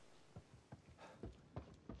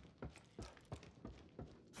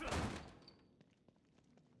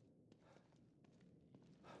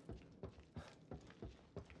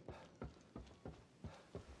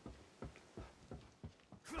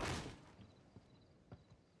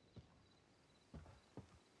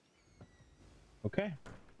 Okay.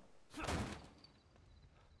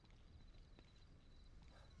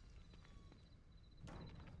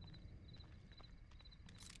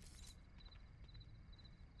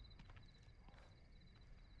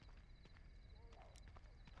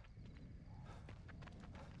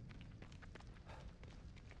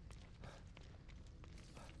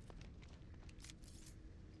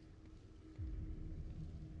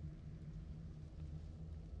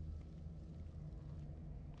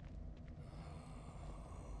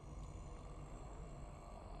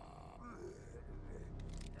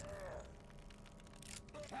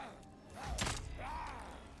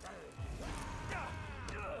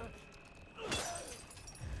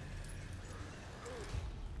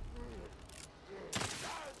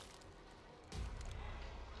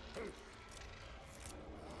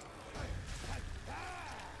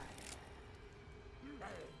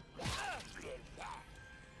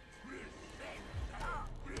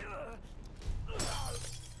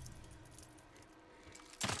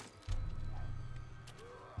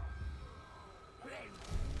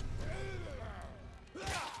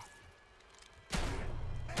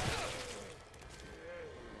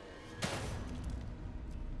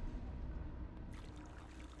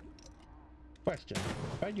 Question.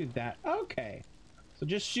 If I do that, okay. So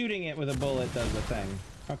just shooting it with a bullet does the thing.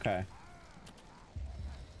 Okay.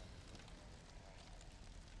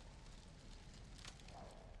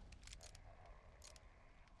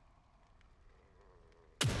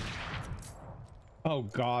 Oh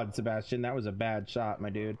God, Sebastian, that was a bad shot, my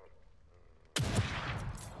dude.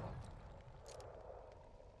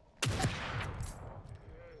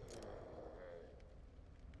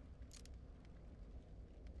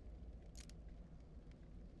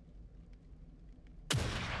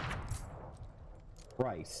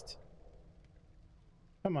 Christ.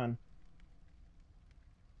 Come on.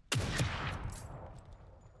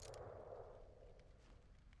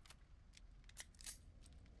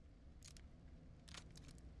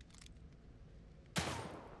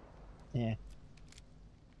 Yeah.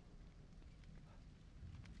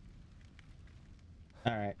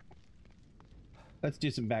 All right. Let's do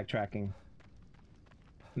some backtracking.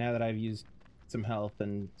 Now that I've used some health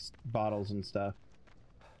and bottles and stuff.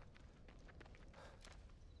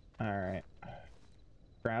 All right.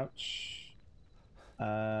 Crouch.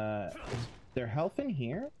 Is there health in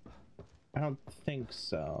here? I don't think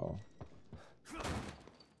so.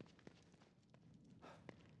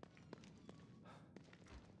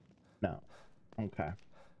 No. Okay.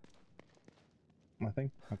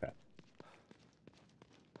 Nothing? Okay.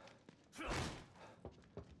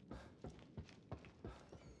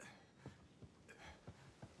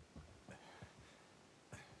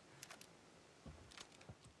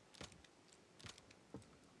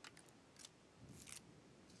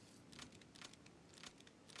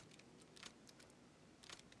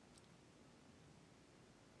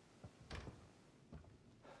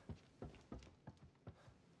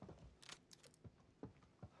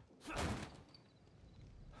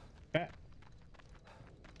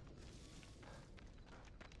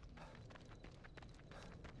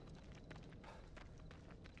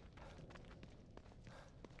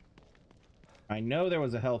 I know there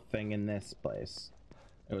was a health thing in this place.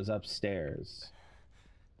 It was upstairs.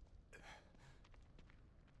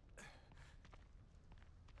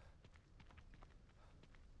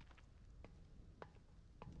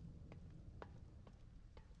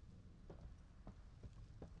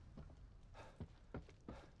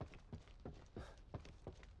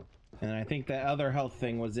 And I think the other health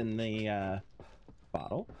thing was in the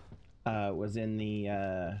bottle. Was in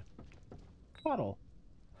the bottle.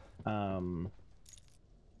 Yeah.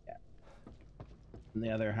 And the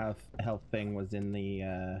other health thing was in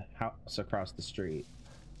the house across the street.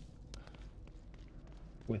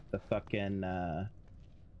 With the fucking God,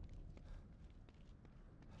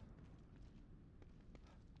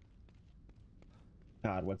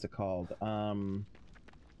 what's it called?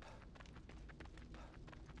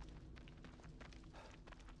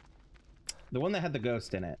 The one that had the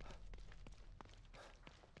ghost in it.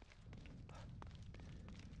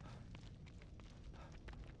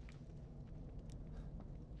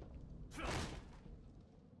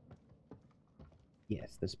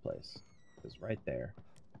 Yes, this place is right there.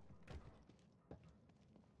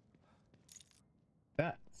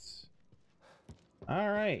 That's all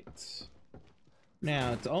right.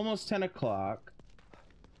 Now it's almost 10 o'clock.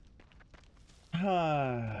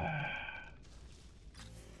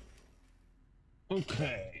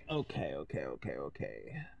 Okay.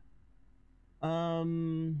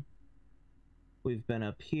 We've been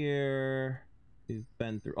up here. We've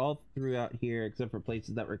been through all throughout here, except for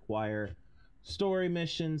places that require story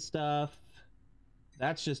mission stuff.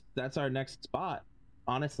 That's our next spot,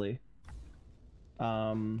 honestly.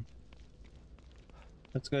 Let's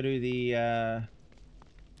go to the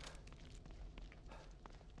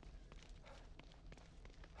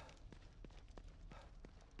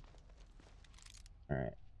all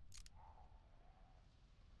right.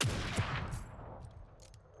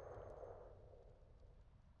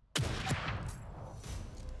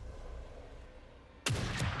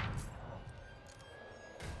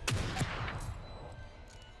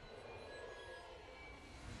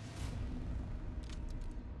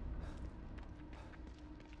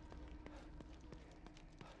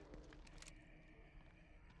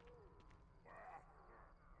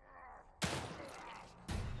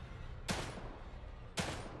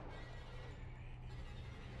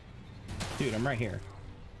 Dude, I'm right here.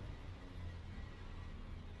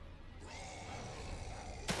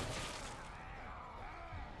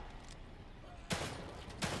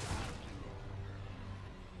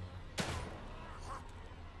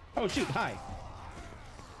 Oh shoot, hi.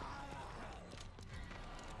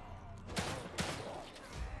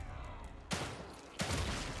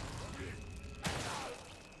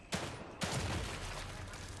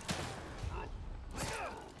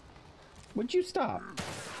 Would you stop?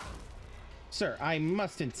 Sir, I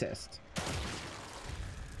must insist.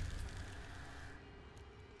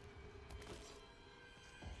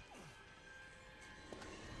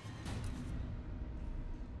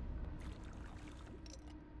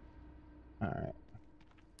 All right.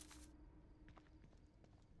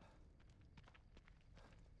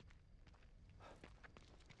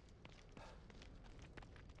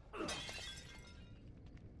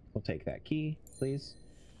 We'll take that key, please.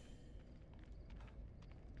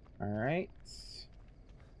 All right.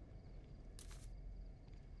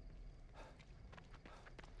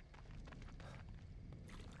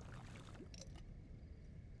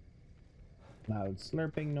 Loud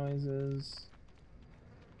slurping noises.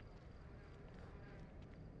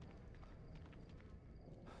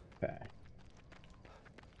 Okay.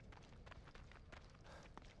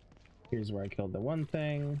 Here's where I killed the one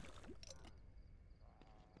thing.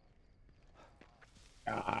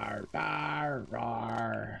 Rawr, rawr,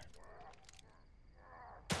 rawr.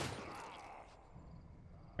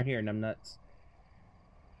 Right here, numbnuts.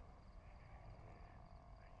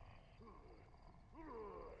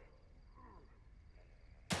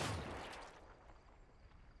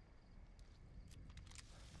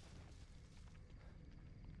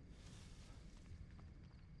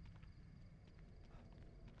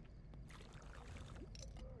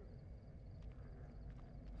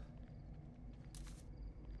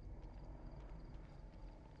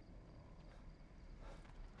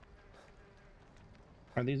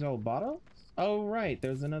 Are these old bottles? Oh, right.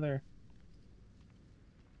 There's another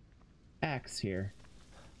axe here.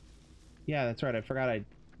 Yeah, that's right. I forgot I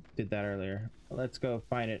did that earlier. Let's go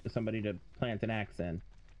find it. Somebody to plant an axe in.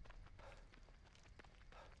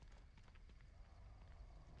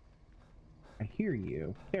 I hear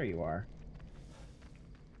you. There you are.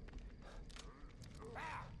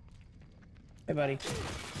 Hey, buddy.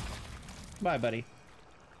 Bye, buddy.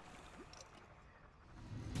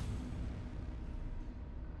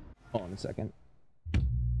 Hold on a second.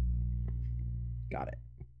 Got it.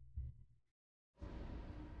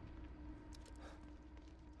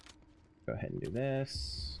 Go ahead and do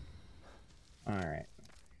this. All right.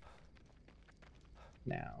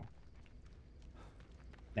 Now.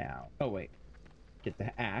 Oh wait. Get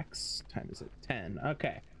the axe. Time is at 10.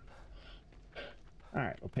 Okay. All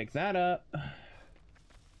right. We'll pick that up.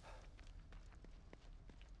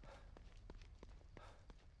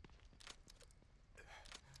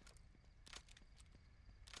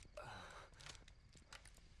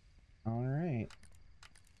 All right.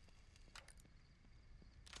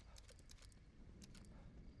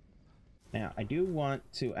 Now, I do want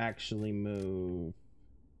to actually move...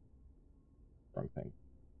 Wrong thing.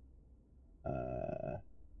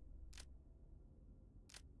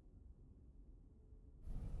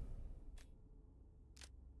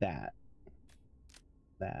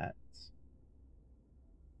 That.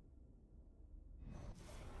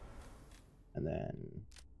 And then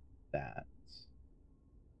that.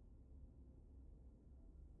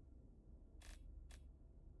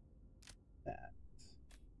 That.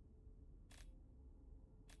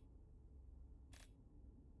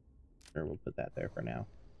 Sure, we'll put that there for now.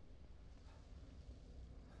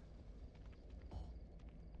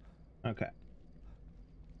 Okay.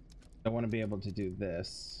 I want to be able to do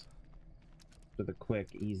this with a quick,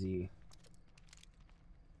 easy,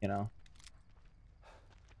 you know?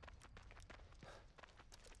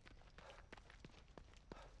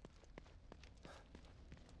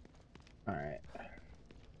 All right.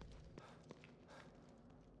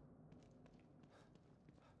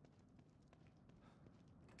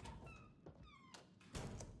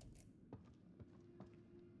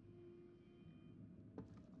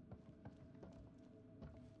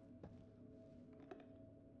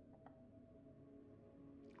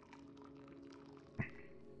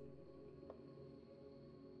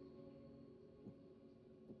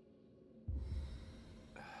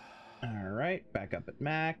 All right, back up at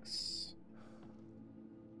max.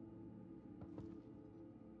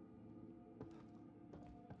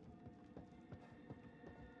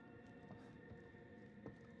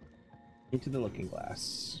 Into the looking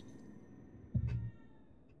glass.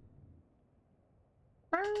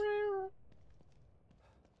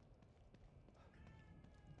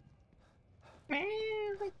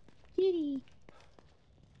 Kitty.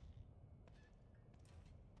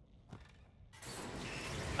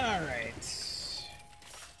 All right.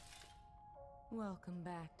 Welcome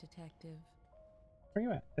back, Detective. Where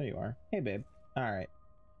you at? There you are. Hey, babe. All right.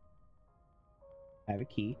 I have a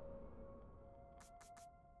key.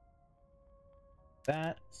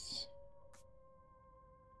 That's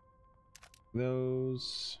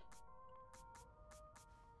those.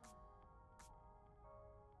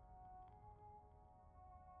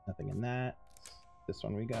 Nothing in that. This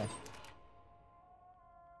one we go.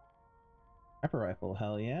 Sniper rifle,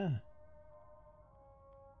 hell yeah.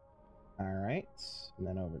 All right, and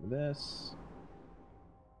then over to this.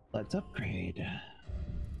 Let's upgrade.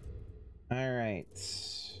 All right.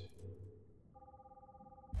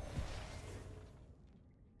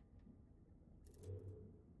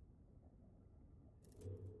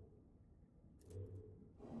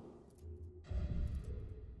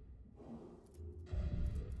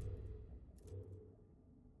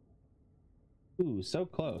 Ooh, so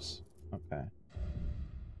close. Okay.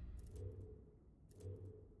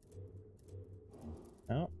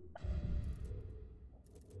 No.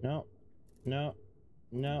 No. No.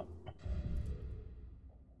 No.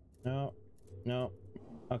 No. No.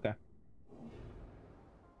 Okay.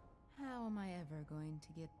 How am I ever going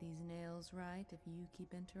to get these nails right if you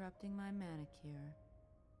keep interrupting my manicure?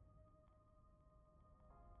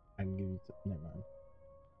 I can give you some. Never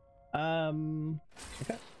mind.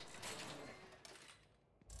 Okay.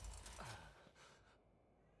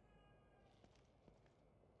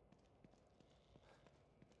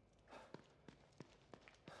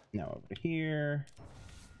 Now over to here.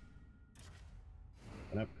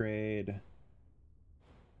 An upgrade.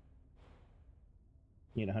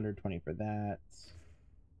 Need 120 for that.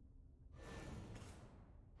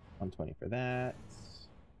 120 for that.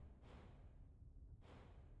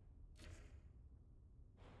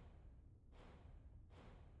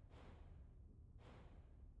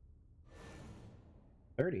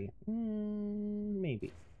 $30.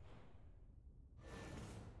 Maybe.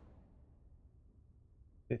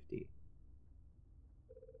 50. You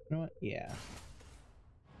know what? Yeah.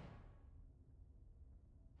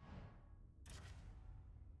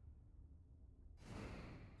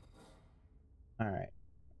 All right.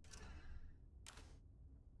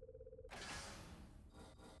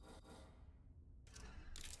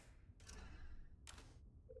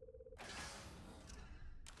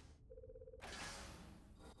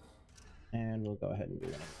 and do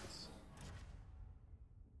one of these.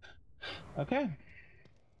 Okay.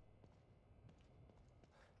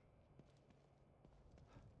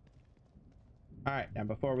 All right, now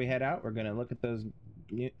before we head out, we're gonna look at those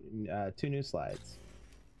new, 2 new slides.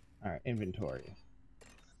 All right, inventory.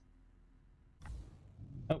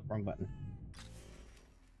 Oh, wrong button.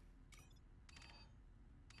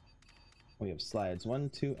 We have slides 1,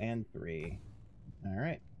 2, and 3. All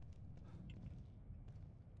right.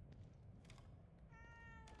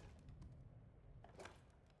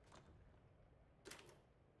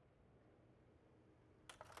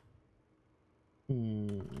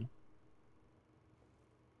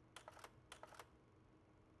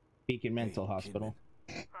 Beacon Mental Hospital.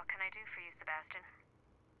 What can I do for you, Sebastian?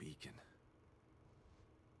 Beacon.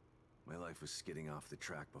 My life was skidding off the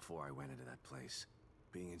track before I went into that place.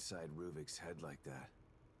 Being inside Ruvik's head like that.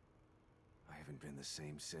 I haven't been the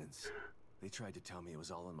same since. They tried to tell me it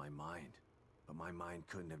was all in my mind, but my mind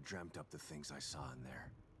couldn't have dreamt up the things I saw in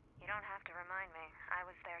there. You don't have to remind me. I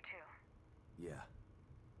was there too. Yeah.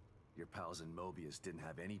 Your pals in Mobius didn't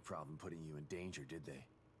have any problem putting you in danger, did they?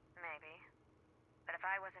 Maybe. But if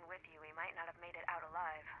I wasn't with you, we might not have made it out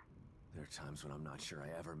alive. There are times when I'm not sure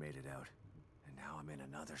I ever made it out. And now I'm in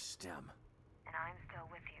another stem. And I'm still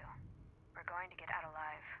with you. We're going to get out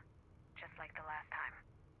alive. Just like the last time.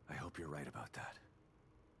 I hope you're right about that.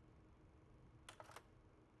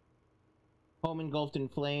 Home engulfed in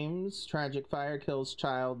flames. Tragic fire kills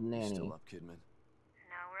child nanny. Still up, Kidman?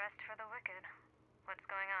 No rest for the wicked. What's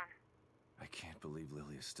going on? I can't believe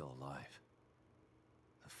Lily is still alive.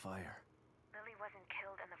 The fire. Lily wasn't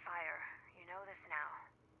killed in the fire. You know this now.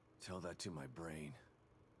 Tell that to my brain.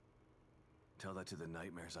 Tell that to the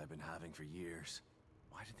nightmares I've been having for years.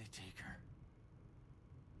 Why did they take her?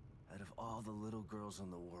 Out of all the little girls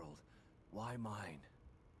in the world, why mine?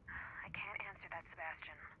 I can't answer that,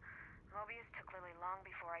 Sebastian. Mobius took Lily long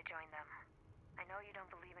before I joined them. I know you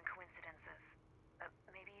don't believe in coincidences, but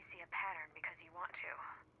maybe you see a pattern because you want to.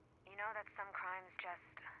 You know that some crimes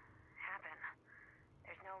just happen.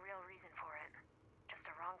 There's no real reason for it. Just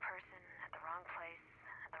a wrong person at the wrong place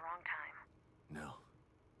at the wrong time. No.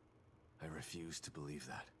 I refuse to believe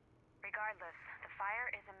that. Regardless, the fire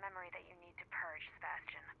is a memory that you need to purge,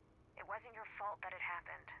 Sebastian. It wasn't your fault that it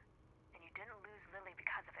happened, and you didn't lose Lily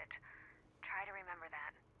because of it. Try to remember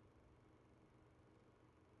that.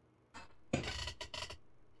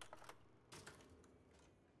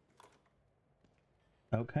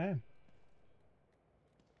 Okay.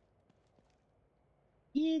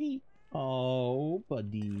 Kitty. Oh,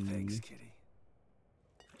 buddy. Thanks, kitty.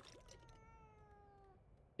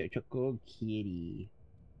 Such a good kitty.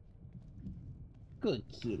 Good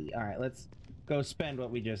kitty. All right, let's go spend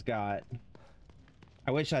what we just got.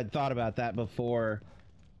 I wish I'd thought about that before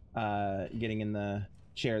getting in the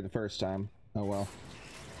chair the first time. Oh well.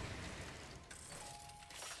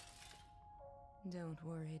 Don't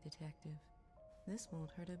worry, Detective. This won't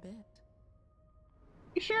hurt a bit.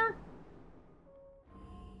 You sure?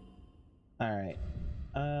 All right.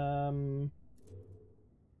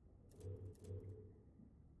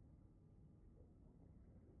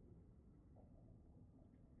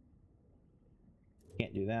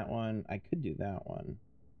 Can't do that one. I could do that one.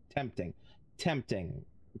 Tempting,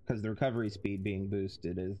 because the recovery speed being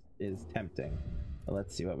boosted is tempting. But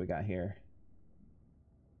let's see what we got here.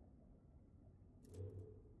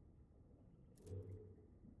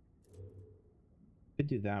 Could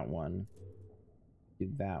do that one. Do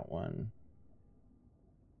that one.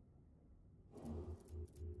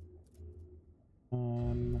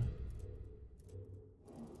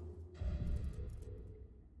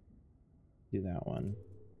 Do that one.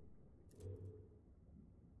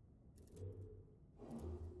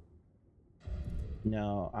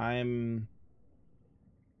 No, I'm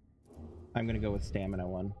gonna go with stamina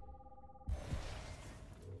one.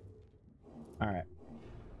 All right.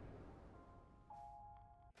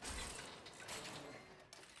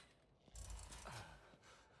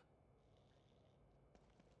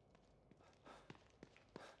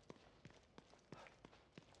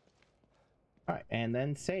 All right, and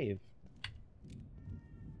then save.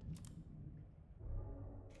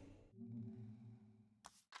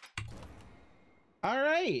 All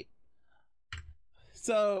right.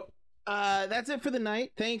 So that's it for the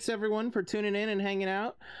night. Thanks everyone for tuning in and hanging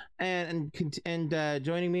out and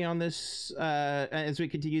joining me on this as we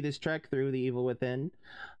continue this trek through the Evil Within.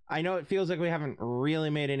 I know it feels like we haven't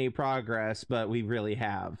really made any progress, but we really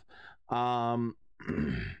have.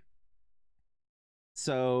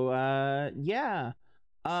 So yeah.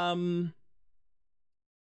 Trying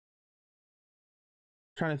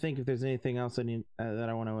to think if there's anything else I need that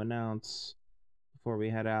I want to announce before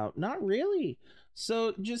we head out. Not really.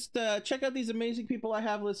 So just check out these amazing people I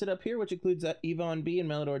have listed up here, which includes Yvonne B and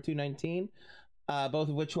Melodor 219. Both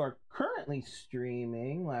of which are currently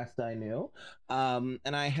streaming, last I knew. And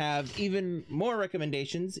I have even more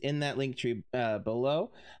recommendations in that link tree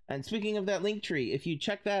below. And speaking of that link tree, if you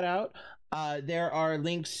check that out, there are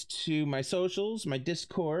links to my socials, my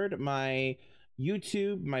Discord, my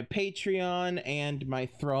YouTube, my Patreon, and my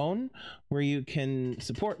Throne, where you can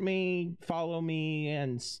support me, follow me,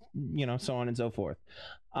 and so on and so forth.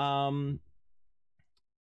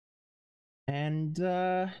 And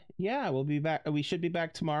yeah, we'll be back. We should be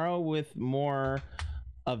back tomorrow with more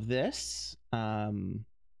of this. And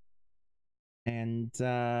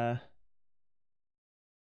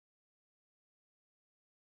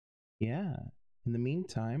yeah, in the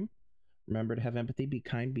meantime, remember to have empathy, be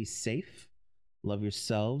kind, be safe, love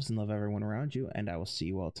yourselves, and love everyone around you. And I will see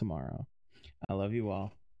you all tomorrow. I love you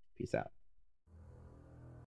all. Peace out.